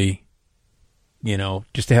really,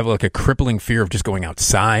 just to have like a crippling fear of just going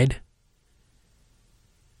outside.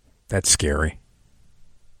 That's scary.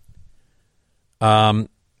 How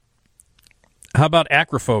about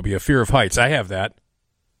acrophobia, fear of heights? I have that.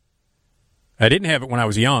 I didn't have it when I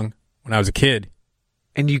was young, when I was a kid.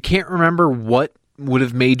 And you can't remember what would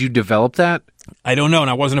have made you develop that? I don't know, and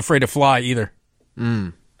I wasn't afraid to fly either.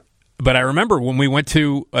 But I remember when we went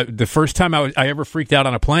to the first time I ever freaked out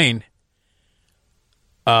on a plane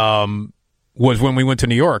was when we went to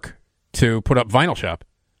New York to put up Vinyl Shop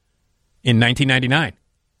in 1999.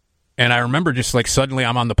 And I remember just like suddenly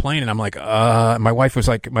I'm on the plane and I'm like,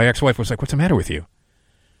 my ex-wife was like, what's the matter with you?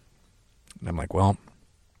 And I'm like, well,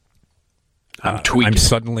 I'm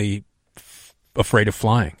suddenly afraid of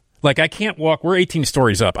flying. Like I can't walk. We're 18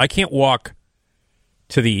 stories up. I can't walk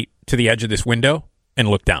to the edge of this window and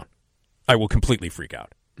look down. I will completely freak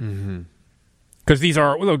out. Because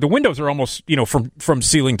the windows are almost, from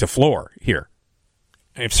ceiling to floor here.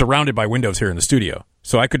 I'm surrounded by windows here in the studio.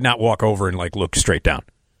 So I could not walk over and like look straight down.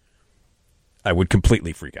 I would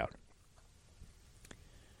completely freak out.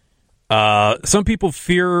 Some people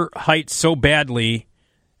fear heights so badly,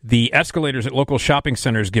 the escalators at local shopping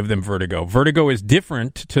centers give them vertigo. Vertigo is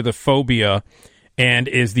different to the phobia and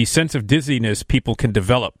is the sense of dizziness people can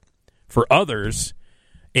develop. For others,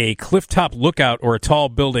 a clifftop lookout or a tall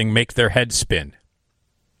building make their head spin.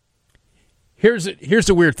 Here's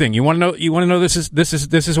the weird thing. You want to know this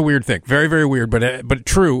is a weird thing. Very, very weird, but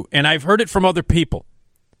true. And I've heard it from other people.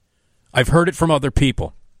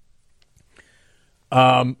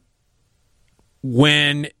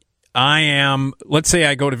 When I am, let's say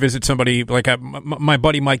I go to visit somebody, like my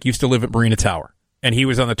buddy Mike used to live at Marina Tower, and he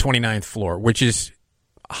was on the 29th floor, which is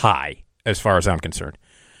high as far as I'm concerned.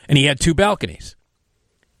 And he had 2 balconies.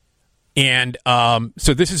 And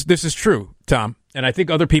so this is true, Tom, and I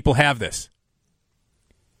think other people have this.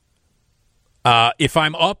 If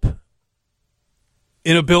I'm up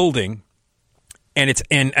in a building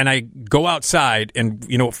and I go outside and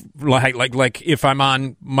like if I'm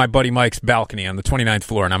on my buddy Mike's balcony on the 29th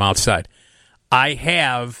floor and I'm outside, I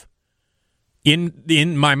have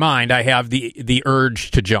in my mind I have the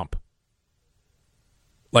urge to jump.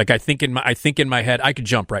 Like I think in my head I could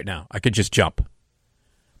jump right now. I could just jump.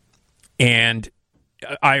 And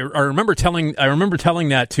I remember telling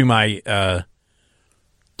that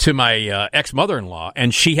to my ex-mother-in-law,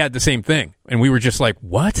 and she had the same thing, and we were just like,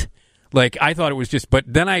 what? Like I thought it was just, but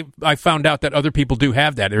then I found out that other people do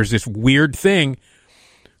have that. There's this weird thing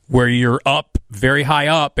where you're up very high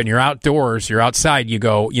up and you're outdoors, you're outside, you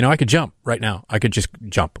go, I could jump right now. I could just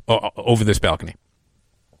jump over this balcony.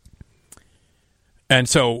 And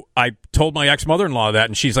so I told my ex-mother-in-law that,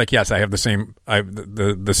 and she's like, yes, I have the same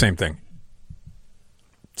thing.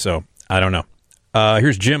 So, I don't know.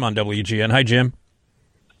 Here's Jim on WGN. Hi, Jim.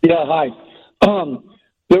 Yeah, hi.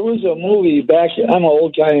 There was a movie back, I'm an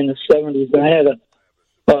old guy in the 70s, and I had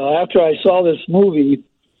after I saw this movie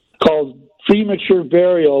called Premature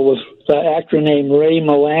Burial with the actor named Ray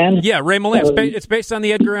Milland. Yeah, Ray Milland. It's based on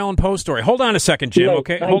the Edgar Allan Poe story. Hold on a second, Jim,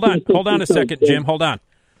 okay? Hold on a second, Jim. Hold on.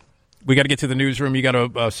 We got to get to the newsroom. You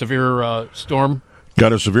got a severe storm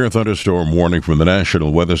Got a severe thunderstorm warning from the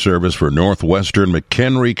National Weather Service for northwestern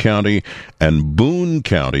McHenry County and Boone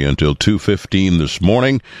County until 2:15 this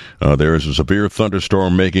morning. There is a severe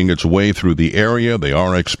thunderstorm making its way through the area. They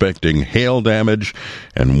are expecting hail damage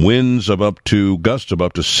and winds of gusts of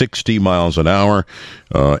up to 60 miles an hour.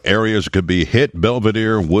 Areas could be hit: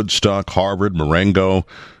 Belvedere, Woodstock, Harvard, Marengo.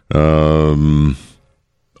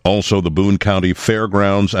 Also the Boone County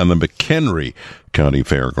Fairgrounds and the McHenry County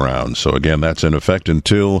Fairgrounds. So, again, that's in effect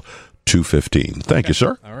until 2:15. Thank you,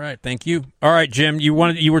 sir. All right, thank you. All right, Jim, you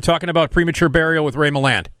were talking about premature burial with Ray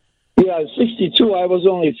Milland. Yeah, at 62, I was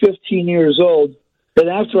only 15 years old. And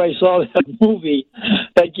after I saw that movie,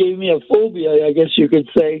 that gave me a phobia, I guess you could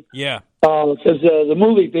say. Yeah. Because the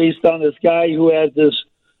movie based on this guy who had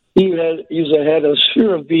he had a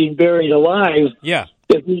fear of being buried alive. Yeah.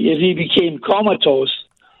 If he became comatose.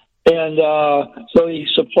 And so he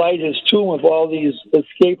supplied his tomb with all these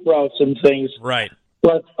escape routes and things. Right.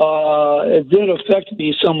 But it did affect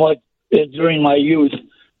me somewhat during my youth.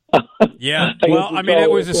 Yeah. Well, I mean,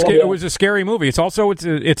 it was a scary movie. It's also it's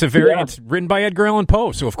written by Edgar Allan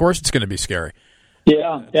Poe, so of course it's going to be scary.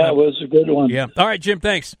 Yeah, it was a good one. Yeah. All right, Jim.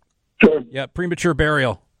 Thanks. Sure. Yeah. Premature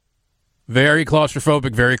burial. Very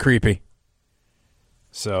claustrophobic. Very creepy.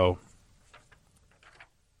 So.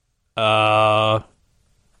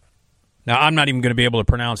 Now, I'm not even going to be able to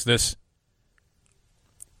pronounce this.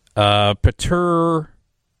 Pater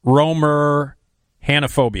Romer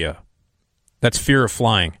Hanophobia. That's fear of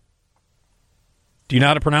flying. Do you know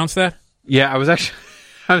how to pronounce that? Yeah, I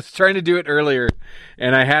was trying to do it earlier,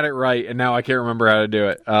 and I had it right, and now I can't remember how to do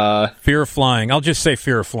it. Fear of flying. I'll just say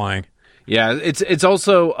fear of flying. Yeah, it's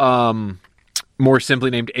also more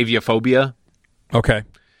simply named aviophobia. Okay.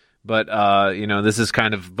 But, this is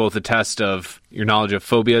kind of both a test of your knowledge of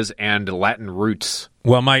phobias and Latin roots.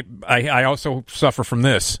 Well, I also suffer from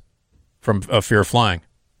this, from a fear of flying.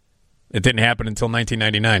 It didn't happen until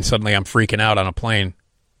 1999. Suddenly I'm freaking out on a plane,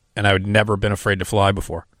 and I would never been afraid to fly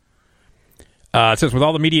before. It says, with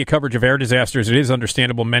all the media coverage of air disasters, it is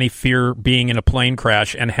understandable many fear being in a plane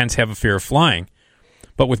crash and hence have a fear of flying.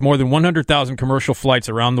 But with more than 100,000 commercial flights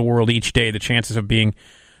around the world each day, the chances of being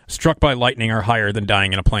struck by lightning are higher than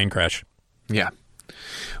dying in a plane crash. Yeah.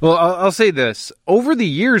 Well, I'll say this. Over the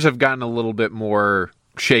years, I've gotten a little bit more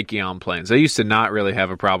shaky on planes. I used to not really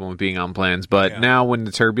have a problem with being on planes, but now when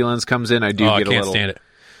the turbulence comes in, I can't stand it.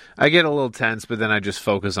 I get a little tense, but then I just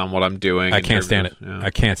focus on what I'm doing. I can't stand it. Yeah. I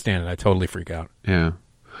can't stand it. I totally freak out. Yeah.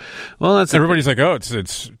 Well, everybody's like, oh,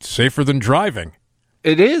 it's safer than driving.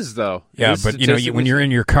 It is, though. Yeah, but when you're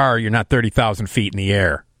in your car, you're not 30,000 feet in the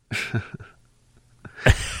air.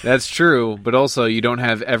 That's true, but also you don't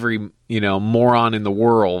have every moron in the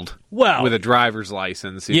world with a driver's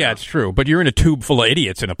license. Yeah, it's true, but you're in a tube full of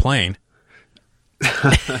idiots in a plane.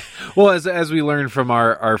 Well, as we learned from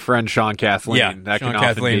our friend Sean Kathleen, that Sean can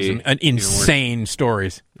Kathleen's often be insane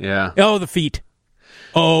stories. Yeah. Oh, the feet.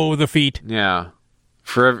 Yeah.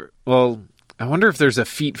 Well, I wonder if there's a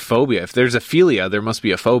feet phobia. If there's a philia, there must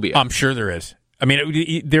be a phobia. I'm sure there is. I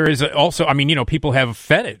mean, there is also. I mean, people have a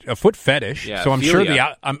foot fetish. Yeah, so I'm sure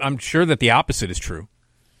I'm sure that the opposite is true.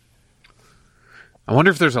 I wonder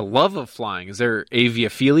if there's a love of flying. Is there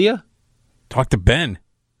aviophilia? Talk to Ben.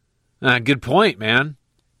 Good point, man.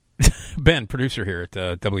 Ben, producer here at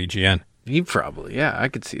WGN. He probably, I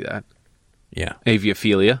could see that. Yeah,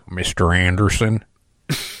 aviophilia, Mr. Anderson.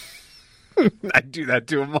 I do that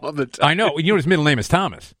to him all the time. I know. His middle name is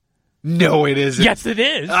Thomas. No, it isn't. Yes, it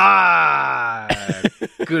is.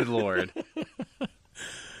 Good Lord.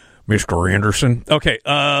 Mr. Anderson. Okay.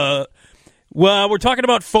 Well, we're talking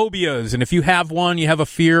about phobias, and if you have one, you have a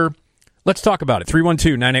fear, let's talk about it.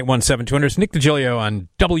 312-981-7200. It's Nick Digilio on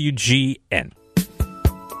WGN.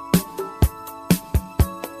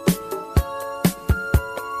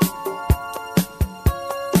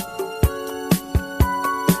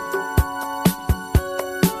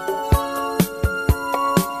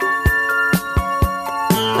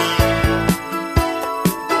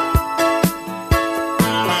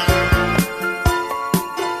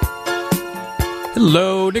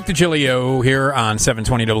 Hello, Nick Digilio here on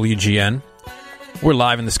 720 WGN. We're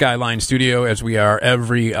live in the Skyline studio as we are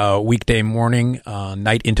every weekday morning,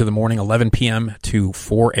 night into the morning, 11 p.m. to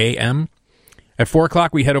 4 a.m. At 4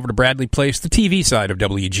 o'clock, we head over to Bradley Place, the TV side of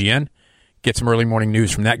WGN, get some early morning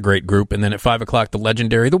news from that great group, and then at 5 o'clock, the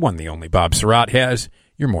legendary, the one, the only Bob Surratt has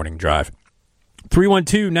your morning drive.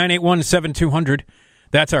 312-981-7200,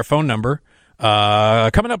 that's our phone number.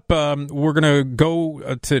 Coming up, we're going to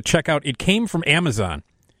go to check out It Came from Amazon.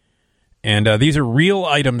 And these are real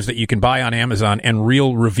items that you can buy on Amazon and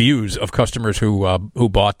real reviews of customers who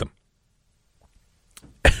bought them.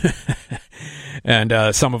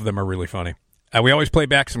 And some of them are really funny. We always play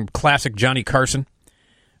back some classic Johnny Carson.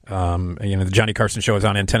 The Johnny Carson show is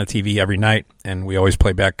on Antenna TV every night, and we always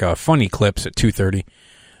play back funny clips at 2:30.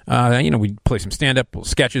 We play some stand-up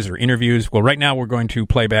sketches or interviews. Well, right now we're going to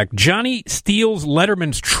play back Johnny steals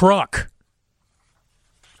Letterman's truck.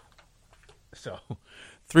 So,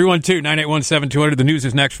 312-981-7200. The news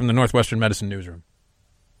is next from the Northwestern Medicine Newsroom.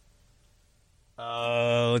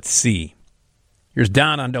 Let's see. Here's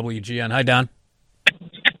Don on WGN. Hi, Don.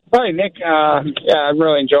 Hi, Nick. I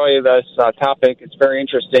really enjoy this topic. It's very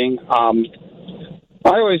interesting. I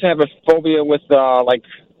always have a phobia with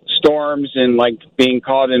storms and being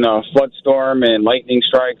caught in a flood storm and lightning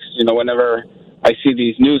strikes. Whenever I see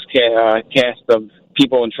these newscasts of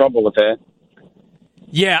people in trouble with it.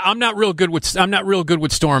 Yeah, I'm not real good with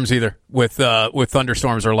storms either. With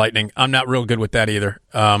thunderstorms or lightning, I'm not real good with that either.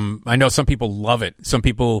 I know some people love it. Some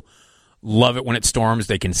people love it when it storms.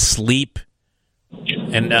 They can sleep.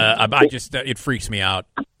 And I just it freaks me out.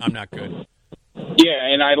 I'm not good. Yeah,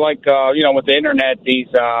 and I like with the internet these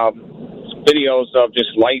videos of just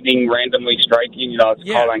lightning randomly striking.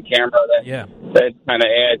 It's caught on camera. That kind of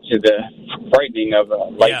adds to the frightening of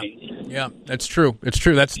lightning. Yeah, that's true. It's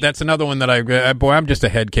true. That's another one that I'm just a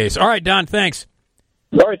head case. All right, Don. Thanks.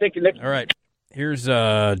 All right, thank you, Nick. All right. Here's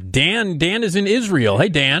Dan. Dan is in Israel. Hey,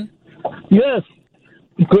 Dan. Yes.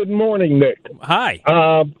 Good morning, Nick. Hi.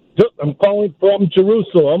 I'm calling from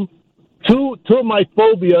Jerusalem. Two of my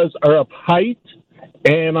phobias are of height,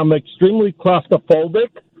 and I'm extremely claustrophobic,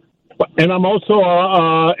 and I'm also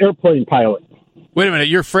an airplane pilot. Wait a minute.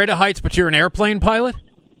 You're afraid of heights, but you're an airplane pilot?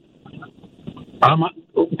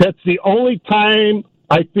 That's the only time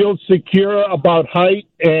I feel secure about height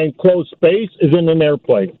and closed space is in an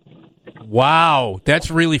airplane. Wow.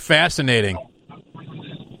 That's really fascinating.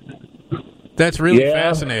 That's really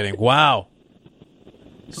fascinating. Wow.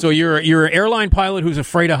 So you're an airline pilot who's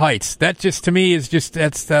afraid of heights. That just to me is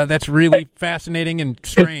that's really fascinating and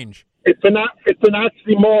strange. It's an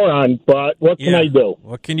oxymoron, but what can I do?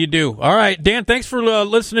 What can you do? All right, Dan. Thanks for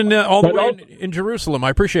listening all the way in Jerusalem. I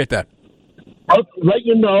appreciate that. I'll let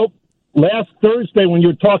you know. Last Thursday, when you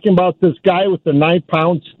were talking about this guy with the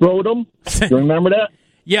 9-pound scrotum, you remember that?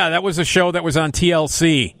 Yeah, that was a show that was on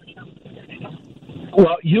TLC.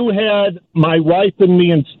 Well, you had my wife and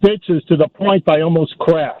me in stitches to the point I almost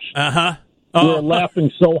crashed. Uh-huh. We were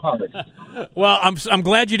laughing so hard. Well, I'm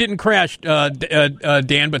glad you didn't crash,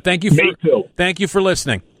 Dan, but thank you for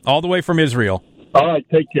listening all the way from Israel. All right,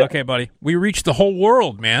 take care. Okay, buddy. We reached the whole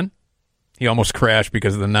world, man. He almost crashed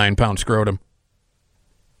because of the 9-pound scrotum.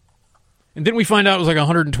 And didn't we find out it was like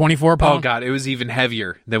 124 pounds? Oh, God, it was even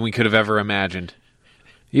heavier than we could have ever imagined.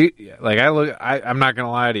 I'm not going to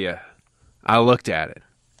lie to you. I looked at it.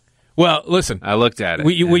 Well, listen. I looked at it.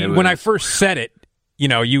 When I first said it,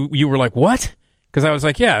 you were like, what? Because I was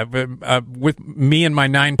like, yeah, with me and my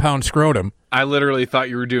 9-pound scrotum. I literally thought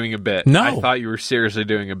you were doing a bit. No. I thought you were seriously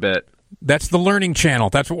doing a bit. That's the Learning Channel.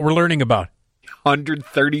 That's what we're learning about.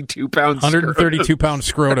 132 pounds. 132 pound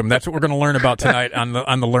scrotum. That's what we're going to learn about tonight on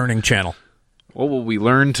the Learning Channel. What will we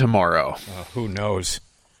learn tomorrow? Who knows?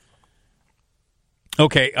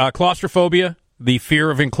 Okay, claustrophobia, the fear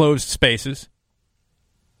of enclosed spaces.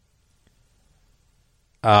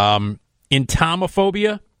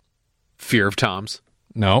 Entomophobia. Fear of toms.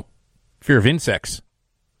 No. Fear of insects.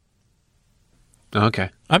 Okay.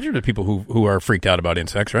 I'm sure there are people who are freaked out about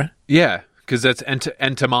insects, right? Yeah, because that's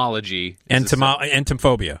entomology.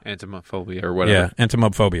 Entomophobia. Entomophobia or whatever. Yeah,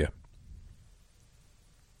 entomophobia.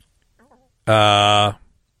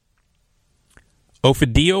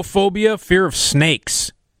 Ophidiophobia, fear of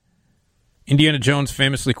snakes. Indiana Jones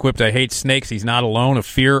famously quipped, "I hate snakes. He's not alone. A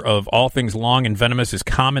fear of all things long and venomous is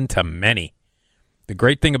common to many." The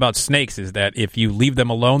great thing about snakes is that if you leave them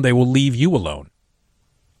alone, they will leave you alone.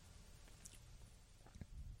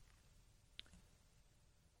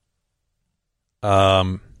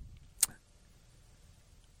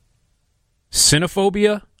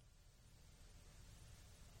 Cynophobia,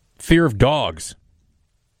 fear of dogs.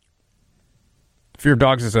 Fear of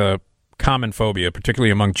dogs is a common phobia,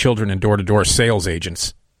 particularly among children and door-to-door sales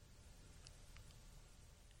agents.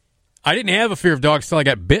 I didn't have a fear of dogs till I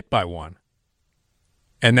got bit by one.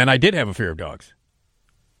 And then I did have a fear of dogs,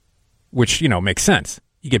 which, makes sense.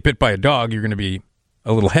 You get bit by a dog, you're going to be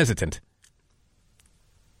a little hesitant.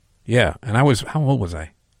 Yeah, and how old was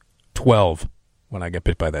I? 12 when I got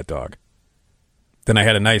bit by that dog. Then I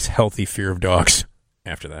had a nice, healthy fear of dogs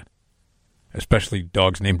after that, especially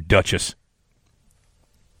dogs named Duchess.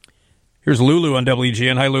 Here's Lulu on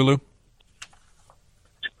WGN. Hi, Lulu.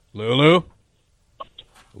 Lulu?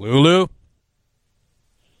 Lulu?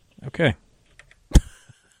 Okay.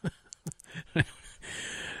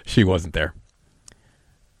 She wasn't there.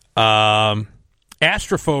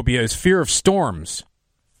 Astrophobia is fear of storms.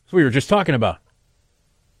 That's what we were just talking about.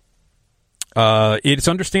 It's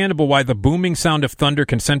understandable why the booming sound of thunder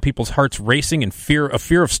can send people's hearts racing, and fear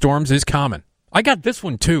of storms is common. I got this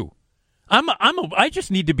one too. I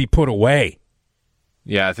just need to be put away.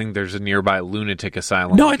 Yeah, I think there's a nearby lunatic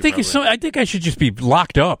asylum. No, I think I should just be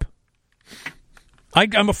locked up.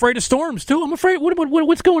 I'm afraid of storms too. I'm afraid.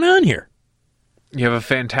 What's going on here? You have a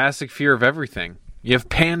fantastic fear of everything. You have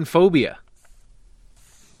panphobia.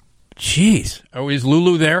 Jeez. Oh, is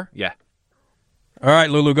Lulu there? Yeah. All right,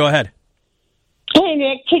 Lulu, go ahead. Hey,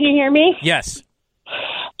 Nick, can you hear me? Yes.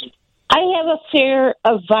 I have a fear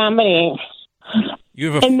of vomiting.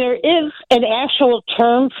 And there is an actual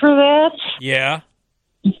term for that. Yeah.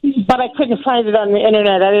 But I couldn't find it on the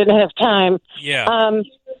internet. I didn't have time. Yeah.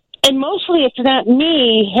 And mostly it's not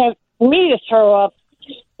me to throw up.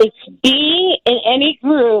 It's being in any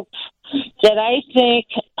group that I think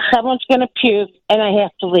someone's going to puke and I have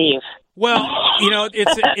to leave. Well, Lulu,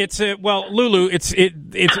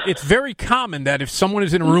 it's very common that if someone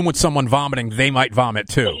is in a room with someone vomiting, they might vomit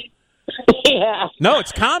too. Yeah. No,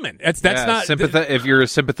 it's common. That's not if you're a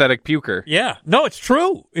sympathetic puker. Yeah. No, it's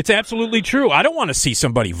true. It's absolutely true. I don't want to see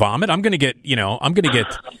somebody vomit. I'm going to get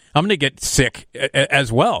sick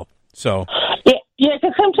as well. So. Yeah,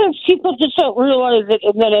 because sometimes people just don't realize it,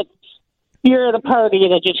 and then you're at a party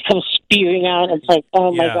and it just comes spewing out. It's like,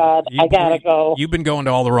 oh my God, I gotta go. You've been going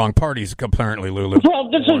to all the wrong parties, apparently, Lulu.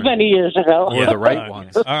 Well, this was many years ago. Or the right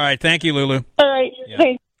ones. All right, thank you, Lulu. All right,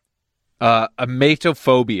 thanks.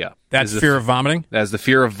 Amatophobia. That's fear of vomiting? That's the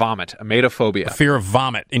fear of vomit. Amatophobia. A fear of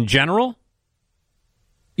vomit in general?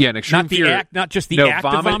 Yeah, an extreme fear. Not just the act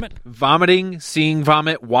of vomit? Vomiting, seeing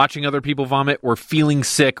vomit, watching other people vomit, or feeling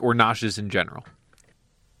sick or nauseous in general.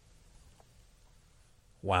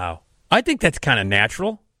 Wow. I think that's kind of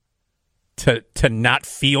natural to not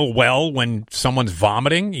feel well when someone's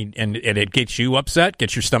vomiting, and it gets you upset,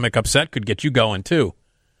 gets your stomach upset, could get you going too.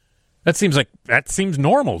 That seems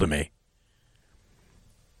normal to me.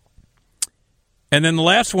 And then the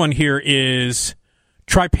last one here is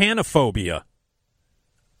trypanophobia,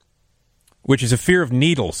 which is a fear of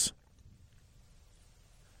needles.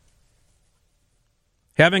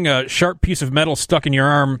 Having a sharp piece of metal stuck in your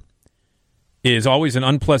arm is always an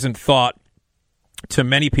unpleasant thought to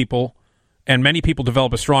many people, and many people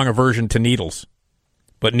develop a strong aversion to needles.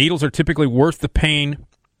 But needles are typically worth the pain,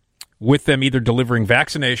 with them either delivering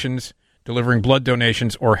vaccinations, delivering blood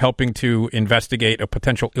donations, or helping to investigate a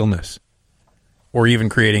potential illness, or even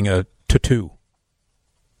creating a tattoo.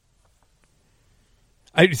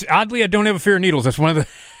 Oddly, I don't have a fear of needles. That's one of the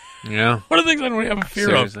things I don't have a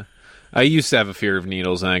fear of. I used to have a fear of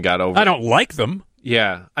needles, and I got over it. I don't like them.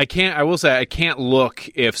 Yeah, I will say I can't look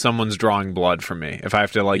if someone's drawing blood from me. If I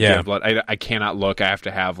have to get blood, I cannot look. I have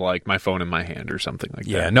to have my phone in my hand or something like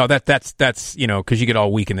that. Yeah, no, that's because you get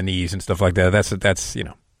all weak in the knees and stuff like that. That's here's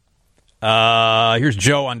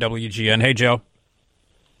Joe on WGN. Hey, Joe.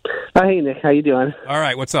 Hey, Nick. How you doing? All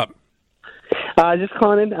right. What's up? Just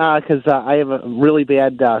calling in because I have a really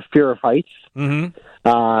bad fear of heights. Mm-hmm.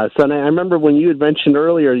 So I remember when you had mentioned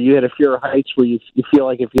earlier you had a fear of heights where you feel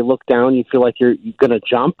like if you look down, you feel like you're going to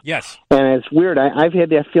jump. Yes. And it's weird. I've had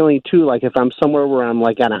that feeling, too, like if I'm somewhere where I'm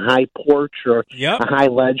on a high porch or a high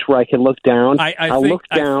ledge where I can look down. I'll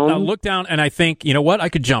look down and I think, you know what? I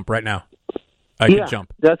could jump right now. I could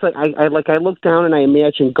jump. That's I look down and I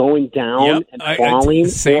imagine going down and falling.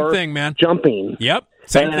 Same thing, man. Jumping. Yep.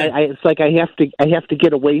 Same thing. It's like I have to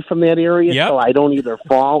get away from that area so I don't either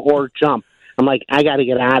fall or jump. I'm like, I got to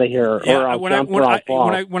get out of here, or I'll jump, or I'll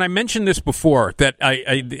fall. When I mentioned this before, that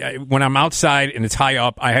I when I'm outside and it's high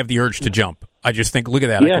up, I have the urge to jump. I just think, look at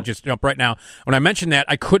that, I could just jump right now. When I mentioned that,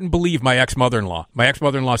 I couldn't believe my ex-mother-in-law. My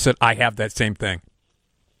ex-mother-in-law said, I have that same thing.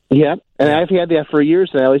 Yeah, and I've had that for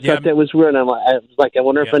years, and I always thought that was weird. And I was like, I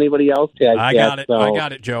wonder if anybody else has. I got it. I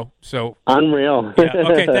got it, Joe. So unreal.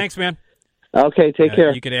 Okay, thanks, man. Okay, take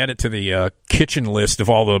care. You could add it to the kitchen list of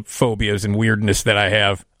all the phobias and weirdness that I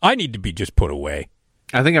have. I need to be just put away.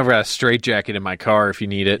 I think I've got a straitjacket in my car if you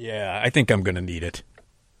need it. Yeah, I think I'm going to need it.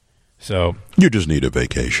 So you just need a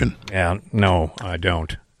vacation. Yeah, no, I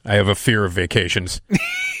don't. I have a fear of vacations.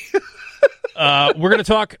 We're going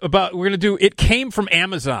to do It Came from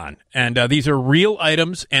Amazon, and these are real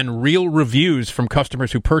items and real reviews from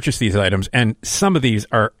customers who purchase these items, and some of these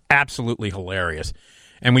are absolutely hilarious.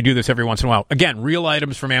 And we do this every once in a while. Again, real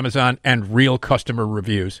items from Amazon and real customer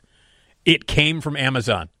reviews. It Came from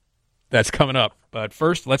Amazon. That's coming up. But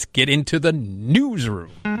first, let's get into the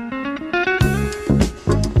newsroom.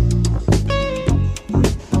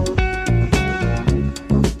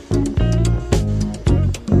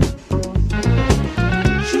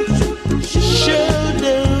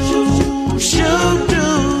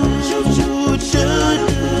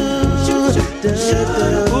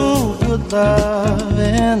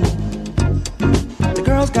 loving. The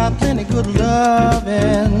girls got plenty good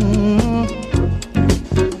loving.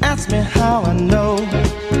 Ask me how I know,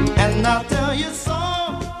 and I'll tell you so.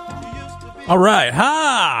 All right.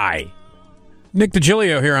 Hi. Nick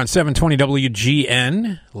Digilio here on 720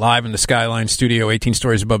 WGN, live in the Skyline Studio, 18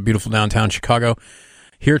 stories above beautiful downtown Chicago.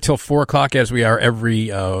 Here till 4 o'clock, as we are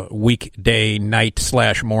every weekday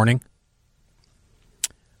night/morning.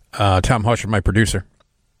 Tom Husher, my producer.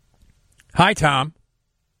 Hi, Tom.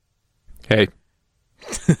 Hey.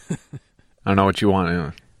 I don't know what you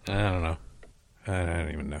want. I don't know. I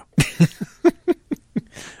don't even know.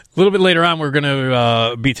 A little bit later on, we're going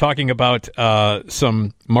to be talking about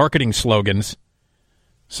some marketing slogans,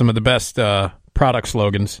 some of the best product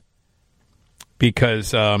slogans,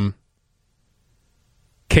 because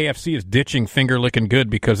KFC is ditching finger licking good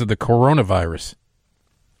because of the coronavirus.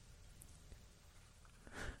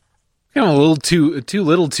 You know, a little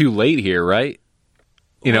too late here, right?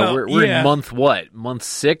 You know, Well, we're yeah. in month what? Month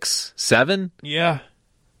 6, 7? Yeah.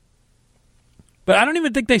 But I don't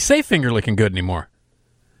even think they say finger licking good anymore.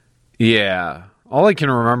 Yeah. All I can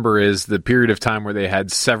remember is the period of time where they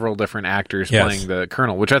had several different actors playing the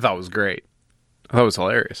Colonel, which I thought was great. I thought it was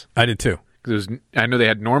hilarious. I did too. I know they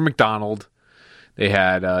had Norm Macdonald. They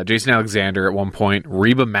had Jason Alexander at one point.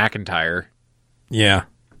 Reba McEntire. Yeah.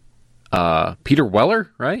 Peter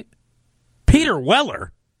Weller, right? Peter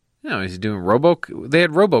Weller? No, he's doing They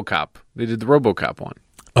had RoboCop. They did the RoboCop one.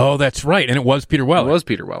 Oh, that's right. And it was Peter Weller. It was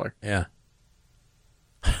Peter Weller. Yeah.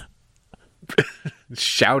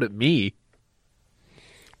 Shout at me.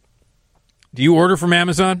 Do you order from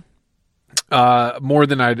Amazon? More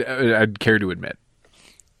than I'd care to admit.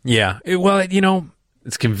 Yeah.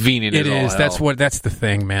 It's convenient. It as is. all hell. That's the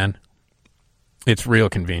thing, man. It's real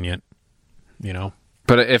convenient.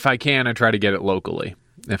 But if I can, I try to get it locally.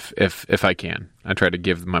 If I can, I try to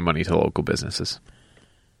give my money to local businesses.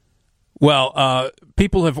 Well,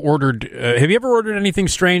 people have ordered. Have you ever ordered anything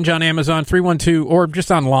strange on Amazon? 312, or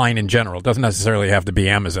just online in general. It doesn't necessarily have to be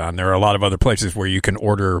Amazon. There are a lot of other places where you can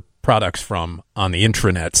order products from on the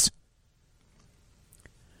intranets.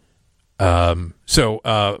 So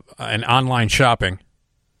an online shopping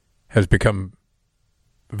has become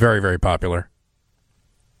very, very popular.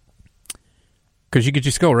 Because you could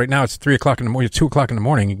just go right now. It's 3 o'clock in the morning. It's 2 o'clock in the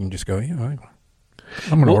morning. You can just go. I'm going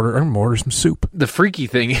to order. I'm going to order some soup. The freaky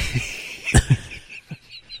thing.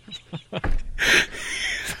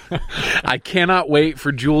 I cannot wait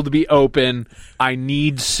for Jewel to be open. I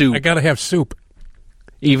need soup. I got to have soup.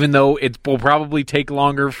 Even though it will probably take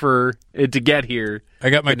longer for it to get here. I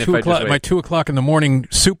got my 2 o'clock. My 2 o'clock in the morning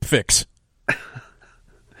soup fix.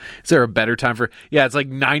 Is there a better time for? Yeah, it's like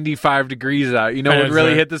 95 degrees out. You know what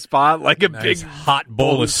really hit the spot? Like a big hot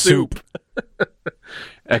bowl of soup.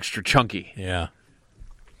 Extra chunky. Yeah.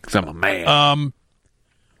 Because I'm a man.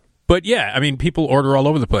 But yeah, I mean, people order all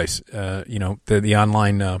over the place. The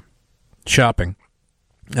online shopping,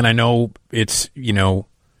 and I know it's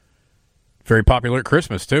very popular at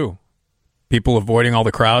Christmas too. People avoiding all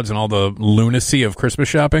the crowds and all the lunacy of Christmas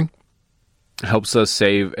shopping. Helps us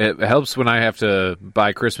save. It helps when I have to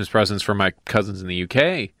buy Christmas presents for my cousins in the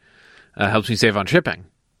UK. Helps me save on shipping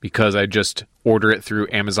because I just order it through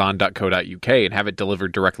Amazon.co.uk and have it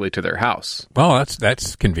delivered directly to their house. Well,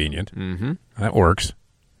 that's convenient. Mm-hmm. That works.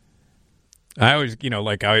 I always,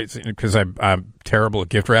 because I'm terrible at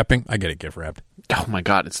gift wrapping, I get it gift wrapped. Oh my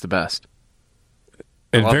God, it's the best.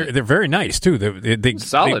 And they're very nice too. They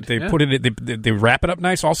solid. They put it. They wrap it up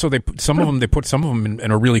nice. Also, they put some of them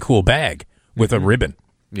in a really cool bag with a ribbon.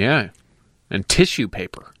 Yeah, and tissue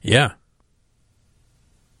paper. Yeah.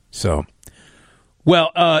 So,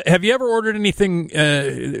 well, have you ever ordered anything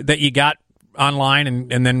that you got online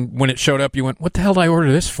and then when it showed up, you went, "What the hell did I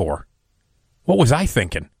order this for? What was I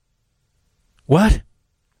thinking?" What?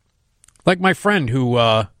 Like my friend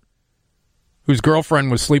whose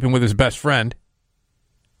girlfriend was sleeping with his best friend,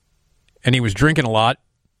 and he was drinking a lot,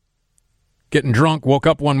 getting drunk, woke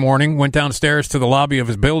up one morning, went downstairs to the lobby of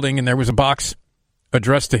his building, and there was a box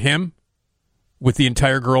addressed to him with the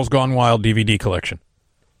entire Girls Gone Wild DVD collection.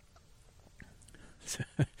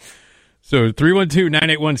 So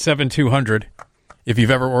 312-981-7200 if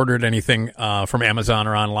you've ever ordered anything from Amazon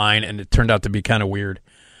or online and it turned out to be kind of weird.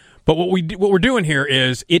 But what we're doing here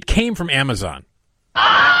is it came from Amazon.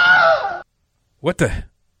 What the?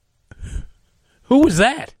 Who was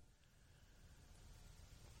that?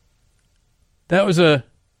 That was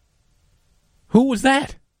who was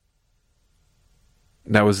that?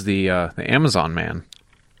 That was the Amazon man.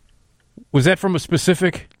 Was that from a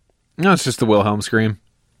specific? No, it's just the Wilhelm scream.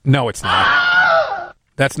 No, it's not.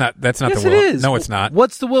 That's not Yes, the it Wilhelm. is. No, it's not.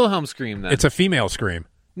 What's the Wilhelm scream then? It's a female scream.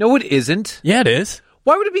 No, it isn't. Yeah, it is.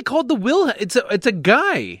 Why would it be called the Wilhelm? It's a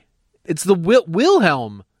guy. It's the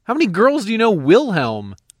Wilhelm. How many girls do you know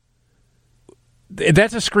Wilhelm?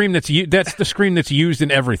 That's a scream that's the scream that's used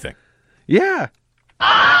in everything. Yeah.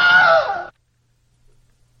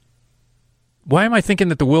 Why am I thinking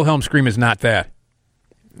that the Wilhelm scream is not that?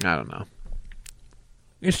 I don't know.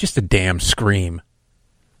 It's just a damn scream.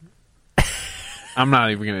 I'm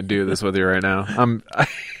not even going to do this with you right now.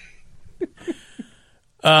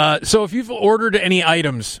 So if you've ordered any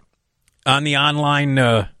items on the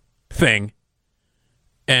online thing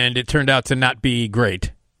and it turned out to not be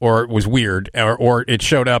great, or it was weird, or it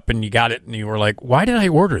showed up and you got it and you were like, why did I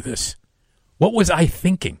order this? What was I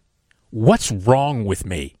thinking? What's wrong with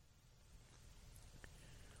me?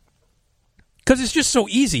 Because it's just so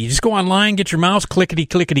easy. You just go online, get your mouse,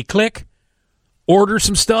 clickety-clickety-click, order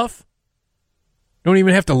some stuff. Don't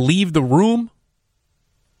even have to leave the room.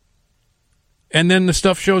 And then the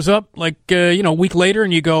stuff shows up like, a week later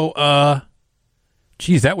and you go,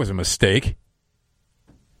 geez, that was a mistake.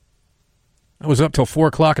 I was up till 4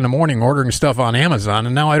 o'clock in the morning ordering stuff on Amazon,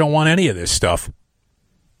 and now I don't want any of this stuff.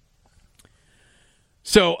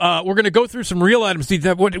 So we're going to go through some real items.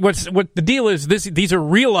 What the deal is, these are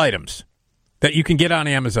real items that you can get on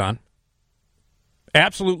Amazon.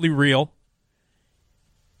 Absolutely real.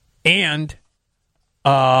 And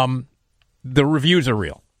the reviews are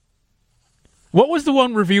real. What was the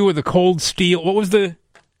one review of the cold steel? What was the...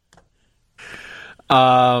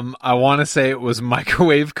 I want to say it was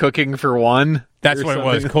microwave cooking for one. That's what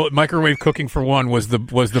something. It was. Microwave cooking for one was the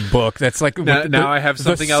book. That's like now I have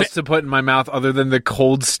something else to put in my mouth other than the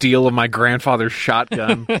cold steel of my grandfather's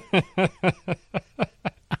shotgun.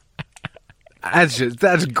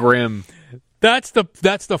 That's grim. That's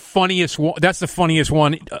the funniest one. That's the funniest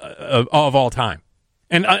one of all time.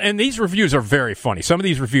 And these reviews are very funny. Some of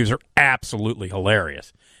these reviews are absolutely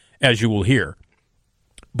hilarious, as you will hear.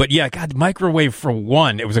 But yeah, God, microwave for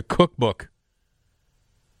one. It was a cookbook.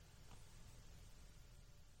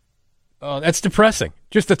 Oh, that's depressing.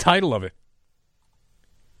 Just the title of it.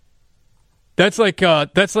 That's like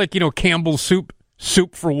Campbell's soup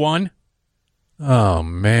for one. Oh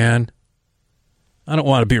man, I don't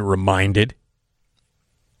want to be reminded.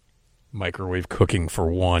 Microwave cooking for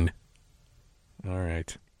one. All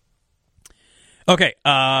right. Okay,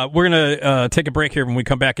 we're going to take a break here. When we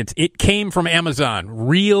come back, it came from Amazon.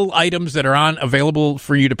 Real items that are available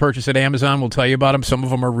for you to purchase at Amazon. We'll tell you about them. Some of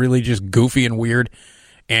them are really just goofy and weird,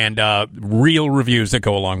 and real reviews that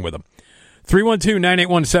go along with them.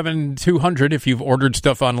 312-981-7200 if you've ordered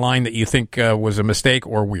stuff online that you think was a mistake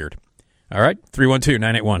or weird. All right,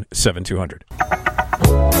 312-981-7200.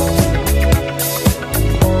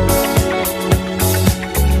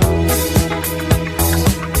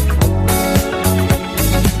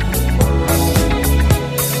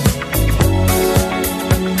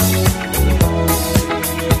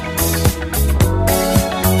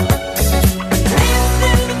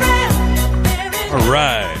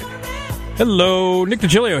 Hello, Nick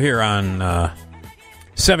Digilio here on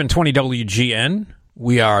 720 WGN.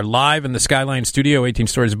 We are live in the Skyline Studio, 18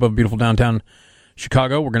 stories above beautiful downtown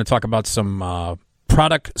Chicago. We're going to talk about some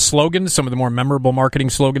product slogans, some of the more memorable marketing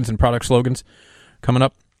slogans and product slogans coming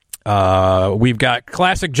up. We've got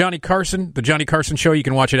classic Johnny Carson, the Johnny Carson Show. You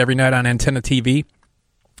can watch it every night on Antenna TV.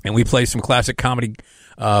 And we play some classic comedy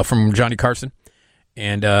from Johnny Carson.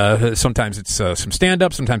 And sometimes it's some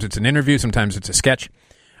stand-up, sometimes it's an interview, sometimes it's a sketch.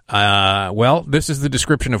 Well, this is the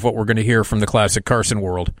description of what we're going to hear from the classic Carson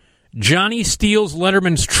world. Johnny steals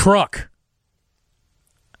Letterman's truck.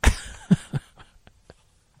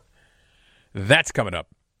 That's coming up.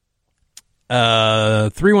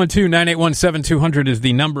 312-981-7200 is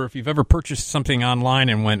the number if you've ever purchased something online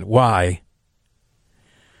and went, why?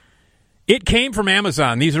 It came from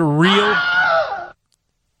Amazon. These are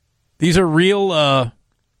real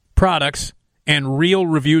products and real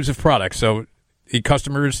reviews of products. So the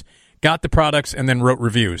customers got the products and then wrote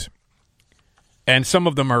reviews. And some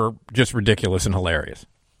of them are just ridiculous and hilarious.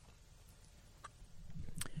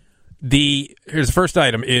 Here's the first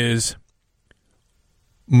item is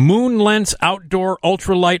Moonlens Outdoor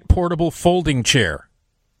Ultralight Portable Folding Chair.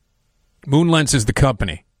 Moonlens is the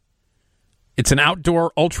company. It's an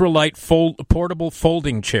outdoor ultralight portable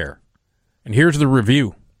folding chair. And here's the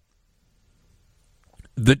review.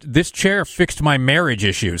 This chair fixed my marriage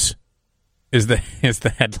issues. Is the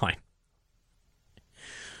headline.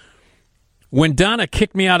 When Donna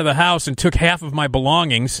kicked me out of the house and took half of my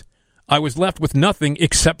belongings, I was left with nothing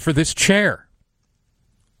except for this chair.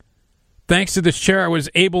 Thanks to this chair, I was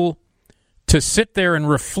able to sit there and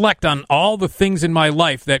reflect on all the things in my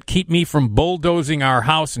life that keep me from bulldozing our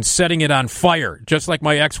house and setting it on fire, just like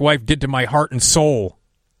my ex-wife did to my heart and soul.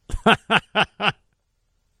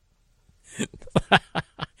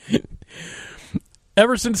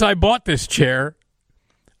 Ever since I bought this chair,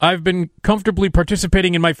 I've been comfortably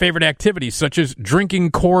participating in my favorite activities, such as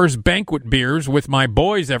drinking Coors banquet beers with my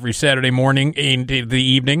boys every Saturday morning into the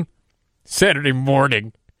evening. Saturday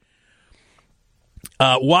morning.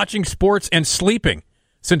 Watching sports and sleeping,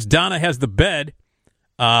 since Donna has the bed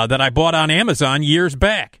that I bought on Amazon years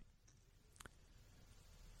back.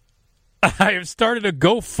 I have started a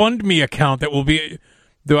GoFundMe account that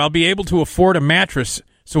I'll be able to afford a mattress.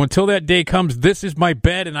 So until that day comes, this is my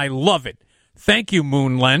bed, and I love it. Thank you,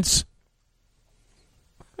 Moon Lens.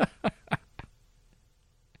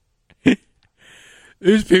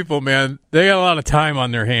 These people, man, they got a lot of time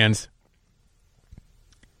on their hands.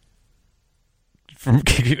 From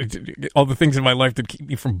all the things in my life that keep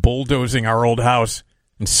me from bulldozing our old house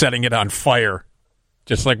and setting it on fire,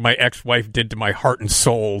 just like my ex-wife did to my heart and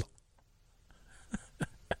soul.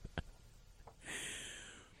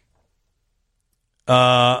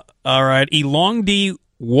 All right. Elongdi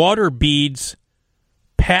Water Beads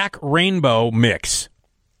Pack Rainbow Mix.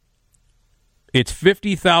 It's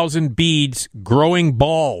 50,000 beads growing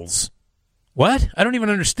balls. What? I don't even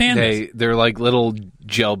understand this. They're like little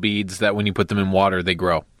gel beads that when you put them in water, they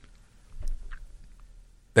grow.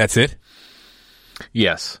 That's it?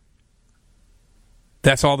 Yes.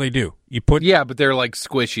 That's all they do? Yeah, but they're like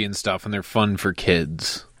squishy and stuff, and they're fun for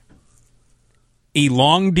kids.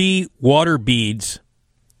 Elongdi Water Beads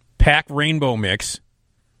Pack Rainbow Mix.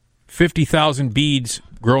 50,000 beads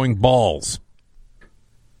growing balls.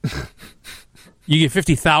 You get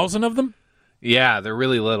 50,000 of them? Yeah, they're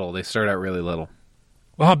really little. They start out really little.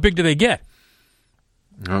 Well, how big do they get?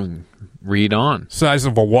 Read on. Size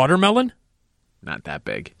of a watermelon? Not that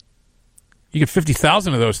big. You get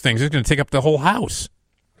 50,000 of those things. It's going to take up the whole house.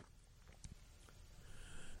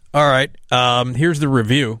 All right. Here's the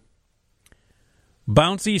review.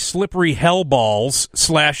 Bouncy, slippery hell balls /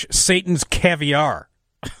 Satan's caviar.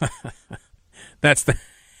 That's the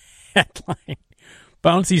headline.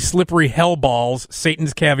 Bouncy, slippery hell balls,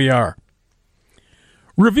 Satan's caviar.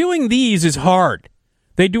 Reviewing these is hard.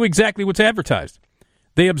 They do exactly what's advertised.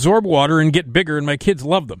 They absorb water and get bigger, and my kids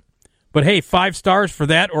love them. But hey, 5 stars for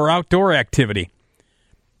that or outdoor activity.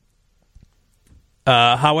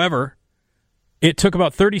 However, it took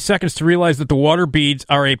about 30 seconds to realize that the water beads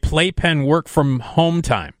are a playpen work from home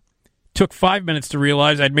time. Took 5 minutes to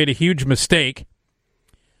realize I'd made a huge mistake.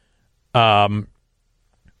 Gift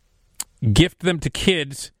them to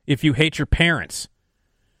kids if you hate your parents.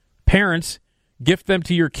 Parents, gift them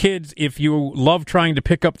to your kids if you love trying to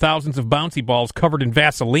pick up thousands of bouncy balls covered in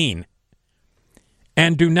Vaseline.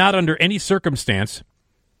 And do not, under any circumstance,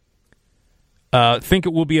 think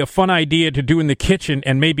it will be a fun idea to do in the kitchen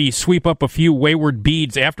and maybe sweep up a few wayward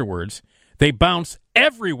beads afterwards. They bounce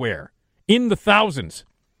everywhere, in the thousands.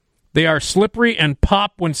 They are slippery and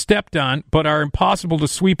pop when stepped on, but are impossible to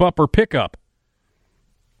sweep up or pick up.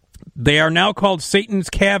 They are now called Satan's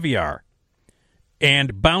caviar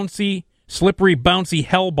and bouncy, slippery, bouncy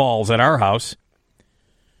hell balls at our house.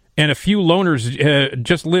 And a few loners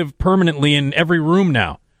just live permanently in every room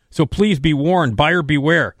now. So please be warned, buyer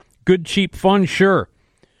beware. Good, cheap fun, sure.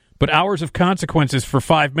 But hours of consequences for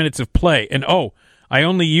 5 minutes of play. And I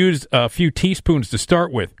only used a few teaspoons to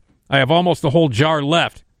start with. I have almost the whole jar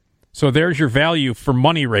left. So there's your value for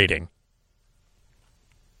money rating.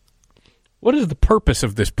 What is the purpose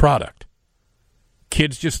of this product?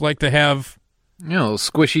 Kids just like to have...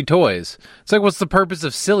 squishy toys. It's like, what's the purpose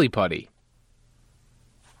of Silly Putty?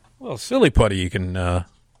 Well, Silly Putty, you can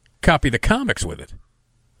copy the comics with it.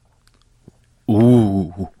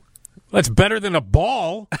 Ooh. That's better than a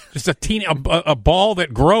ball. Just a ball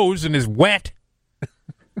that grows and is wet.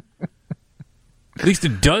 At least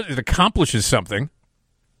it accomplishes something.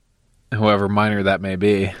 However minor that may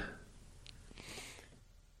be.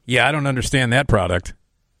 Yeah, I don't understand that product.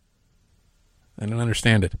 I don't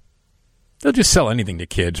understand it. They'll just sell anything to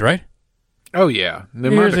kids, right? Oh, yeah. The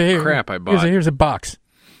amount of crap I bought. Here's a box.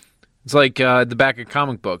 It's like the back of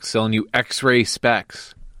comic books selling you X-ray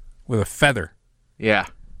specs. With a feather. Yeah.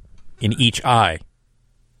 In each eye.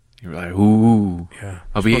 You're like, ooh. Yeah.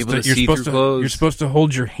 I'll be able to see through clothes. You're supposed to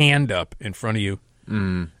hold your hand up in front of you.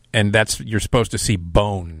 Mm. And you're supposed to see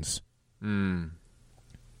bones. Mm.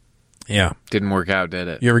 Yeah. Didn't work out, did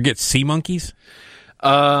it? You ever get sea monkeys?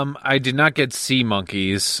 I did not get sea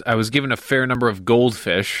monkeys. I was given a fair number of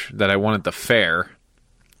goldfish that I won at the fair.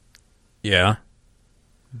 Yeah.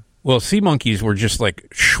 Well, sea monkeys were just like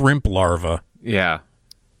shrimp larvae. Yeah.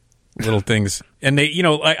 little things. And they,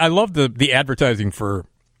 I love the advertising for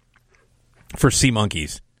sea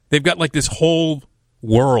monkeys. They've got like this whole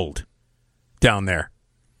world down there,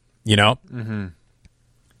 Mm-hmm.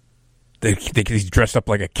 He's dressed up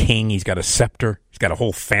like a king. He's got a scepter. He's got a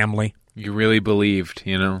whole family. You really believed,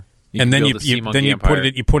 and then you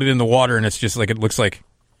put it in the water, and it's just like, it looks like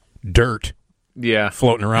dirt. Yeah,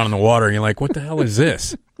 floating around in the water, and you're like, what the hell is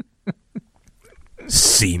this?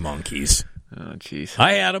 Sea monkeys. Oh, jeez.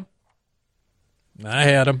 I had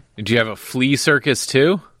them. Did you have a flea circus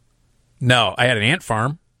too? No, I had an ant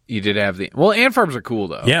farm. You did have ant farms are cool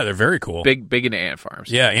though. Yeah, they're very cool. Big into ant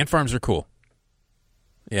farms. Yeah, ant farms are cool.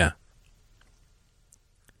 Yeah.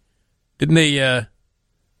 Didn't they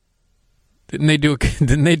do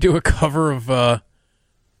a cover of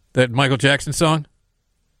that Michael Jackson song?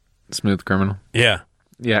 Smooth Criminal. Yeah.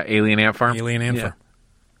 Yeah, Alien Ant Farm. Farm.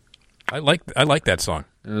 I like that song.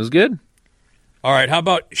 It was good. All right, how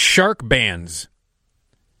about shark bands?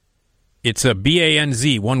 It's a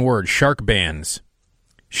BANZ, one word, shark bands.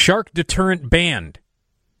 Shark deterrent band.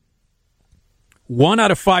 1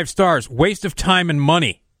 out of 5 stars. Waste of time and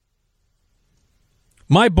money.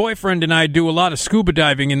 My boyfriend and I do a lot of scuba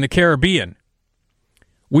diving in the Caribbean.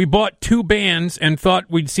 We bought 2 bands and thought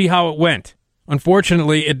we'd see how it went.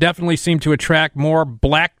 Unfortunately, it definitely seemed to attract more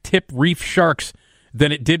black-tip reef sharks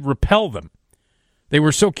than it did repel them. They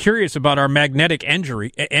were so curious about our magnetic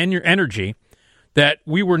energy that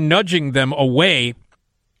we were nudging them away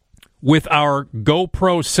with our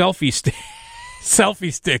GoPro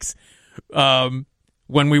selfie sticks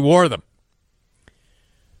when we wore them.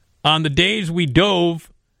 On the days we dove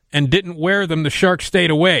and didn't wear them, the sharks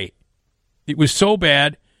stayed away. It was so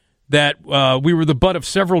bad that we were the butt of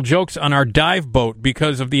several jokes on our dive boat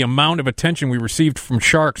because of the amount of attention we received from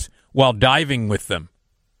sharks while diving with them.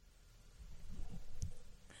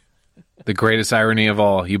 The greatest irony of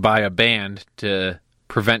all, you buy a band to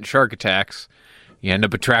prevent shark attacks, you end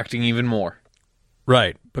up attracting even more.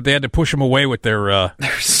 Right, but they had to push them away with their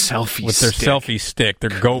selfie stick,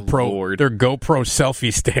 their GoPro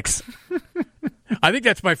selfie sticks. I think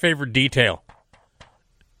that's my favorite detail.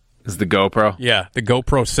 Is the GoPro? Yeah, the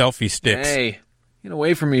GoPro selfie sticks. Hey, get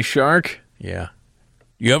away from me, shark. Yeah.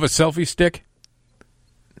 You have a selfie stick?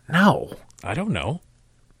 No. I don't know.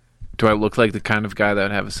 Do I look like the kind of guy that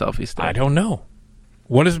would have a selfie stick? I don't know.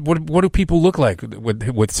 What do people look like with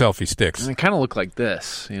selfie sticks? They kind of look like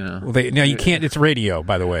this, Well, you can't. It's radio,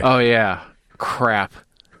 by the way. Oh yeah, crap.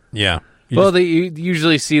 Yeah. You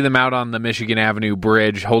usually see them out on the Michigan Avenue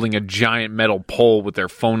Bridge holding a giant metal pole with their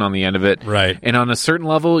phone on the end of it. Right. And on a certain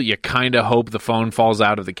level, you kind of hope the phone falls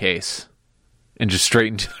out of the case and just straight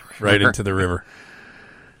into the river. Right into the river.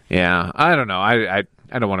 Yeah, I don't know. I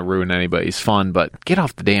don't want to ruin anybody's fun, but get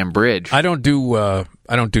off the damn bridge. I don't do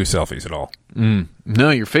selfies at all. No,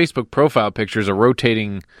 your Facebook profile picture is a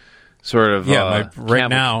rotating sort of right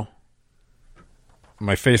now.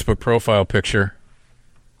 My Facebook profile picture.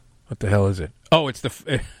 What the hell is it? Oh, it's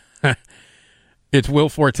it's Will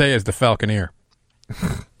Forte as the Falconeer.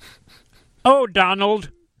 Oh, Donald.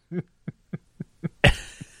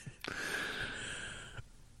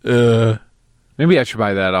 Maybe I should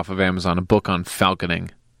buy that off of Amazon, a book on falconing.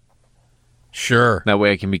 Sure. That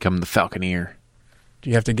way I can become the Falconeer.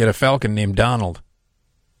 You have to get a falcon named Donald.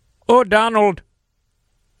 Oh, Donald.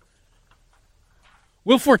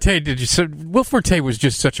 Will Forte was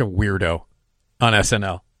just such a weirdo on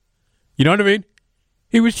SNL. You know what I mean?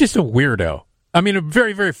 He was just a weirdo. I mean, a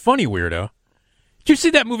very, very funny weirdo. Did you see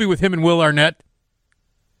that movie with him and Will Arnett?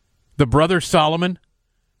 The Brother Solomon?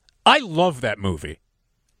 I love that movie.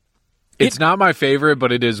 It's not my favorite,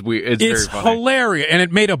 but it is weird. It's very funny. Hilarious, and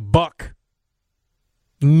it made $1.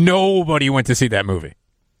 Nobody went to see that movie.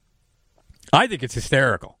 I think it's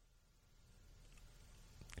hysterical.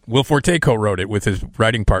 Will Forte co-wrote it with his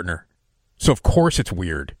writing partner. So, of course, it's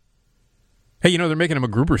weird. Hey, they're making him a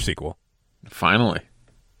Gruber sequel. Finally.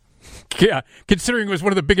 Yeah, considering it was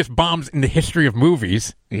one of the biggest bombs in the history of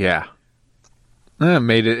movies. Yeah.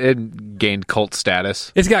 It gained cult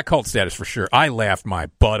status. It's got cult status for sure. I laughed my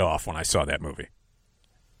butt off when I saw that movie.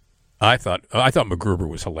 I thought MacGruber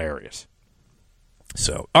was hilarious.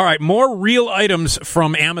 So, all right, more real items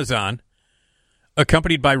from Amazon,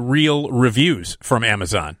 accompanied by real reviews from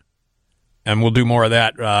Amazon. And we'll do more of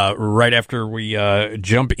that right after we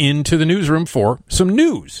jump into the newsroom for some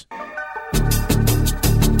news.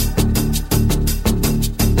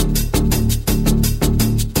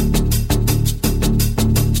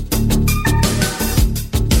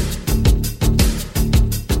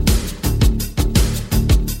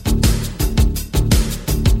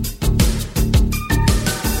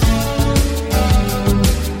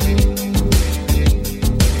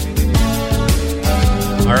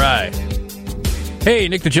 Hey,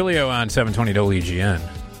 Nick Digilio on 720 WGN.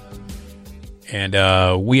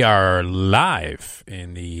 And we are live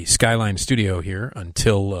in the Skyline studio here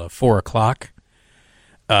until 4 o'clock.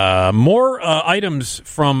 More items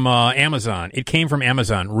from Amazon. It came from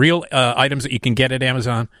Amazon. Real items that you can get at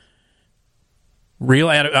Amazon. Real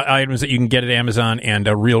items that you can get at Amazon and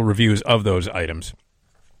real reviews of those items.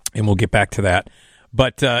 And we'll get back to that.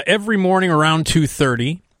 But every morning around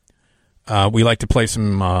 2:30, we like to play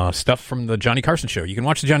some stuff from the Johnny Carson Show. You can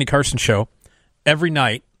watch the Johnny Carson Show every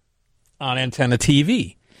night on Antenna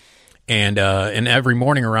TV. And every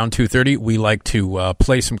morning around 2:30, we like to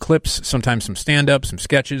play some clips, sometimes some stand-ups, some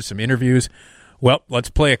sketches, some interviews. Well, let's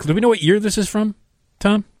play a clip. Do we know what year this is from,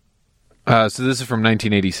 Tom? So this is from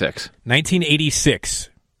 1986. 1986.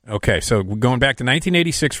 Okay, so we're going back to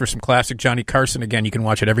 1986 for some classic Johnny Carson. Again, you can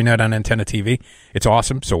watch it every night on Antenna TV. It's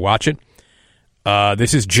awesome, so watch it.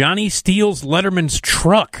 This is Johnny steals Letterman's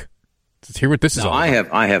truck. Let's hear what this is all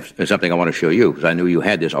about. I have something I want to show you, because I knew you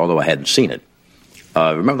had this, although I hadn't seen it.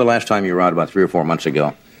 Remember the last time you were out about 3 or 4 months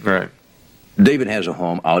ago? Right. David has a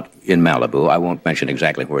home out in Malibu. I won't mention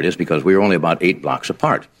exactly where it is, because we were only about 8 blocks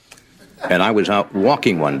apart. And I was out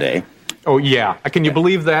walking one day. Oh, yeah. Can you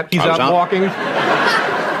believe that? He's out walking?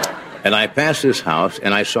 And I passed this house,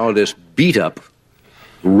 and I saw this beat-up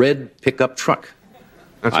red pickup truck.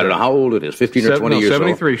 I don't know how old it is, 15 or 20 years old.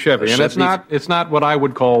 73 Chevy, and it's not what I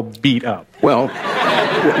would call beat up. Well,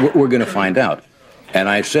 we're going to find out. And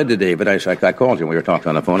I said to David, I called him, we were talking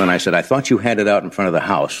on the phone, and I said, I thought you had it out in front of the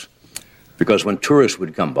house, because when tourists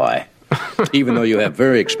would come by, even though you have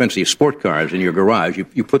very expensive sport cars in your garage,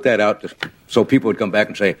 you put that out so people would come back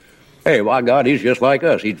and say, hey, my God, he's just like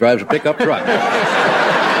us. He drives a pickup truck.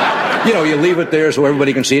 You know, you leave it there so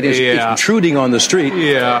everybody can see it. It's intruding on the street.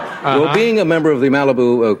 Yeah. Uh-huh. Well, being a member of the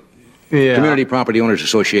Malibu Community Property Owners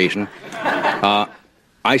Association, I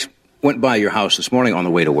went by your house this morning on the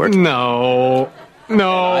way to work. No. And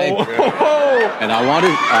I want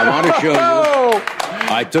to show you.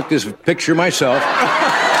 I took this picture myself.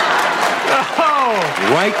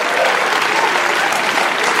 Right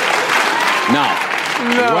now.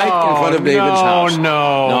 Right in front of David's house.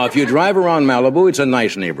 Now, if you drive around Malibu, it's a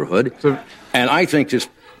nice neighborhood. And I think this,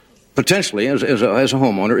 potentially, as a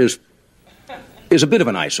homeowner, is a bit of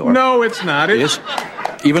an eyesore. No, it's not.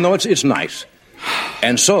 Even though it's nice.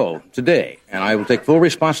 And so, today, and I will take full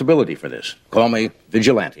responsibility for this, call me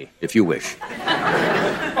vigilante, if you wish.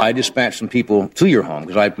 I dispatched some people to your home,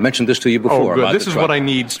 because I mentioned this to you before. Oh, good. This is what I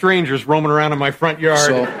need. Strangers roaming around in my front yard.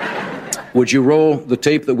 So, would you roll the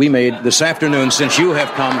tape that we made this afternoon since you have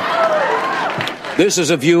come? This is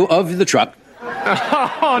a view of the truck.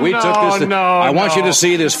 I want you to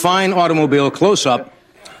see this fine automobile close up.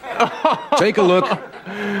 Take a look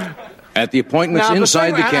at the appointments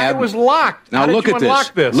inside the cab. It was locked. Now look at this.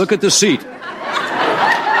 Look at the seat. This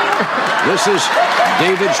is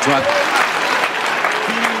David's truck.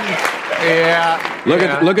 Yeah.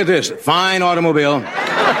 Look at this fine automobile.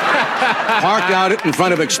 Parked out in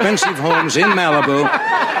front of expensive homes in Malibu.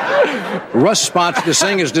 Rust spots, this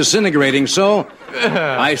thing is disintegrating. So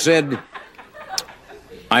I said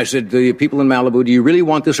to the people in Malibu, do you really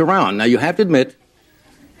want this around? Now, you have to admit,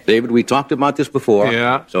 David, we talked about this before.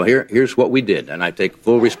 Yeah. So here's what we did, and I take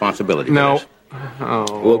full responsibility for this. Oh.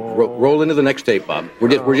 We'll roll into the next tape, Bob.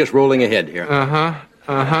 We're just rolling ahead here.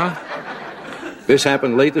 This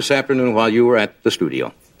happened late this afternoon while you were at the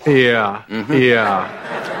studio. Yeah. Mm-hmm. Yeah.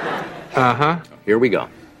 Here we go.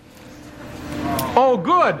 Oh,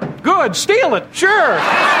 good. Steal it. Sure.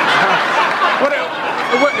 What,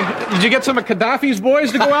 did you get some of Gaddafi's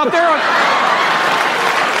boys to go out there? What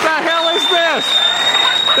the hell is this?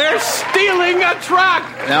 They're stealing a truck.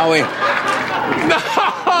 Now we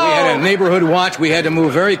had a neighborhood watch. We had to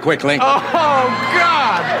move very quickly. Oh,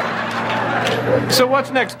 God. So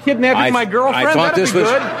what's next? Kidnapping my girlfriend? I thought this was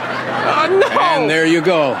good. No. And there you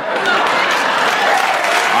go.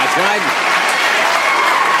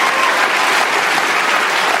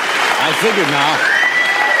 I figured now,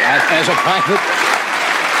 as a private,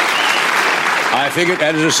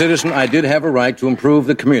 as a citizen, I did have a right to improve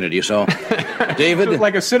the community. So, David, is it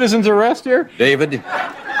like a citizen's arrest here? David,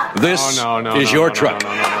 this is your truck.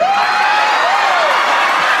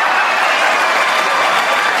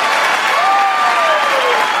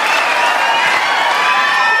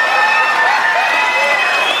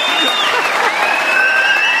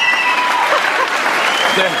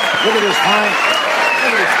 Look at this fine.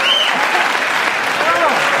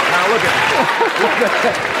 Now look at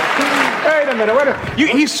it. Wait a minute.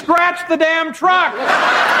 He scratched the damn truck. Look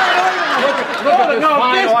at this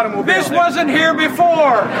fine automobile. This wasn't here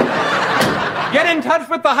before. Get in touch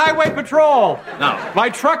with the Highway Patrol. No. My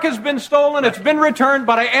truck has been stolen. It's been returned,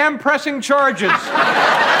 but I am pressing charges.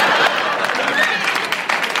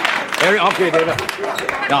 Okay, David.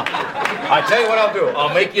 Now, I tell you what I'll do.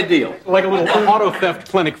 I'll make you a deal. Like a little auto theft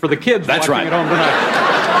clinic for the kids. That's right. At home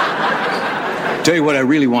tonight. Tell you what I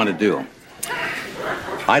really want to do.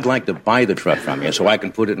 I'd like to buy the truck from you so I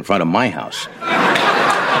can put it in front of my house.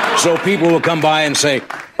 So people will come by and say,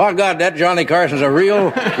 "Oh, God, that Johnny Carson's a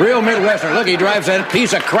real Midwesterner. Look, he drives that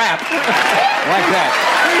piece of crap." Like that.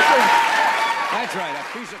 That's right, a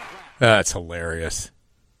piece of crap. That's hilarious.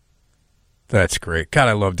 That's great. God,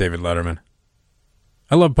 I love David Letterman.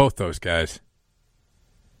 I love both those guys.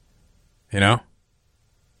 You know?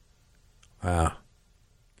 Wow.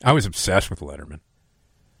 I was obsessed with Letterman.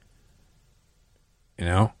 You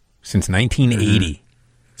know? Since 1980.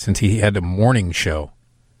 Since he had the morning show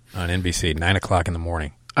on NBC, 9 o'clock in the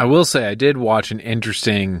morning. I will say I did watch an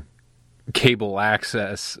interesting cable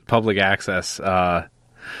access, public access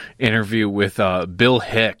interview with Bill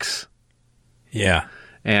Hicks. Yeah.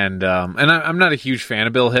 And I'm not a huge fan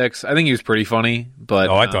of Bill Hicks. I think he was pretty funny, but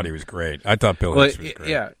I thought he was great. I thought Bill Hicks was great.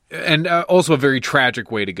 Yeah, and also a very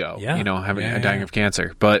tragic way to go. Yeah. You know, dying of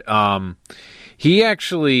cancer. But he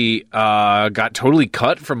actually got totally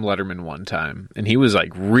cut from Letterman one time, and he was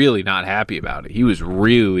like really not happy about it. He was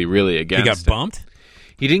really, really against. He got bumped?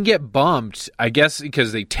 He didn't get bumped, I guess,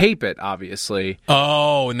 because they tape it, obviously.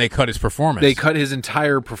 Oh, and they cut his performance. They cut his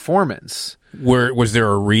entire performance. Was there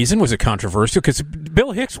a reason? Was it controversial? Because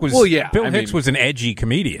Bill Hicks was. Well, yeah, Bill Hicks was an edgy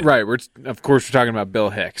comedian, right? Of course, we're talking about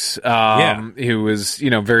Bill Hicks. Who was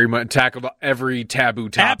very much tackled every taboo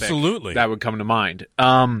topic, absolutely, that would come to mind.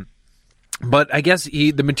 But I guess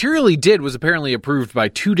the material he did was apparently approved by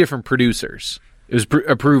two different producers. It was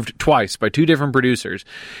approved twice by two different producers,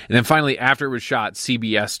 and then finally, after it was shot,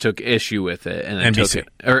 CBS took issue with it, and then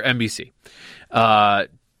NBC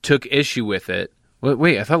took issue with it.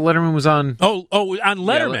 Wait, I thought Letterman was on. On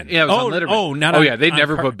Letterman. Yeah, it was on Letterman. They'd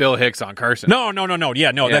never put Bill Hicks on Carson. No.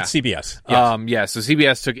 Yeah, that's CBS. Yes. So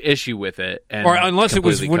CBS took issue with it, or unless it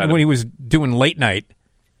was when he was doing late night.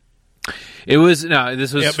 It was no.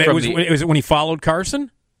 This was. Yeah, it was when he followed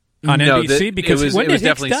Carson on NBC because it was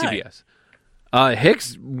definitely die? CBS.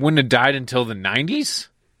 Hicks wouldn't have died until the 90s?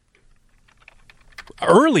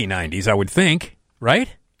 Early 90s, I would think, right?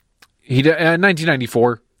 He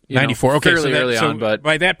 1994. 94, okay. Fairly early on, but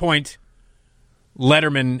by that point,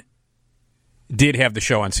 Letterman did have the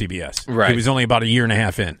show on CBS. Right. He was only about a year and a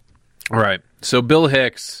half in. Right. So Bill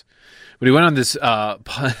Hicks, but he went on this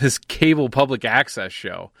this cable public access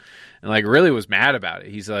show and really was mad about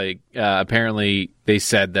it. He's like, apparently they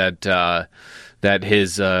said that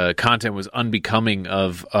his content was unbecoming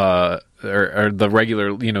of or the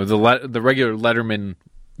regular, the regular Letterman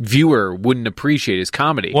viewer wouldn't appreciate his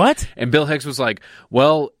comedy. What? And Bill Hicks was like,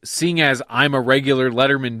 well, seeing as I'm a regular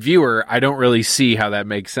Letterman viewer, I don't really see how that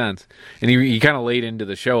makes sense. And he kind of laid into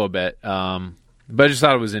the show a bit. But I just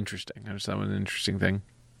thought it was interesting. I just thought it was an interesting thing.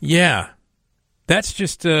 Yeah. That's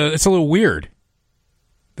just, it's a little weird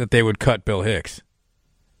that they would cut Bill Hicks.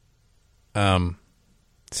 Well,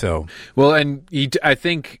 and I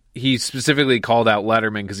think he specifically called out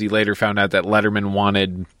Letterman because he later found out that Letterman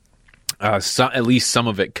wanted at least some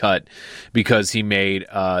of it cut because he made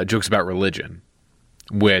jokes about religion,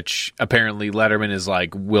 which apparently Letterman is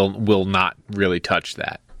like will not really touch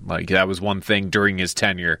that. Like that was one thing during his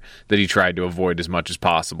tenure that he tried to avoid as much as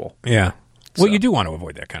possible. Yeah. Well, you do want to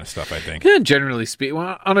avoid that kind of stuff, I think. Yeah, generally speaking,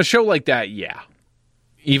 on a show like that, yeah.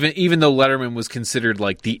 Even though Letterman was considered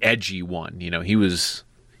like the edgy one, he was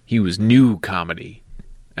new comedy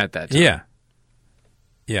at that time.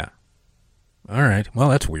 Yeah. All right. Well,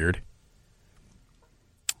 that's weird.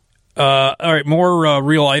 All right, more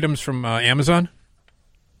real items from Amazon.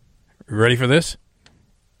 Ready for this?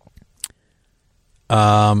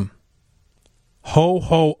 Ho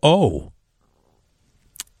ho oh.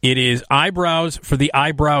 It is eyebrows for the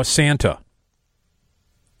eyebrow Santa.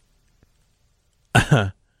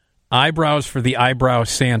 Eyebrows for the eyebrow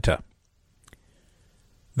Santa.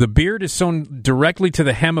 The beard is sewn directly to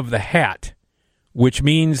the hem of the hat, which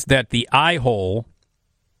means that the eye hole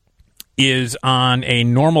is on a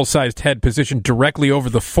normal-sized head position directly over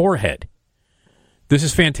the forehead. This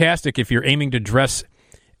is fantastic if you're aiming to dress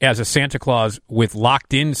as a Santa Claus with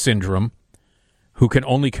locked-in syndrome, who can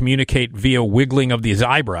only communicate via wiggling of these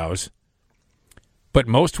eyebrows. But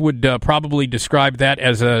most would probably describe that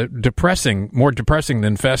as more depressing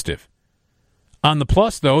than festive. On the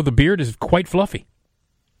plus, though, the beard is quite fluffy.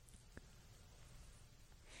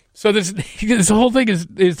 So this whole thing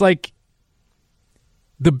is like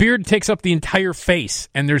the beard takes up the entire face,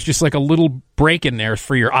 and there's just like a little break in there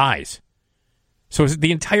for your eyes. So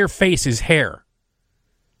the entire face is hair.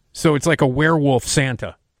 So it's like a werewolf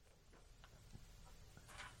Santa.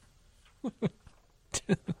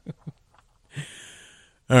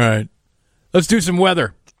 All right. Let's do some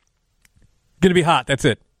weather. Going to be hot. That's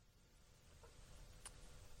it.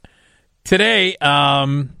 Today,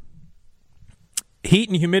 heat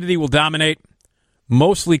and humidity will dominate.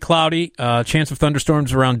 Mostly cloudy. Chance of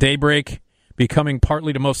thunderstorms around daybreak. Becoming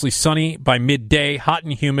partly to mostly sunny by midday. Hot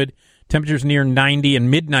and humid. Temperatures near 90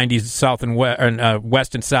 and mid-90s south and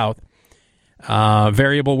west and south.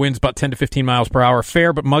 Variable winds about 10 to 15 miles per hour.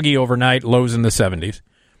 Fair but muggy overnight. Lows in the 70s.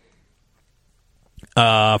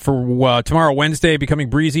 For tomorrow, Wednesday, becoming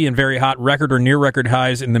breezy and very hot. Record or near record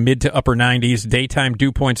highs in the mid to upper 90s. Daytime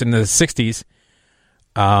dew points in the 60s.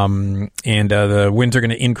 And the winds are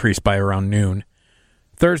going to increase by around noon.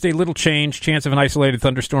 Thursday, little change. Chance of an isolated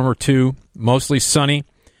thunderstorm or two. Mostly sunny.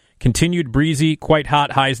 Continued breezy, quite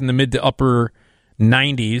hot. Highs in the mid to upper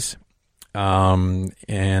 90s.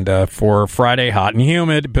 And for Friday, hot and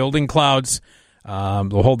humid. Building clouds.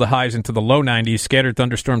 They'll hold the highs into the low 90s. Scattered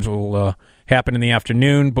thunderstorms will happen in the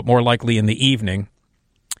afternoon, but more likely in the evening.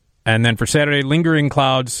 And then for Saturday, lingering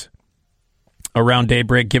clouds around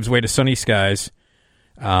daybreak gives way to sunny skies.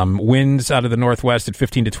 Winds out of the northwest at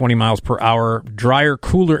 15 to 20 miles per hour. Drier,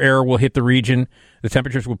 cooler air will hit the region. The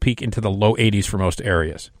temperatures will peak into the low 80s for most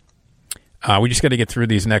areas. We just got to get through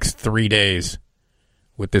these next 3 days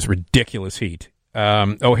with this ridiculous heat.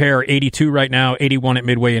 O'Hare, 82 right now, 81 at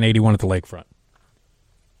Midway, and 81 at the lakefront.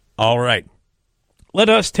 All right. Let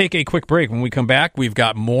us take a quick break. When we come back, we've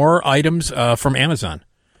got more items from Amazon.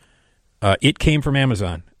 It came from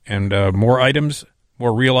Amazon. And more items,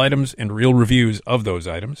 more real items, and real reviews of those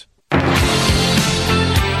items.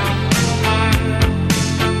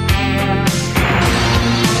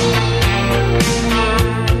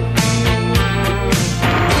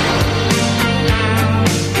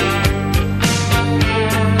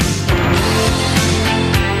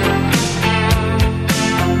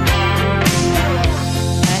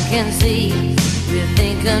 Can see we're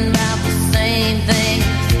thinking about the same thing.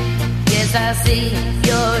 Yes, I see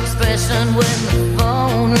your expression when the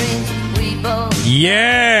phone rings. We both.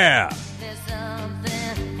 Yeah.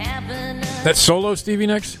 That solo Stevie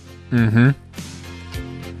Nicks? Mm-hmm.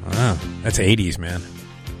 Wow, that's 80s, man.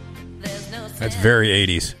 That's very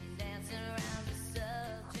 80s.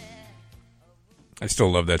 I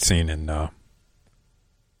still love that scene in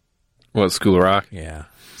What, School of Rock? Yeah.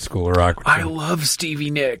 School of Rock. I love Stevie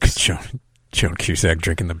Nicks. Joan Cusack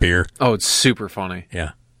drinking the beer. Oh, it's super funny.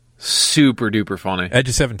 Yeah. Super duper funny. Edge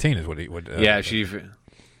of 17 is what he would.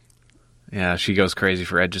 She goes crazy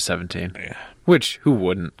for Edge of 17. Yeah. Which, who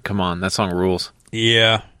wouldn't? Come on, that song rules.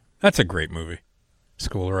 Yeah. That's a great movie.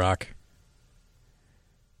 School of Rock.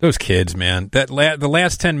 Those kids, man. The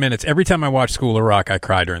last 10 minutes, every time I watch School of Rock, I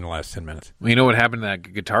cry during the last 10 minutes. Well, you know what happened to that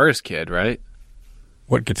guitarist kid, right?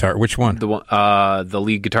 What guitar? Which one? The one, the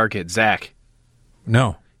lead guitar kid, Zach.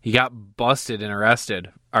 No. He got busted and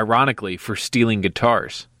arrested, ironically, for stealing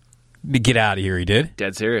guitars. Get out of here, he did?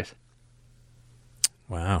 Dead serious.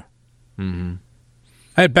 Wow. Mm-hmm.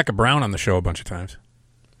 I had Becca Brown on the show a bunch of times.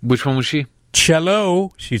 Which one was she?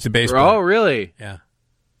 Cello. She's the bass player. Oh, really? Yeah.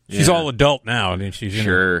 She's all adult now. I mean, she's in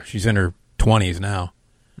her 20s now.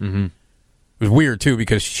 Mm-hmm. It was weird, too,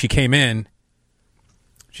 because she came in.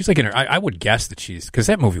 She's like in her. I would guess that she's, because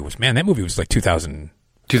that movie was like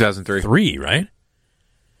 2003, right?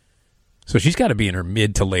 So she's got to be in her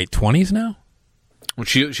mid to late 20s now. Well,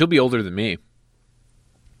 she'll be older than me,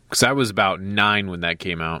 because I was about 9 when that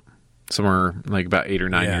came out, somewhere like about 8 or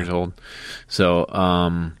 9 years old. So,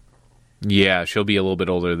 yeah, she'll be a little bit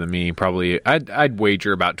older than me. Probably, I'd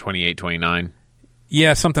wager about 28, 29.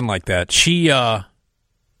 Yeah, something like that. She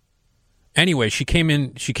anyway, she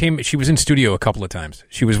was in studio a couple of times.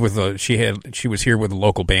 She was here with a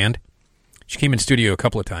local band. She came in studio a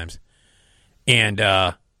couple of times and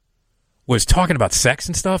was talking about sex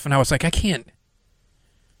and stuff, and I was like, I can't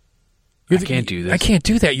do this. I can't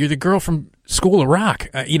do that. You're the girl from School of Rock.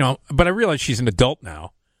 But I realize she's an adult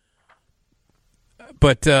now.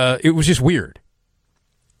 But it was just weird.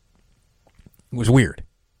 It was weird.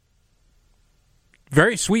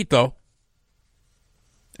 Very sweet, though.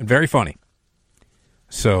 And very funny.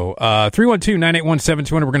 So,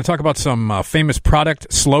 312-981-7200. We're going to talk about some famous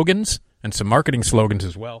product slogans and some marketing slogans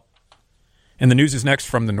as well. And the news is next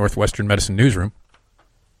from the Northwestern Medicine Newsroom.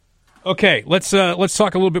 Okay, let's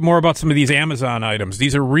talk a little bit more about some of these Amazon items.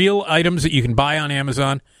 These are real items that you can buy on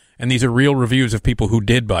Amazon, and these are real reviews of people who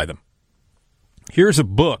did buy them. Here's a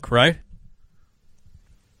book, right?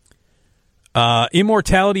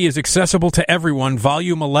 Immortality is Accessible to Everyone,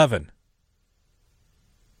 Volume 11.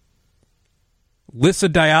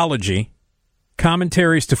 Lysodiology,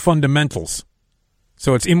 Commentaries to Fundamentals.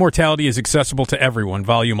 So it's Immortality is Accessible to Everyone,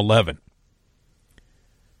 Volume 11.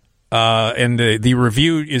 And the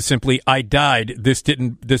review is simply, I died. This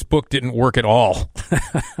book didn't work at all.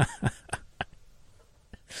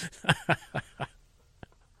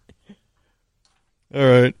 All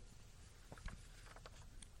right.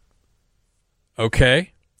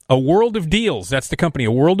 Okay. A World of Deals. That's the company.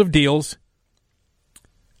 A World of Deals.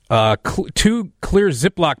 2 clear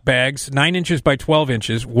Ziploc bags, 9 inches by 12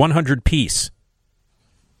 inches, 100 piece.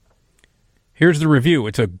 Here's the review.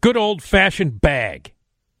 It's a good old-fashioned bag.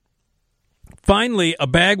 Finally, a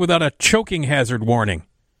bag without a choking hazard warning.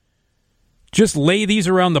 Just lay these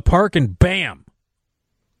around the park and bam.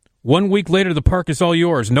 1 week later, the park is all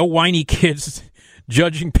yours. No whiny kids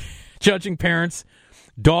judging parents,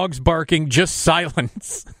 dogs barking, just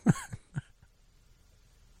silence.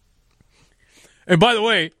 And by the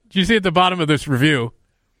way, did you see at the bottom of this review,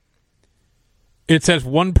 it says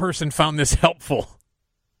one person found this helpful.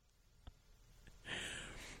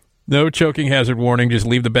 No choking hazard warning. Just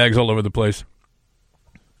leave the bags all over the place.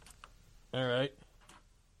 All right.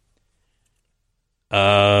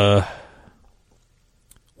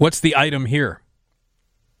 What's the item here?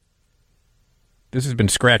 This has been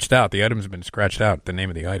scratched out. The item's been scratched out. The name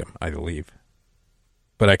of the item, I believe.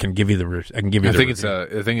 But I can give you the. I think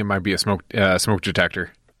I think it might be a smoke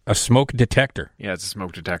detector. A smoke detector. Yeah, it's a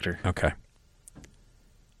smoke detector. Okay.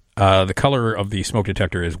 The color of the smoke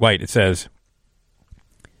detector is white. It says,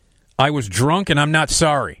 "I was drunk and I'm not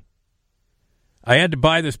sorry. I had to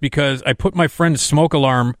buy this because I put my friend's smoke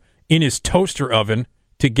alarm in his toaster oven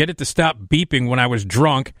to get it to stop beeping when I was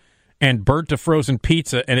drunk, and burnt a frozen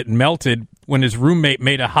pizza, and it melted when his roommate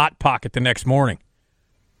made a hot pocket the next morning."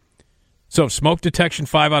 So smoke detection,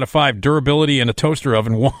 5 out of 5. Durability in a toaster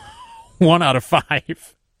oven, 1 out of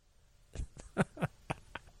 5.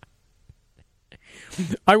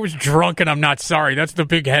 I was drunk and I'm not sorry. That's the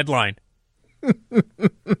big headline.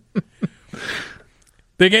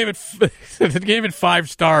 They gave it 5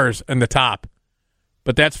 stars in the top,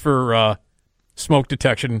 but that's for smoke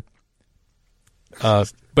detection,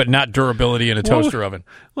 but not durability in a toaster oven.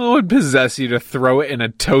 What would possess you to throw it in a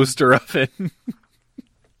toaster oven?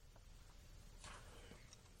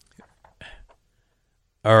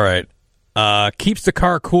 All right. Keeps the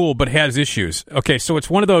car cool but has issues. Okay, so it's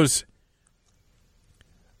one of those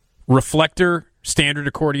reflector standard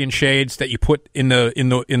accordion shades that you put in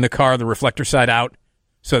the car, the reflector side out,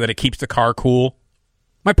 so that it keeps the car cool.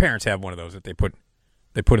 My parents have one of those that they put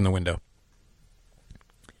in the window.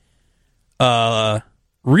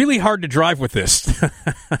 Really hard to drive with this.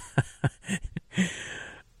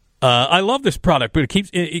 I love this product, but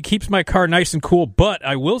it keeps my car nice and cool. But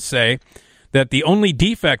I will say that the only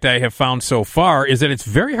defect I have found so far is that it's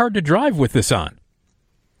very hard to drive with this on.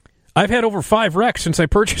 I've had over 5 wrecks since I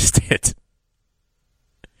purchased it.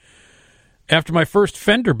 After my first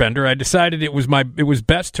fender bender, I decided it was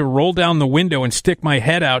best to roll down the window and stick my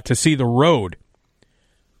head out to see the road.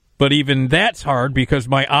 But even that's hard because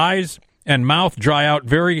my eyes and mouth dry out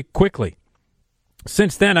very quickly.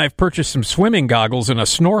 Since then, I've purchased some swimming goggles and a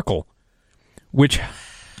snorkel, which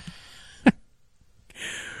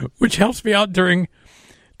helps me out during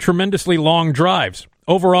tremendously long drives.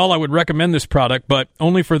 Overall, I would recommend this product, but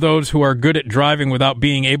only for those who are good at driving without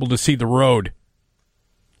being able to see the road.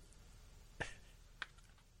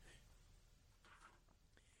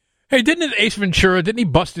 Hey, didn't Ace Ventura, didn't he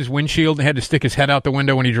bust his windshield and had to stick his head out the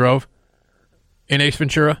window when he drove? In Ace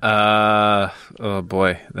Ventura? Oh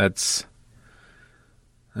boy, that's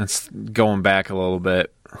going back a little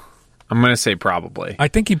bit. I'm going to say probably. I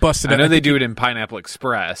think he busted it. I know they do it in Pineapple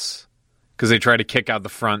Express because they try to kick out the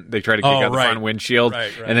front. They try to kick out the front windshield,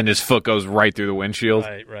 and then his foot goes right through the windshield.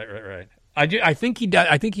 Right. I think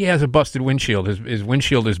he has a busted windshield. His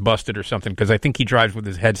windshield is busted or something because I think he drives with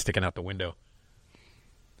his head sticking out the window.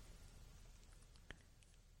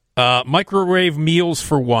 Microwave Meals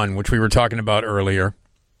for One, which we were talking about earlier.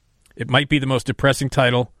 It might be the most depressing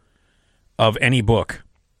title of any book.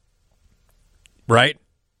 Right?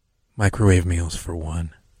 Microwave meals for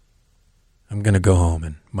one. I'm going to go home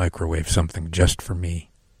and microwave something just for me.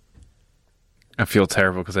 I feel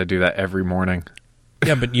terrible because I do that every morning.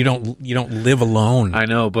 Yeah, but you don't live alone. I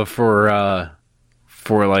know, but for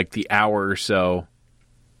like the hour or so,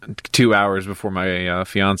 2 hours before my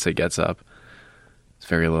fiance gets up, it's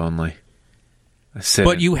very lonely.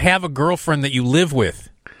 But you have a girlfriend that you live with.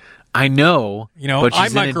 I know. You know, but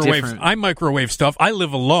I microwave stuff. I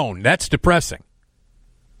live alone. That's depressing.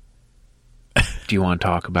 Do you want to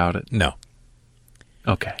talk about it? No.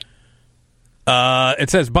 Okay. It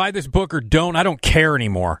says, buy this book or don't. I don't care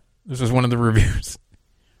anymore. This is one of the reviews.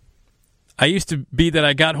 I used to be that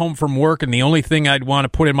I got home from work and the only thing I'd want to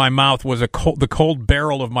put in my mouth was the cold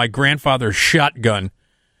barrel of my grandfather's shotgun.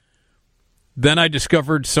 Then I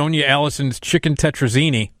discovered Sonia Allison's chicken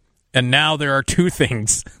tetrazzini, and now there are two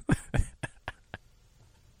things.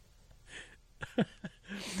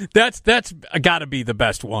 That's got to be the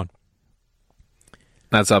best one.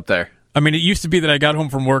 That's up there. I mean, it used to be that I got home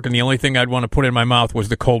from work and the only thing I'd want to put in my mouth was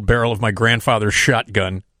the cold barrel of my grandfather's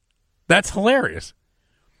shotgun. That's hilarious.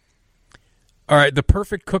 All right, the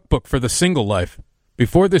perfect cookbook for the single life.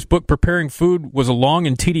 Before this book, preparing food was a long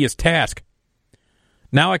and tedious task.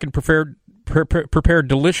 Now I can prepare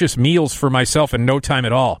delicious meals for myself in no time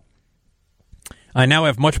at all. I now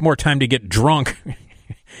have much more time to get drunk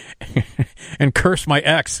and curse my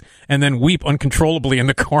ex and then weep uncontrollably in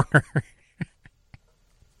the corner.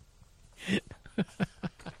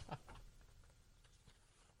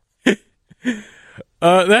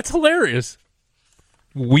 That's hilarious.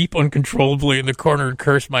 Weep uncontrollably in the corner and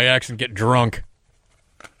curse my ex and get drunk.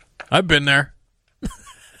 I've been there.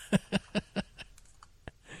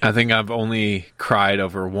 I think I've only cried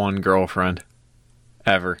over one girlfriend.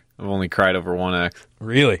 Ever. I've only cried over one ex.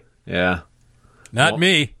 Really? Yeah. Not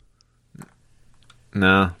me.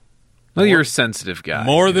 No. Well, you're a sensitive guy.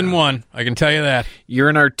 More than one, I can tell you that. You're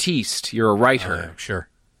an artiste. You're a writer. Sure.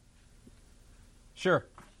 Sure.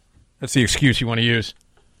 That's the excuse you want to use.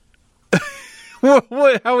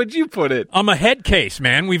 What? How would you put it? I'm a head case,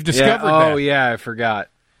 man. We've discovered that. Oh, yeah, I forgot.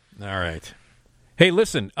 All right. Hey,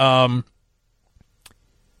 listen.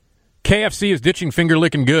 KFC is ditching finger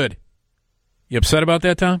licking good. You upset about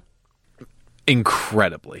that, Tom?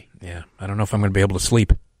 Incredibly. Yeah. I don't know if I'm going to be able to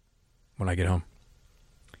sleep when I get home.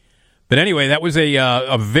 But anyway, that was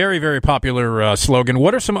a very, very popular slogan.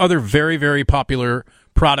 What are some other very, very popular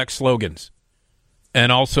product slogans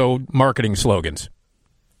and also marketing slogans?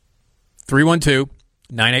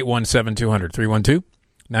 312-981-7200.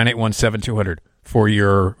 312-981-7200 for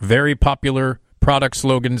your very popular product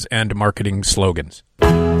slogans and marketing slogans.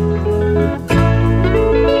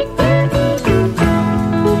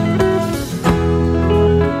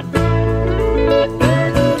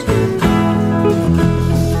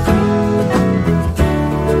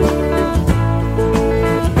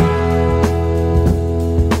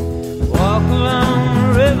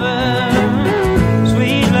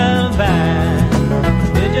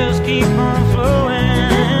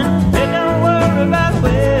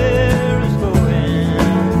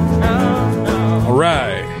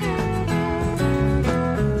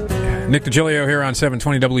 Nick Digilio here on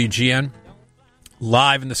 720 WGN,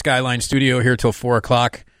 live in the Skyline studio here till 4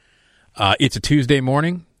 o'clock. It's a Tuesday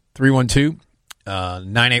morning.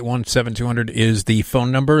 312-981-7200 is the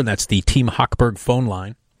phone number, and that's the Team Hochberg phone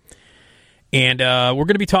line. And we're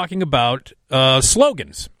going to be talking about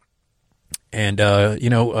slogans and,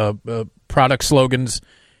 product slogans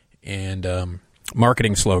and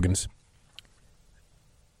marketing slogans.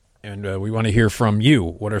 And we want to hear from you.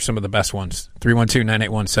 What are some of the best ones?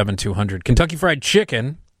 312-981-7200. Kentucky Fried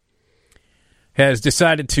Chicken has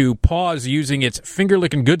decided to pause using its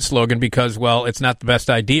finger-licking good slogan because, well, it's not the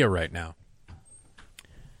best idea right now.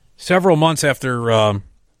 Several months after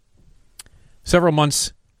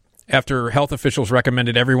health officials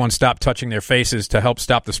recommended everyone stop touching their faces to help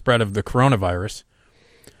stop the spread of the coronavirus,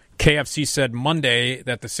 KFC said Monday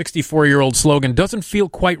that the 64-year-old slogan doesn't feel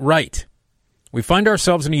quite right. We find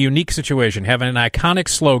ourselves in a unique situation, having an iconic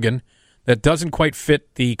slogan that doesn't quite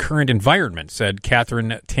fit the current environment, said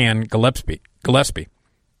Catherine Tan Gillespie,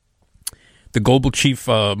 the global chief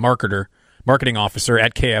marketing officer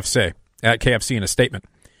at KFC in a statement.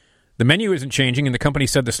 The menu isn't changing, and the company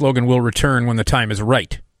said the slogan will return when the time is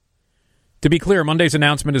right. To be clear, Monday's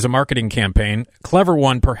announcement is a marketing campaign, clever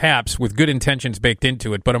one perhaps with good intentions baked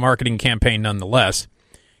into it, but a marketing campaign nonetheless.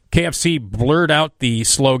 KFC blurred out the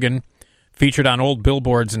slogan featured on old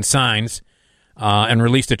billboards and signs, and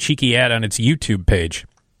released a cheeky ad on its YouTube page.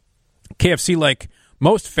 KFC, like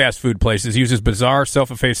most fast food places, uses bizarre,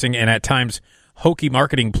 self-effacing, and at times hokey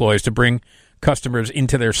marketing ploys to bring customers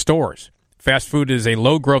into their stores. Fast food is a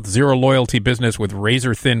low-growth, zero-loyalty business with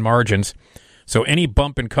razor-thin margins, so any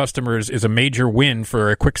bump in customers is a major win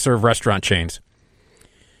for quick-serve restaurant chains.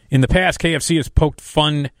 In the past, KFC has poked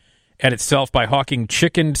fun at itself by hawking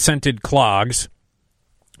chicken-scented clogs,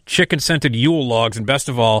 chicken-scented Yule logs, and best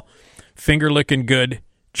of all, finger-licking good,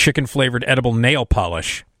 chicken-flavored edible nail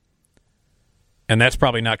polish. And that's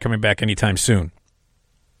probably not coming back anytime soon.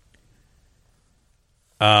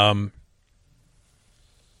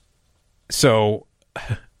 So,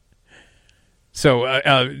 So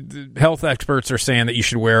health experts are saying that you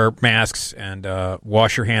should wear masks and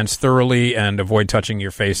wash your hands thoroughly and avoid touching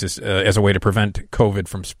your face as a way to prevent COVID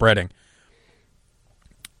from spreading.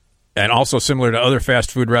 And also similar to other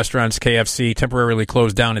fast food restaurants, KFC temporarily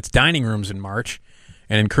closed down its dining rooms in March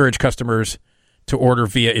and encouraged customers to order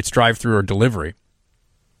via its drive-thru or delivery.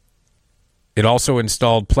 It also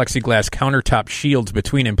installed plexiglass countertop shields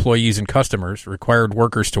between employees and customers, required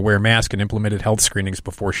workers to wear masks, and implemented health screenings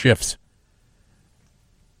before shifts.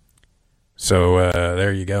 So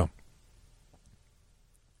there you go.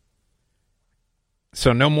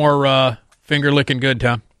 So no more finger licking good,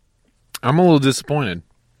 Tom. I'm a little disappointed.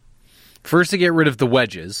 First, to get rid of the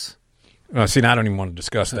wedges. See, now I don't even want to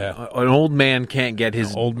discuss that. An old man can't get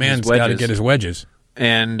his old man's got to get his wedges.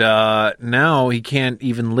 And now he can't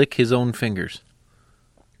even lick his own fingers.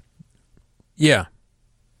 Yeah.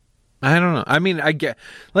 I don't know. I mean, I get,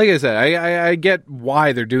 like I said, I get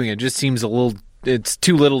why they're doing it. It just seems it's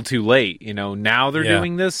too little too late. Now they're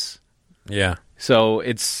doing this. Yeah. So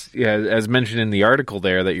it's, as mentioned in the article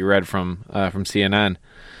there that you read from CNN,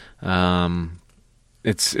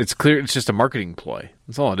 it's clear it's just a marketing ploy.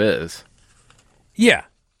 That's all it is. Yeah.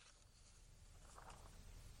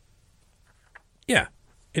 Yeah,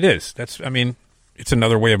 it is. It's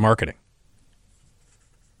another way of marketing.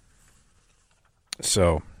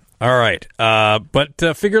 So, all right.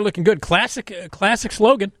 But figure looking good. Classic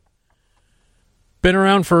slogan. Been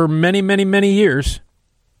around for many, many, many years.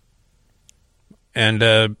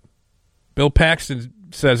 And Bill Paxton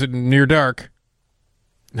says it in Near Dark.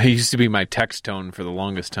 It used to be my text tone for the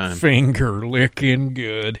longest time. Finger licking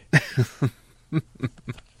good.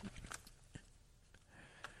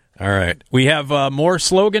 All right. We have more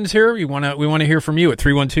slogans here. We want to hear from you at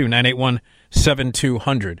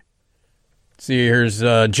 312-981-7200. See, here's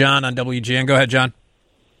John on WGN. Go ahead, John.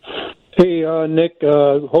 Hey, Nick,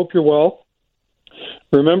 hope you're well.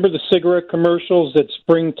 Remember the cigarette commercials that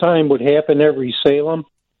springtime would happen every Salem?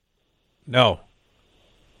 No.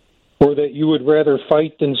 Or that you would rather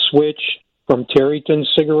fight than switch from Terryton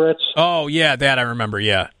cigarettes? Oh, yeah, that I remember,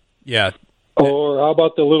 yeah. Yeah. Or how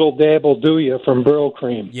about the Little Dabble Do Ya from Brill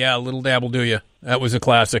Cream? Yeah, Little Dabble Do Ya. That was a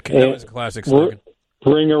classic. That was a classic slogan.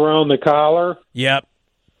 Ring Around the Collar. Yep.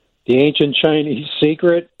 The Ancient Chinese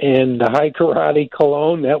Secret and the High Karate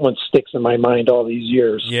Cologne. That one sticks in my mind all these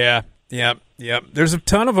years. Yeah. There's a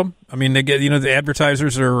ton of them. I mean, they get the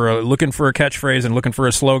advertisers are looking for a catchphrase and looking for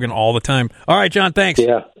a slogan all the time. All right, John, thanks.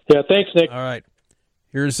 Yeah, thanks, Nick. All right.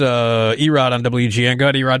 Here's Erod on WGN. Go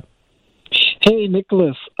ahead, Erod. Hey,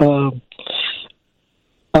 Nicholas.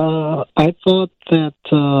 I thought that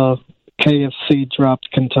KFC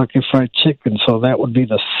dropped Kentucky Fried Chicken, so that would be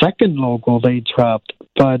the second logo they dropped.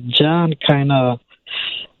 But John kind of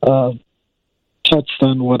touched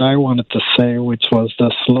on what I wanted to say, which was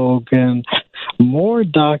the slogan, more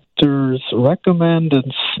doctors recommend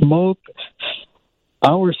and smoke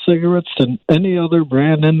our cigarettes than any other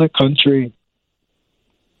brand in the country.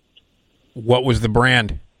 What was the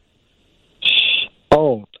brand?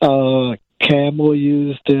 Oh, Camel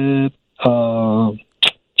used it,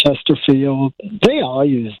 Chesterfield. They all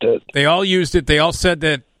used it. They all used it. They all said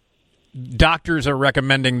that doctors are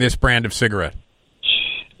recommending this brand of cigarette.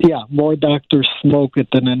 Yeah, more doctors smoke it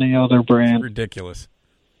than any other brand. It's ridiculous.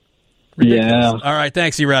 Yeah. All right,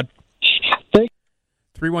 thanks, Erod.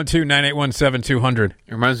 312-981-7200. It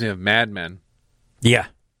reminds me of Mad Men. Yeah.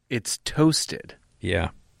 It's toasted. Yeah.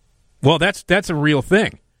 Well, that's a real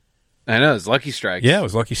thing. I know, it's Lucky Strikes. Yeah, it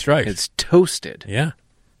was Lucky Strikes. It's toasted. Yeah.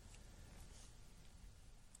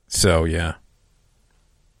 So, yeah.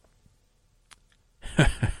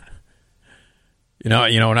 When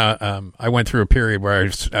I went through a period where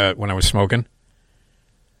when I was smoking,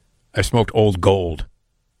 I smoked Old Gold.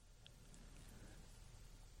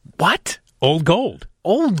 What? Old Gold.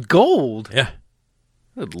 Old Gold? Yeah.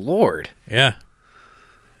 Good Lord. Yeah.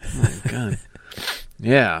 Oh, my God.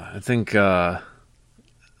 Yeah, I think...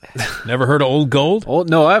 Never heard of Old Gold?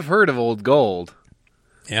 No, I've heard of Old Gold.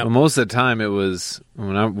 Yeah. But most of the time, it was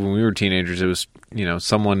when we were teenagers. It was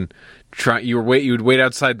someone you would wait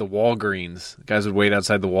outside the Walgreens. Guys would wait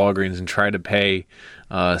outside the Walgreens and try to pay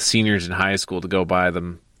seniors in high school to go buy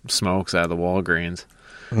them smokes out of the Walgreens.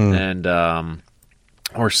 And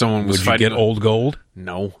or someone was fighting. Would you get Old Gold?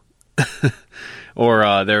 No.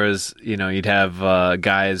 Or there was you'd have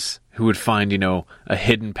guys who would find, a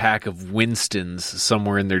hidden pack of Winstons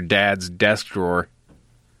somewhere in their dad's desk drawer.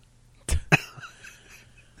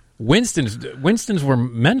 Winstons were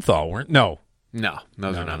menthol, weren't? No,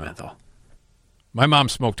 those are not menthol. My mom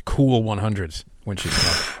smoked Cool 100s when she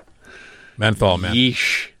smoked menthol. Man,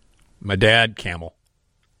 yeesh. My dad Camel.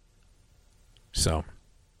 So,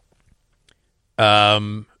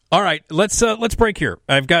 All right, let's break here.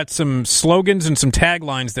 I've got some slogans and some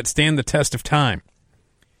taglines that stand the test of time.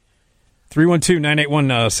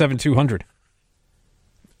 312-981-7200.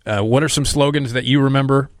 What are some slogans that you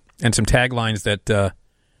remember and some taglines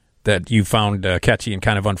that you found catchy and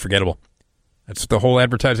kind of unforgettable? That's what the whole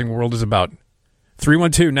advertising world is about.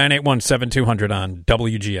 312-981-7200 on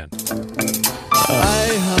WGN. I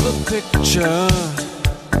have a picture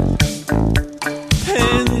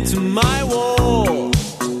pinned to my wall,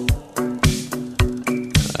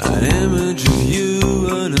 an image of you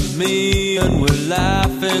and of me, and we're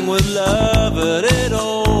laughing with love at it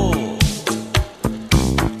all.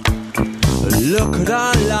 Look at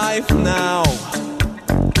our life now,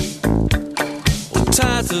 all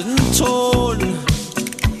tattered and torn.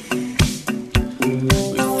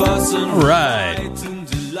 All right.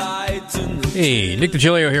 Hey, Nick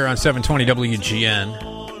Digilio here on 720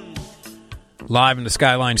 WGN. Live in the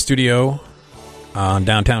Skyline studio on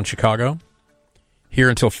downtown Chicago. Here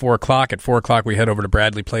until 4 o'clock. At 4 o'clock, we head over to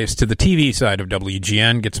Bradley Place to the TV side of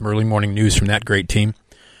WGN, get some early morning news from that great team.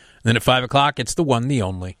 And then at 5 o'clock, it's the one, the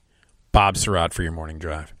only, Bob Surratt for your morning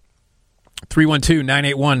drive.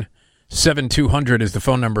 312-981-7200 is the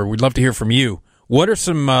phone number. We'd love to hear from you. What are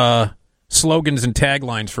some slogans and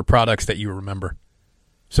taglines for products that you remember?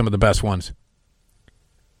 Some of the best ones.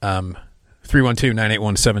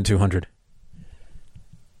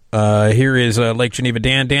 312-981-7200. Here is Lake Geneva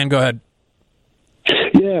Dan. Dan, go ahead.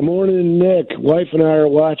 Yeah, morning, Nick. Wife and I are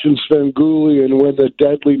watching Svengoolie, and when the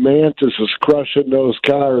deadly mantis is crushing those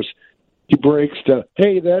cars, he breaks to,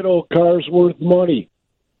 hey, that old car's worth money.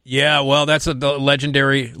 Yeah, well, that's the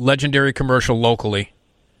legendary commercial locally.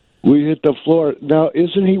 We hit the floor. Now,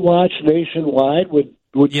 isn't he watched nationwide? Would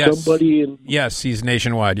yes. somebody in... Yes, he's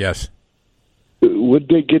nationwide, yes. Would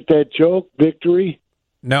they get that joke, victory?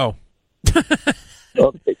 No.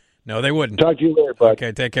 Okay. No, they wouldn't. Talk to you later, bud.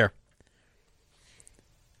 Okay, take care.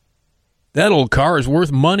 That old car is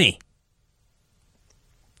worth money.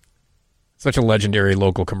 Such a legendary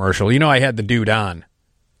local commercial. You know, I had the dude on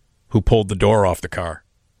who pulled the door off the car.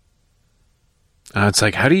 It's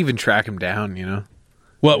like, how do you even track him down, you know?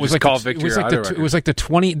 Well, it was like it was like the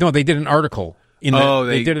 20. No, they did an article.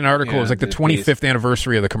 They did an article. It was like the 25th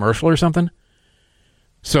anniversary of the commercial or something.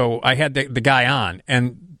 So I had the guy on,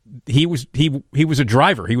 and he was a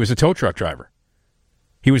driver. He was a tow truck driver.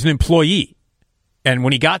 He was an employee, and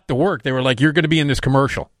when he got to work, they were like, "You're going to be in this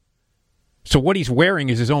commercial." So what he's wearing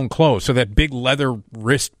is his own clothes. So that big leather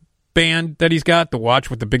wristband that he's got, the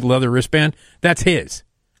watch with the big leather wristband, that's his.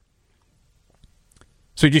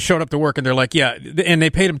 So he just showed up to work, and they're like, yeah, and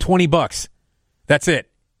they paid him $20. That's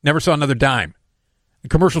it. Never saw another dime. The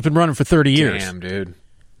commercial's been running for 30 years. Damn, dude.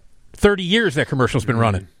 30 years that commercial's been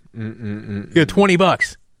running. Yeah,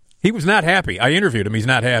 $20. He was not happy. I interviewed him. He's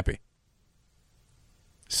not happy.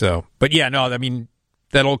 So, but yeah, no, I mean,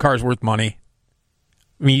 that old car's worth money.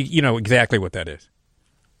 I mean, you know exactly what that is.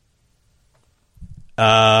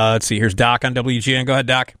 Let's see. Here's Doc on WGN. Go ahead,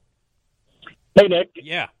 Doc. Hey, Nick.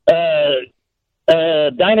 Yeah.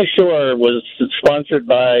 Dinah Shore was sponsored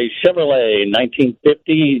by Chevrolet in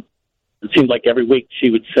 1950. It seemed like every week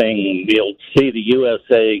she would sing, "You'll see the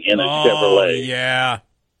USA in a Chevrolet." Yeah.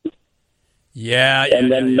 Yeah.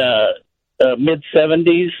 And then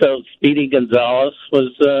mid-'70s, so Speedy Gonzales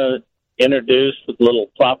was introduced with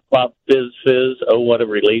little plop, plop, fizz, fizz. Oh, what a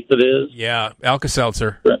relief it is. Yeah.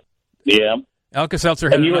 Alka-Seltzer. Yeah. Alka-Seltzer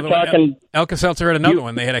had another one. Alka-Seltzer had another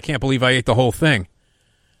one. They had, I can't believe I ate the whole thing.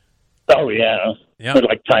 Oh, yeah. Yeah.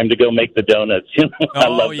 Like time to go make the donuts. You know? I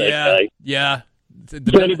love that guy. Yeah.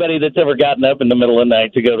 For anybody that's ever gotten up in the middle of the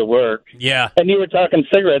night to go to work. Yeah. And you were talking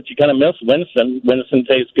cigarettes. You kind of miss Winston. Winston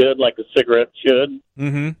tastes good like a cigarette should.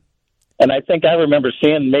 Mm-hmm. And I think I remember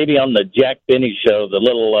seeing maybe on the Jack Benny show, the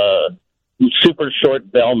little super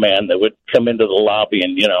short bellman that would come into the lobby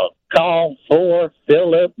and, you know, call for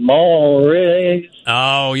Philip Morris.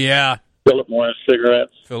 Oh, yeah. Philip Morris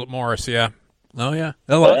cigarettes. Philip Morris, yeah. Oh, yeah.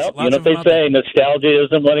 Lots you know what they say, nostalgia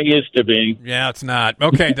isn't what it used to be. Yeah, it's not.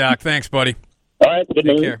 Okay, Doc, thanks, buddy. All right, good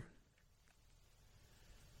Take care.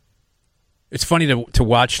 It's funny to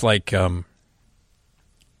watch, like,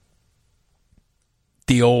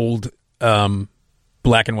 the old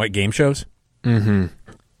black and white game shows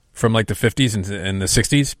from, like, the 50s and the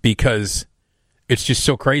 60s, because it's just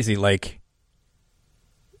so crazy. Like,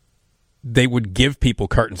 they would give people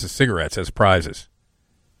cartons of cigarettes as prizes.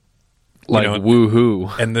 Like, you know,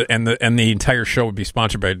 woohoo. And the entire show would be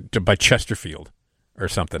sponsored by Chesterfield or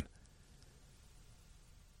something.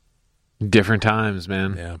 Different times,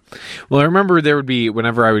 man. Yeah. Well, I remember there would be,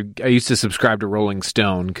 whenever I used to subscribe to Rolling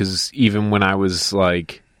Stone, because even when I was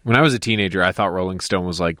like When I was a teenager, I thought Rolling Stone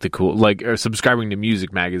was like the cool, like subscribing to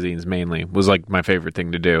music magazines mainly was like my favorite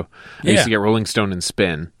thing to do. I used to get Rolling Stone and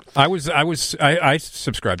Spin. I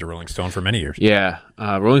subscribed to Rolling Stone for many years. Yeah,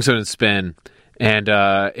 Rolling Stone and Spin. And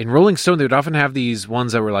in Rolling Stone, they would often have these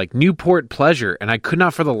ones that were like Newport Pleasure, and I could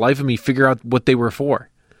not for the life of me figure out what they were for.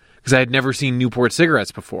 Because I had never seen Newport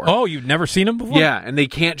cigarettes before. Oh, you'd never seen them before? Yeah, and they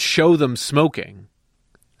can't show them smoking.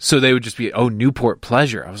 So they would just be, Newport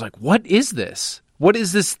Pleasure. I was like, what is this? What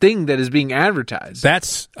is this thing that is being advertised?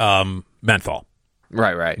 That's menthol.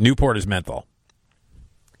 Right. Newport is menthol.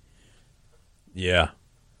 Yeah.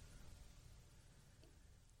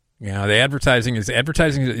 Yeah, the advertising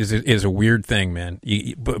is a weird thing, man.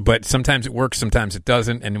 But sometimes it works, sometimes it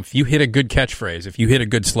doesn't. And if you hit a good catchphrase, if you hit a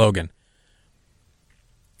good slogan,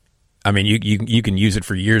 I mean, you can use it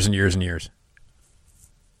for years and years and years.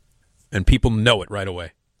 And people know it right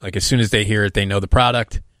away. Like as soon as they hear it, they know the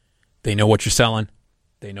product. They know what you're selling.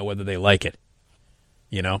 They know whether they like it.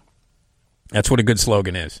 You know? That's what a good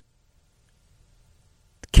slogan is.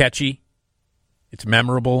 Catchy, it's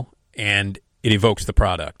memorable, and it evokes the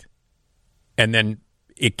product. And then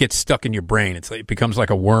it gets stuck in your brain. It becomes like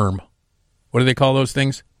a worm. What do they call those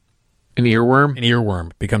things? An earworm? An earworm.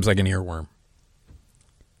 It becomes like an earworm.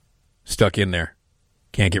 Stuck in there.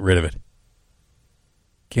 Can't get rid of it.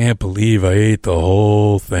 Can't believe I ate the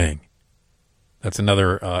whole thing. That's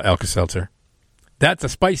another Alka-Seltzer. That's a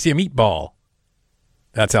spicy meatball.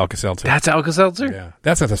 That's Alka-Seltzer. That's Alka-Seltzer? Yeah.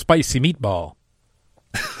 That's a spicy meatball.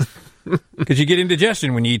 Because you get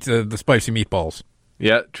indigestion when you eat the spicy meatballs.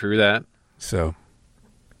 Yeah, true that. So,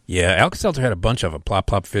 yeah, Alka-Seltzer had a bunch of them. Plop,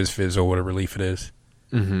 plop, fizz, fizz, or whatever leaf it is.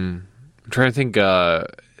 Mm-hmm. I'm trying to think. I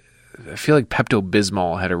feel like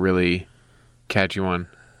Pepto-Bismol had a really catchy one.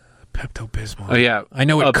 Pepto-Bismol. Oh, yeah. I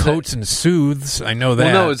know it coats and soothes. I know that.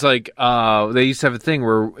 Well, no, it's like they used to have a thing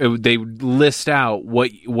where they would list out what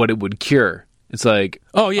it would cure. It's like,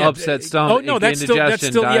 upset stomach, Oh, no, that's still, diarrhea, they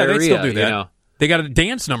still do that. You know? They got a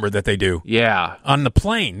dance number that they do. Yeah. On the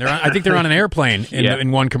plane. I think they're on an airplane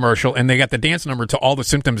in one commercial, and they got the dance number to all the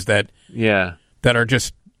symptoms that are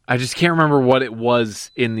just... I just can't remember what it was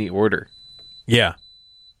in the order. Yeah.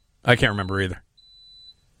 I can't remember either.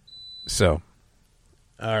 So,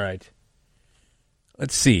 all right.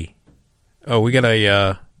 Let's see. Oh, we got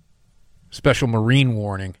a special marine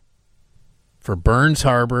warning for Burns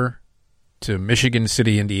Harbor to Michigan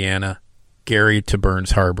City, Indiana, Gary to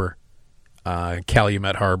Burns Harbor,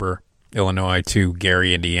 Calumet Harbor, Illinois to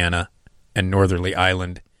Gary, Indiana, and Northerly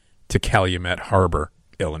Island to Calumet Harbor,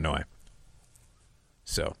 Illinois.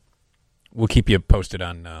 So we'll keep you posted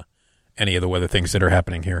on any of the weather things that are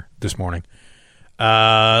happening here this morning.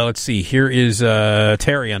 Let's see. Here is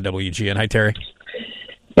Terry on WGN. Hi, Terry.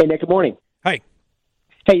 Hey, Nick. Good morning. Hi.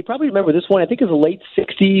 Hey, you probably remember this one. I think it's a late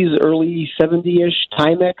 60s, early 70-ish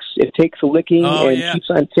Timex. It takes a licking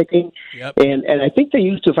keeps on ticking. Yep. And I think they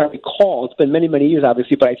used to, if I recall, it's been many, many years,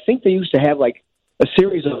 obviously, but I think they used to have, like, a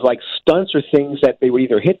series of, like, stunts or things that they would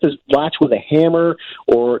either hit the watch with a hammer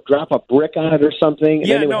or drop a brick on it or something,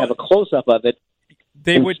 and then they would have a close-up of it.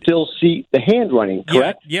 They would still see the hand running,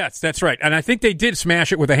 correct? Yeah, yes, that's right. And I think they did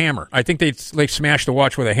smash it with a hammer. I think they smashed the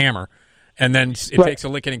watch with a hammer, and then it takes a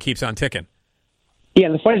licking and keeps on ticking. Yeah,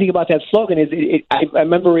 and the funny thing about that slogan is I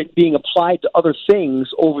remember it being applied to other things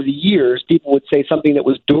over the years. People would say something that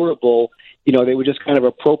was durable. You know, they would just kind of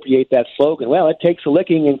appropriate that slogan. Well, it takes a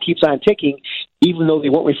licking and keeps on ticking. Even though they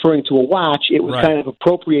weren't referring to a watch, it was kind of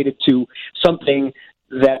appropriated to something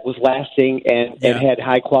that was lasting and had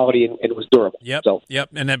high quality and was durable. Yep,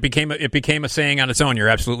 and it became a saying on its own. You're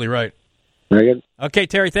absolutely right. Very good. Okay,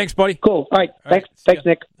 Terry, thanks, buddy. Cool. All right, thanks,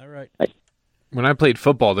 Nick. All right. Bye. When I played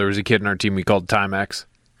football, there was a kid in our team we called Timex.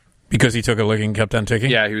 Because he took a licking and kept on ticking?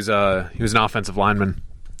 Yeah, he was an offensive lineman.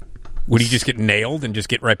 Would he just get nailed and just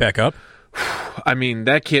get right back up? I mean,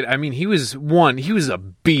 that kid, he was a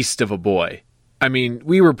beast of a boy. I mean,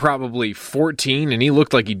 we were probably 14, and he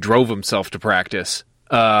looked like he drove himself to practice.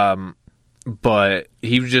 But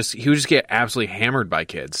he would just get absolutely hammered by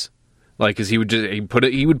kids. Like, because he would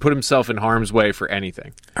put himself in harm's way for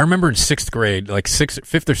anything. I remember in 6th grade, like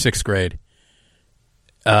 5th or 6th grade,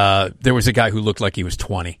 there was a guy who looked like he was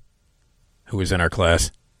 20 who was in our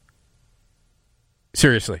class.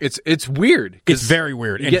 Seriously. It's weird. It's very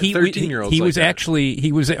weird. And he 13-year-olds he was like actually,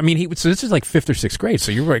 so this is like 5th or 6th grade.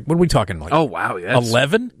 So you're like, what are we talking like? Oh, wow.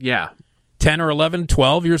 11? Yeah. 10 or 11,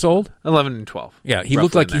 12 years old? 11 and 12. Yeah, he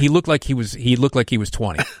looked like he was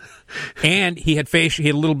 20. And he had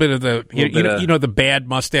a little bit of the the bad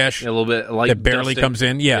mustache, a little bit like that barely dusting. comes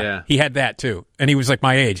in. Yeah, he had that too, and he was like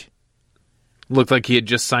my age. Looked like he had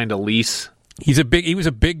just signed a lease. He was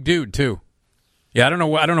a big dude too. Yeah, I don't know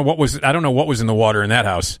what was in the water in that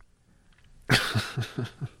house.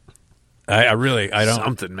 I don't.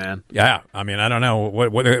 Something, man. Yeah, I mean, I don't know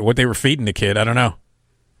what they were feeding the kid. I don't know.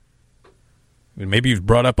 Maybe he was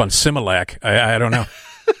brought up on Similac. I don't know.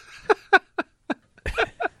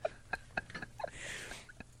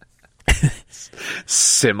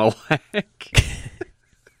 Similac.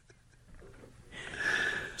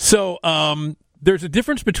 So, there's a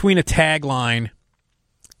difference between a tagline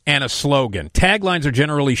and a slogan. Taglines are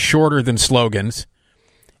generally shorter than slogans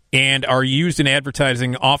and are used in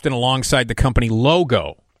advertising often alongside the company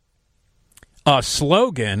logo. A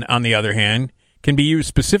slogan, on the other hand, can be used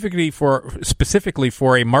specifically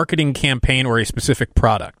for a marketing campaign or a specific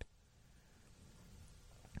product.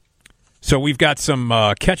 So we've got some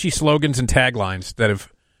catchy slogans and taglines that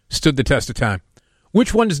have stood the test of time.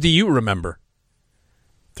 Which ones do you remember?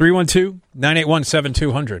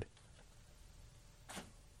 312-981-7200.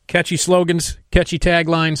 Catchy slogans, catchy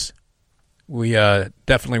taglines. We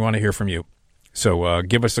definitely want to hear from you. So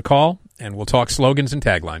give us a call, and we'll talk slogans and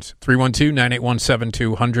taglines.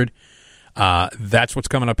 312-981-7200. That's what's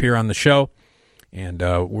coming up here on the show. And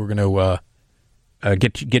we're going to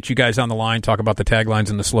get you guys on the line, talk about the taglines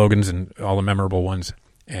and the slogans and all the memorable ones.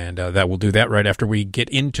 And that will do that right after we get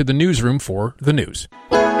into the newsroom for the news.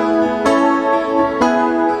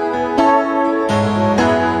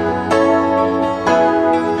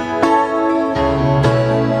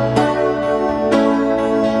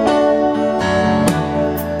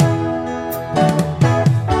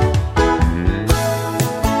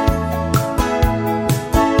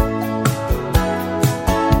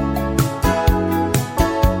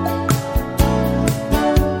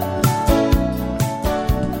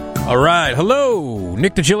 All right. Hello.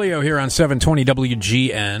 Nick Digilio here on 720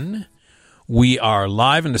 WGN. We are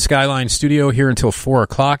live in the Skyline studio here until 4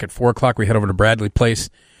 o'clock. At 4 o'clock, we head over to Bradley Place,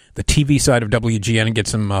 the TV side of WGN, and get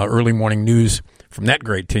some early morning news from that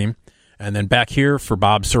great team. And then back here for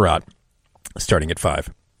Bob Surratt, starting at 5.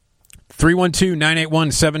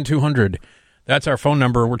 312-981-7200. That's our phone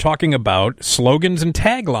number. We're talking about slogans and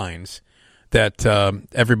taglines that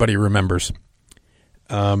everybody remembers.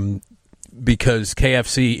 Because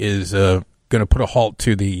KFC is going to put a halt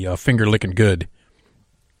to the finger licking good,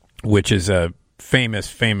 which is a famous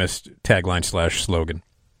tagline / slogan.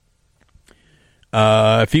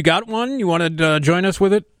 If you got one, you want to join us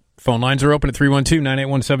with it, phone lines are open at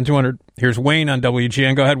 312-981-7200. Here's Wayne on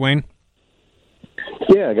WGN. Go ahead, Wayne.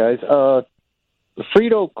 Yeah, guys. The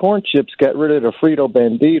Frito corn chips got rid of the Frito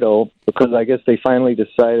Bandito because I guess they finally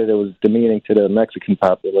decided it was demeaning to the Mexican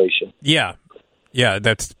population. Yeah,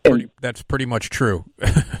 that's pretty much true.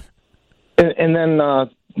 and then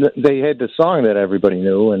they had the song that everybody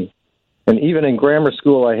knew, and even in grammar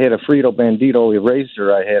school, I had a Frito Bandito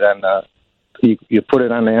eraser. I had on you put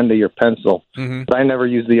it on the end of your pencil, but I never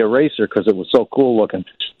used the eraser because it was so cool looking.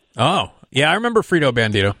 Oh, yeah, I remember Frito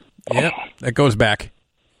Bandito. Yep, that goes back.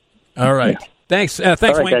 All right, thanks, All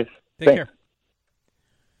right, Wayne. Guys. Take care.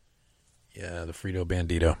 Yeah, the Frito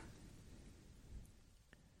Bandito.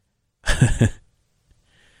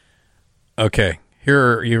 Okay,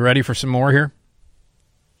 here. Are you ready for some more here?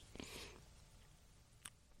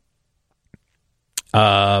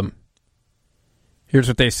 Here's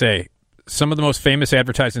what they say. Some of the most famous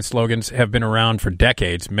advertising slogans have been around for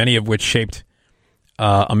decades, many of which shaped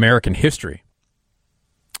American history.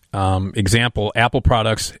 Example, Apple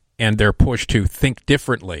products and their push to think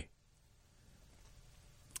differently.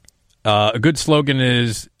 A good slogan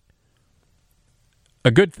is...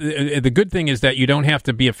 the good thing is that you don't have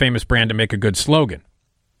to be a famous brand to make a good slogan.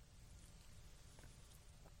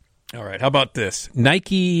 All right, how about this?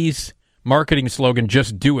 Nike's marketing slogan,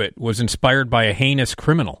 "Just Do It," was inspired by a heinous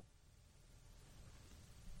criminal.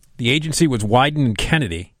 The agency was Wyden and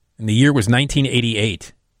Kennedy, and the year was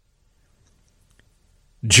 1988.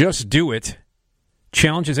 "Just Do It"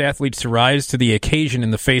 challenges athletes to rise to the occasion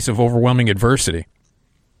in the face of overwhelming adversity.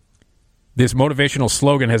 This motivational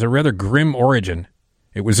slogan has a rather grim origin.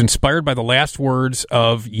 It was inspired by the last words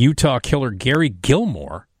of Utah killer Gary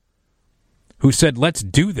Gilmore, who said, "Let's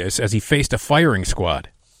do this," as he faced a firing squad.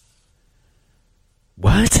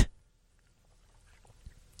 What?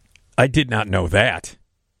 I did not know that.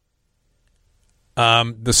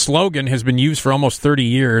 The slogan has been used for almost 30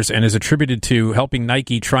 years and is attributed to helping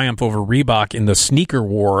Nike triumph over Reebok in the sneaker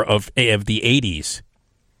war of the 80s.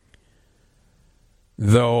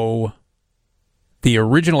 Though the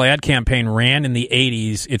original ad campaign ran in the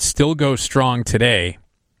 80s, it still goes strong today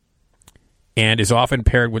and is often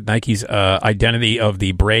paired with Nike's identity of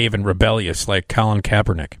the brave and rebellious, like Colin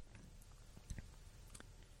Kaepernick.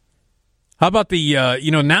 How about the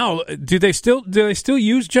now? Do they still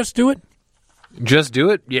use "Just Do It"? Just do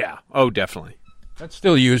it? Yeah. Oh, definitely. That's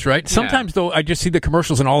still used, right? Sometimes, though, I just see the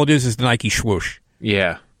commercials and all it is the Nike swoosh.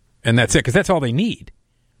 Yeah. And that's it, because that's all they need,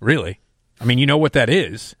 really. I mean, you know what that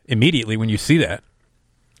is immediately when you see that.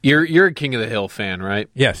 You're a King of the Hill fan, right?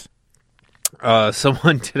 Yes.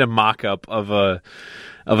 Someone did a mock-up of a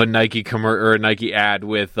Nike or a Nike ad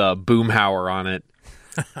with Boomhauer on it.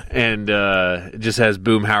 And it just has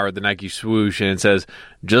Boomhauer, the Nike swoosh, and it says,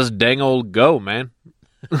 just dang old go, man.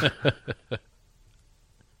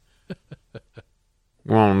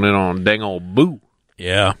 On dang old boo.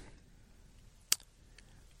 Yeah.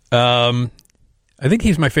 I think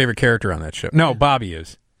he's my favorite character on that show. No, Bobby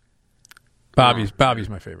is. Bobby's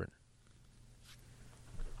my favorite.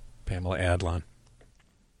 Pamela Adlon.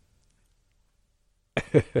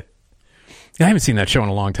 I haven't seen that show in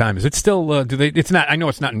a long time. Is it still? It's not. I know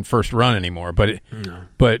it's not in first run anymore, but it's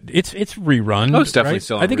rerun. Oh, it's definitely right?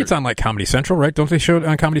 still. I think it's on like Comedy Central, right? Don't they show it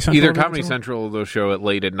on Comedy Central? Either Comedy Central, or they'll show it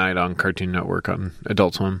late at night on Cartoon Network on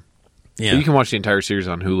Adult Swim. Yeah, so you can watch the entire series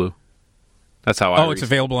on Hulu. That's how. It's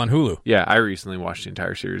available on Hulu. Yeah, I recently watched the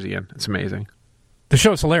entire series again. It's amazing. The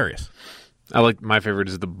show's hilarious. My favorite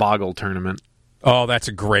is the Boggle Tournament. Oh, that's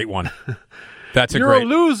a great one. You're a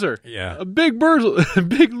loser. Yeah. A big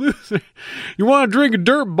loser. You want to drink a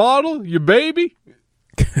dirt bottle, you baby?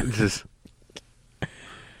 Just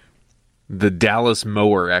the Dallas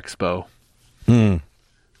Mower Expo.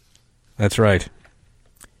 That's right.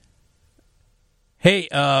 Hey,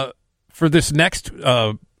 for this next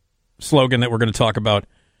slogan that we're going to talk about,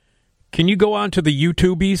 can you go on to the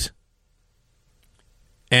YouTubies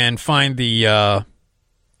and find the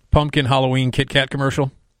pumpkin Halloween Kit Kat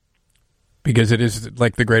commercial? Because it is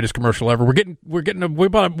like the greatest commercial ever. We're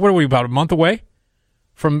about a month away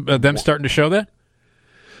from them starting to show that.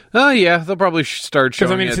 Oh yeah, they'll probably start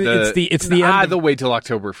showing it's the end. They'll wait till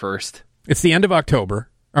October 1st. It's the end of October.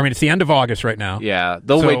 I mean, it's the end of August right now. Yeah,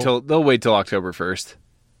 they'll wait till October 1st.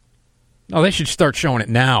 No, they should start showing it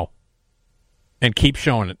now, and keep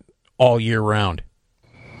showing it all year round.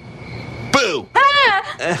 Boo!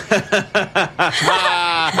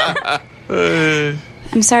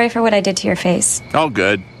 I'm sorry for what I did to your face. All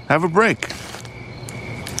good. Have a break.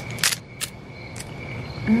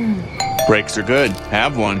 Breaks are good.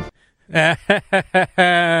 Have one. I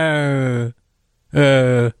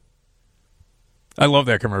love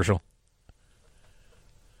that commercial.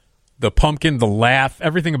 The pumpkin, the laugh,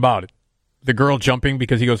 everything about it. The girl jumping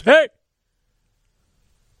because he goes, hey!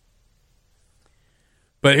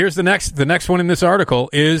 But here's the next one in this article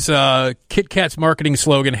is Kit Kat's marketing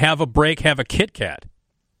slogan, have a break, have a Kit Kat,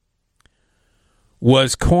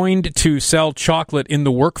 was coined to sell chocolate in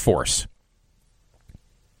the workforce.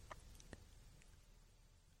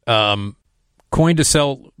 Coined to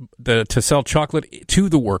sell chocolate to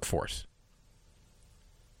the workforce.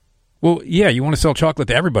 Well, yeah, you want to sell chocolate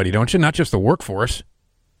to everybody, don't you? Not just the workforce.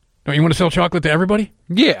 Don't you want to sell chocolate to everybody?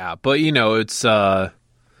 Yeah, but it's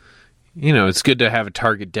it's good to have a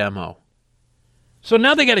target demo. So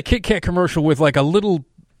now they got a Kit Kat commercial with like a little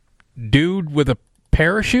dude with a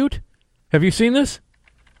parachute. Have you seen this?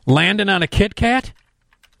 Landing on a Kit Kat?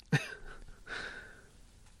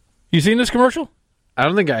 You seen this commercial? I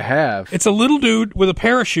don't think I have. It's a little dude with a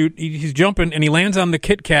parachute. He's jumping, and he lands on the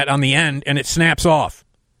Kit Kat on the end, and it snaps off.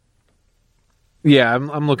 Yeah,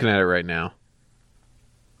 I'm looking at it right now.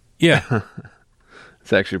 Yeah.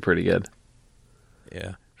 It's actually pretty good.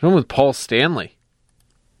 Yeah. There's one with Paul Stanley.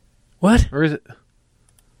 What? Or is it?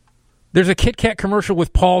 There's a Kit Kat commercial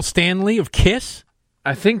with Paul Stanley of Kiss?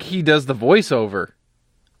 I think he does the voiceover.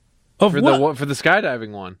 Of for what? For the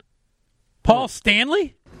skydiving one. Paul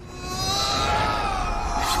Stanley?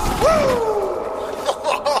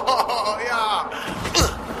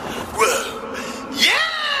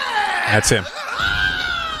 That's him.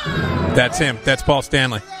 That's him. That's Paul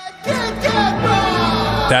Stanley.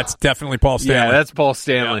 That's definitely Paul Stanley. Yeah, that's Paul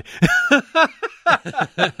Stanley.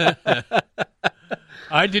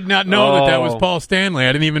 I did not know that was Paul Stanley.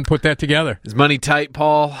 I didn't even put that together. Is money tight,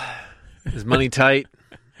 Paul? Is money tight?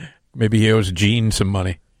 Maybe he owes Gene some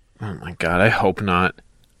money. Oh, my God. I hope not.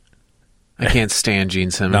 I can't stand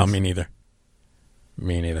Gene Simmons. No, me neither.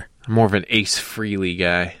 Me neither. I'm more of an Ace Frehley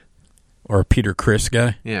guy. Or a Peter Criss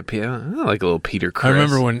guy. Yeah, I like a little Peter Criss. I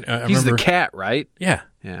remember when... He's the cat, right? Yeah.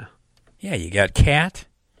 Yeah. Yeah, you got Cat.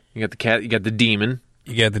 You got the cat. You got the demon.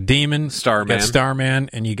 You got the demon. Starman. You got Starman,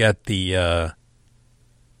 and you got the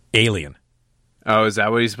alien. Oh, is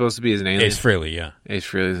that what he's supposed to be? As an alien? Ace Frehley, yeah. Ace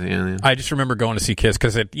Frehley's the alien. I just remember going to see Kiss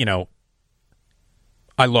because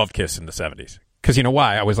I loved Kiss in the 70s. Because you know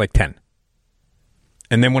why? I was like 10.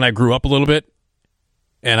 And then when I grew up a little bit,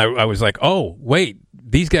 and I was like, oh, wait,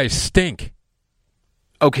 these guys stink.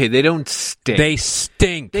 Okay, they don't stink. They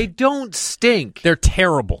stink. They don't stink. They're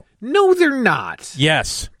terrible. No, they're not.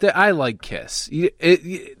 Yes. I like Kiss.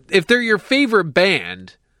 If they're your favorite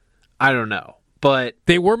band, I don't know. But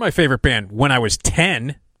they were my favorite band when I was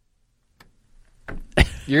 10.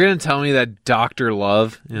 You're going to tell me that Dr.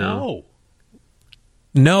 Love? No.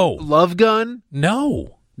 Love Gun?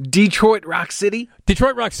 No. Detroit Rock City?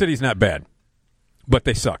 Detroit Rock City's not bad, but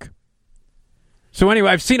they suck. So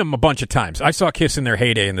anyway, I've seen them a bunch of times. I saw Kiss in their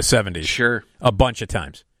heyday in the 70s. Sure. A bunch of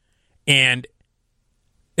times. And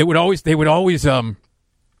they would always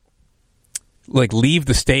like leave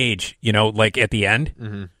the stage, like at the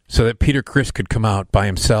end, so that Peter Criss could come out by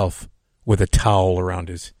himself with a towel around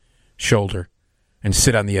his shoulder and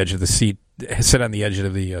sit on the edge of the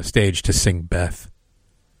stage to sing Beth.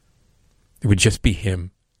 It would just be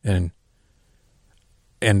him and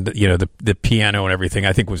the piano and everything.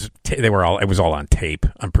 I think it was all on tape.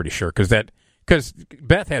 I'm pretty sure because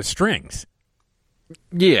Beth has strings.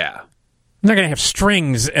 Yeah, I'm not going to have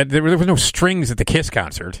strings. There was no strings at the Kiss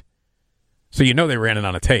concert, so they ran it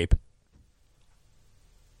on a tape.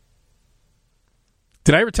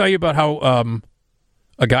 Did I ever tell you about how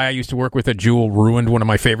a guy I used to work with at Jewel ruined one of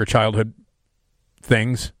my favorite childhood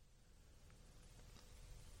things?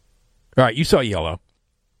 All right, you saw Yellow.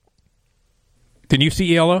 Didn't you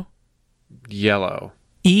see ELO? Yellow.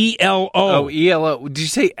 ELO. Oh, ELO. Did you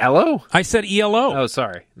say ELO? I said ELO. Oh,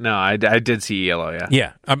 sorry. No, I did see ELO, yeah.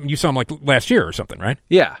 Yeah. You saw him like last year or something, right?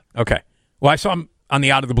 Yeah. Okay. Well, I saw him on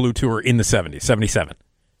the Out of the Blue tour in the 70s, 77,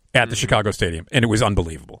 at the Chicago Stadium, and it was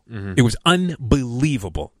unbelievable. Mm-hmm. It was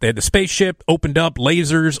unbelievable. They had the spaceship, opened up,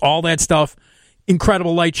 lasers, all that stuff.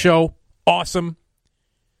 Incredible light show. Awesome.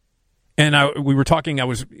 And we were talking, I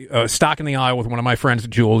was stocking the aisle with one of my friends at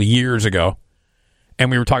Jewel years ago,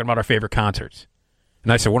 and we were talking about our favorite concerts.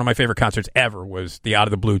 And I said, one of my favorite concerts ever was the Out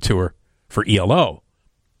of the Blue tour for ELO.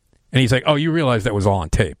 And he's like, oh, you realize that was all on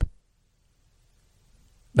tape?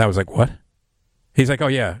 I was like, what? He's like, oh,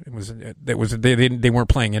 yeah. They weren't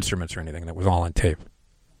playing instruments or anything. That was all on tape.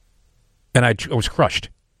 And I was crushed.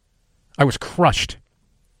 I was crushed.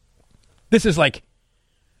 This is like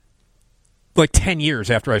 10 years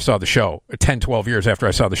after I saw the show, 10, 12 years after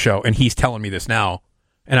I saw the show, and he's telling me this now.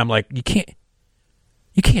 And I'm like, you can't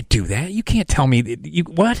do that. You can't tell me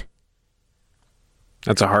what?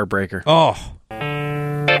 That's a heartbreaker. Oh.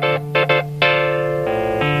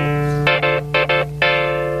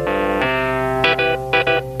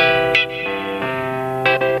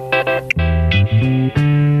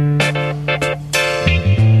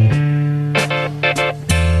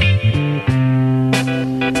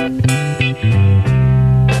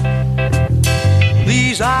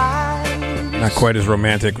 Not quite as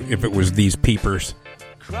romantic if it was These Peepers.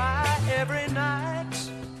 That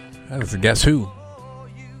was the Guess Who.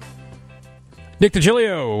 Nick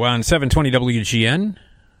Digilio on 720 WGN.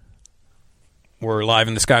 We're live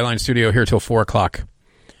in the Skyline studio here till 4 o'clock.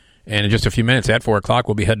 And in just a few minutes at 4 o'clock,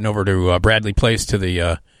 we'll be heading over to Bradley Place to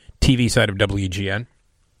the TV side of WGN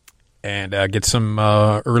and get some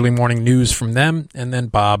early morning news from them. And then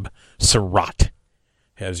Bob Surratt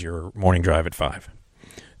has your morning drive at 5.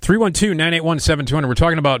 312-981-7200. We're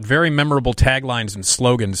talking about very memorable taglines and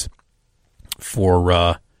slogans for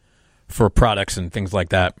products and things like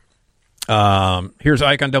that. Here's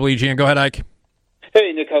Ike on WGN. Go ahead, Ike.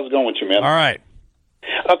 Hey, Nick, how's it going with you, man? All right.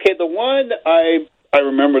 Okay, the one I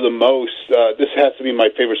remember the most, this has to be my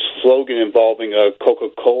favorite slogan involving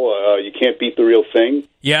Coca-Cola. You can't beat the real thing.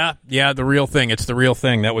 Yeah, the real thing. It's the real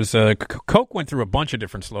thing. That was Coke went through a bunch of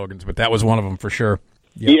different slogans, but that was one of them for sure.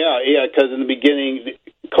 Yeah, because in the beginning,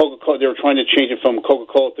 Coca-Cola, they were trying to change it from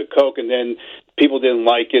Coca-Cola to Coke, and then people didn't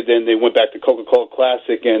like it. Then they went back to Coca-Cola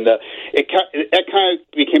Classic, and it kind of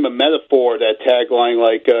became a metaphor, that tagline,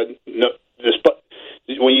 like,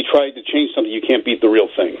 when you try to change something, you can't beat the real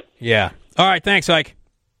thing. Yeah. All right, thanks, Ike.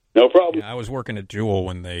 No problem. Yeah, I was working at Jewel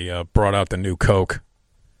when they brought out the new Coke.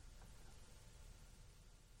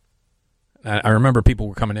 I remember people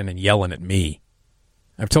were coming in and yelling at me.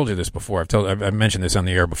 I've told you this before. I've mentioned this on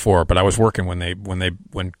the air before, but I was working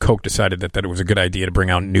when Coke decided that it was a good idea to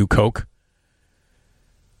bring out new Coke,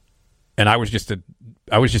 and I was just a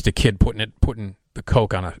kid putting the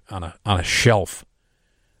Coke on a shelf,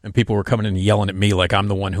 and people were coming in and yelling at me like I'm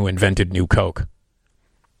the one who invented new Coke.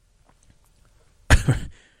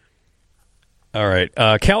 All right,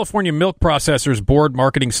 California Milk Processors Board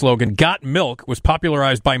marketing slogan "Got Milk" was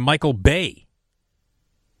popularized by Michael Bay.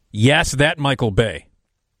 Yes, that Michael Bay.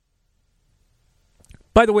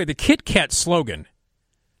 By the way, the Kit Kat slogan,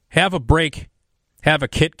 "Have a break, have a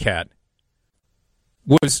Kit Kat,"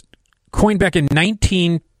 was coined back in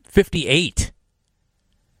 1958.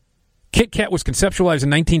 Kit Kat was conceptualized in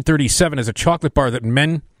 1937 as a chocolate bar that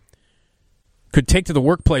men could take to the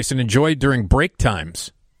workplace and enjoy during break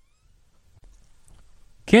times.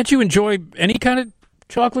 Can't you enjoy any kind of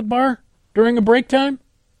chocolate bar during a break time?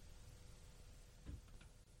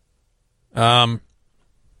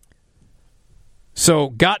 So,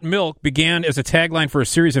 Got Milk began as a tagline for a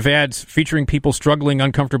series of ads featuring people struggling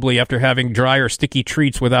uncomfortably after having dry or sticky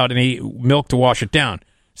treats without any milk to wash it down.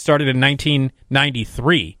 Started in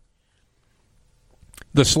 1993.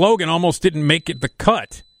 The slogan almost didn't make it the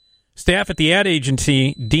cut. Staff at the ad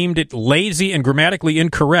agency deemed it lazy and grammatically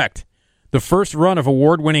incorrect. The first run of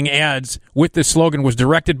award-winning ads with this slogan was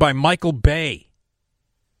directed by Michael Bay.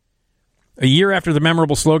 A year after the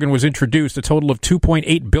memorable slogan was introduced, a total of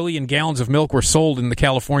 2.8 billion gallons of milk were sold in the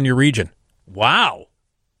California region. Wow.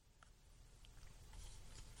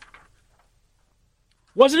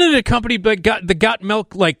 Wasn't it a company that got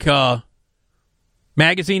milk like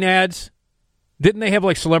magazine ads? Didn't they have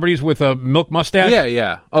like celebrities with a milk mustache?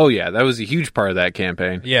 Yeah. Oh, yeah. That was a huge part of that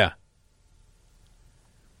campaign. Yeah.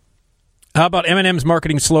 How about M&M's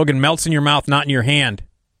marketing slogan, melts in your mouth, not in your hand?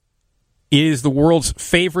 It is the world's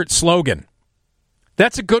favorite slogan.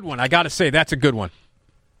 That's a good one. I got to say, that's a good one.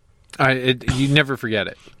 You never forget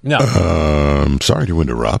it. No. Sorry to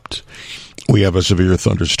interrupt. We have a severe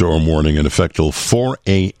thunderstorm warning in effect till 4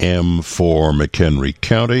 a.m. for McHenry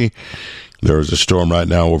County. There is a storm right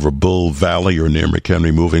now over Bull Valley or near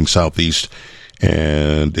McHenry moving southeast,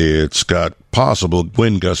 and it's got possible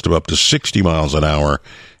wind gusts of up to 60 miles an hour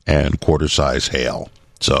and quarter-size hail.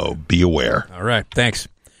 So be aware. All right. Thanks.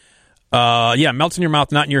 Melts in your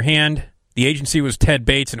mouth, not in your hand. The agency was Ted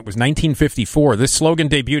Bates, and it was 1954. This slogan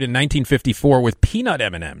debuted in 1954 with peanut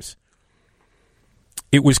M&Ms.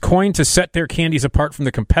 It was coined to set their candies apart from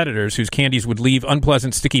the competitors, whose candies would leave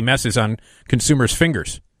unpleasant, sticky messes on consumers'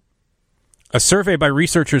 fingers. A survey by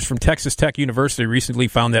researchers from Texas Tech University recently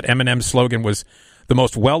found that M&M's slogan was the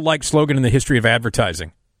most well-liked slogan in the history of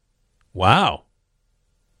advertising. Wow.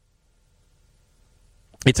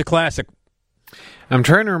 It's a classic. I'm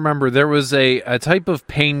trying to remember. There was a type of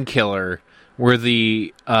painkiller where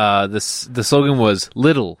the slogan was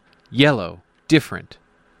little, yellow, different.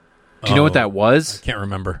 Do you know what that was? I can't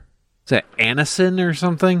remember. Is that Anacin or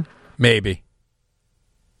something? Maybe.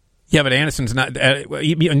 Yeah, but Anacin's not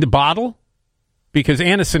in the bottle, because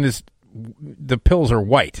Anacin is, the pills are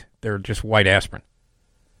white. They're just white aspirin.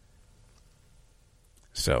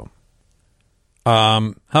 So,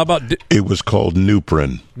 how about it was called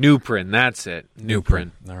Nuprin. Nuprin, that's it. Nuprin.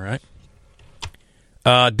 All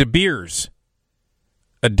right. De Beers.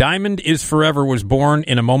 A diamond is forever was born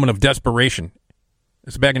in a moment of desperation.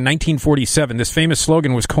 This was back in 1947. This famous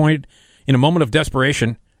slogan was coined in a moment of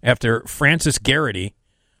desperation after Frances Garrity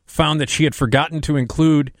found that she had forgotten to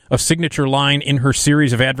include a signature line in her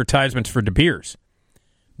series of advertisements for De Beers.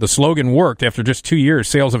 The slogan worked. After just 2 years,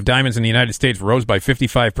 sales of diamonds in the United States rose by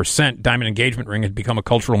 55%. Diamond engagement ring had become a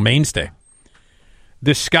cultural mainstay.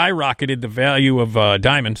 This skyrocketed the value of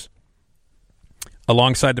diamonds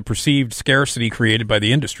alongside the perceived scarcity created by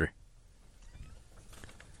the industry.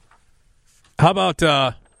 How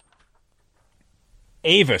about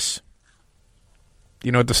Avis? Do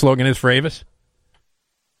you know what the slogan is for Avis?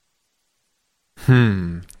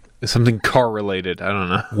 Something car-related. I don't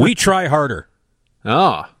know. We try harder.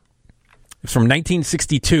 Oh. It's from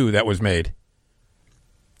 1962 that was made.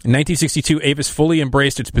 In 1962, Avis fully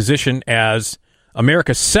embraced its position as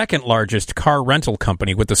America's second largest car rental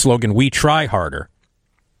company with the slogan, We Try Harder.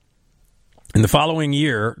 In the following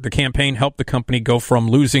year, the campaign helped the company go from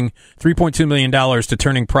losing $3.2 million to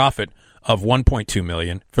turning profit of $1.2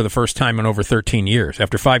 million for the first time in over 13 years.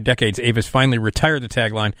 After 5 decades, Avis finally retired the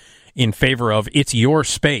tagline in favor of It's Your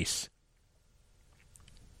Space.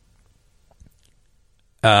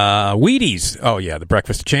 Wheaties. Oh, yeah, the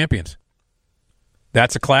Breakfast of Champions.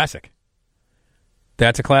 That's a classic.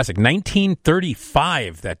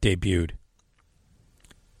 1935 that debuted.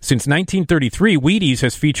 Since 1933, Wheaties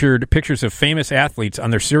has featured pictures of famous athletes on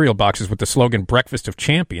their cereal boxes with the slogan Breakfast of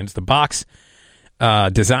Champions. The box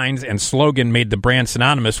designs and slogan made the brand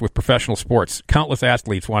synonymous with professional sports. Countless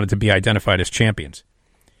athletes wanted to be identified as champions.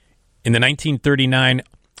 In the 1939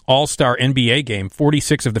 All-Star NBA game,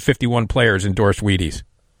 46 of the 51 players endorsed Wheaties.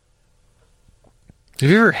 Have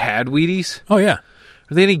you ever had Wheaties? Oh, yeah.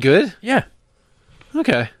 Are they any good? Yeah.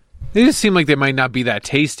 Okay. They just seem like they might not be that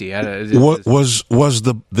tasty. What was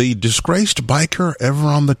the disgraced biker ever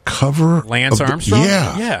on the cover? Lance Armstrong?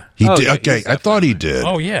 Yeah. He did. Yeah, okay, I thought he did.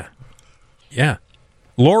 Oh, yeah. Yeah.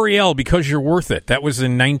 L'Oreal, Because You're Worth It. That was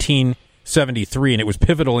in 1973, and it was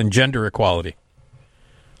pivotal in gender equality.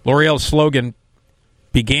 L'Oreal's slogan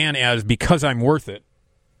began as Because I'm Worth It.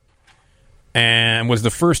 and was the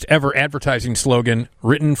first ever advertising slogan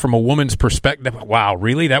written from a woman's perspective. Wow,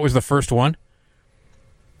 really? That was the first one?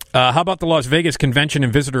 How about the Las Vegas Convention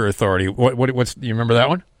and Visitor Authority? What's do you remember that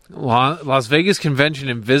one? Las Vegas Convention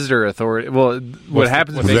and Visitor Authority. Well, what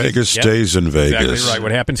happens in Vegas stays in Vegas. Exactly right.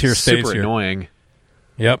 What happens here stays Super here. Annoying.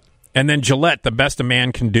 Yep. And then Gillette, the best a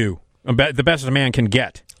man can do. The best a man can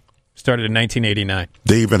get. Started in 1989.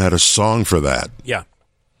 They even had a song for that. Yeah,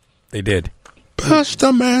 they did. Best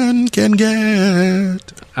a man can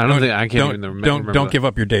get. I don't think I can't even remember. Don't give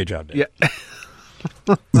up your day job, Dave. Yeah.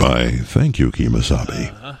 Bye. Thank you,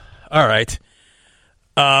 Kemosabe. All right.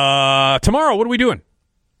 Tomorrow, what are we doing?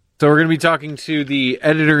 So we're going to be talking to the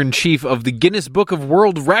editor-in-chief of the Guinness Book of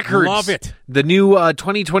World Records. Love it. The new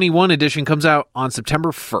 2021 edition comes out on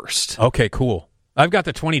September 1st. Okay, cool. I've got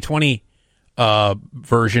the 2020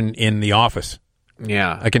 version in the office.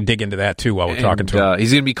 Yeah. I can dig into that, too, while we're talking to him.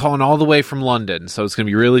 He's going to be calling all the way from London, so it's going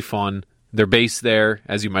to be really fun. They're based there,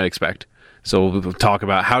 as you might expect. So we'll talk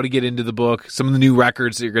about how to get into the book, some of the new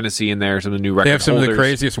records that you're going to see in there, some of the new record They have some holders. of the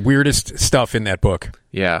craziest, weirdest stuff in that book.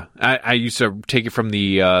 Yeah. I used to take it from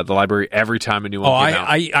the library every time a new one came out.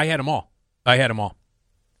 I had them all. I had them all.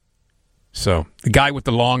 So, the guy with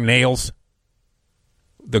the long nails,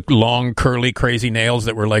 the long, curly, crazy nails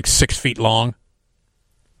that were like 6 feet long.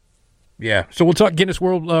 Yeah. So we'll talk Guinness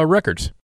World Records.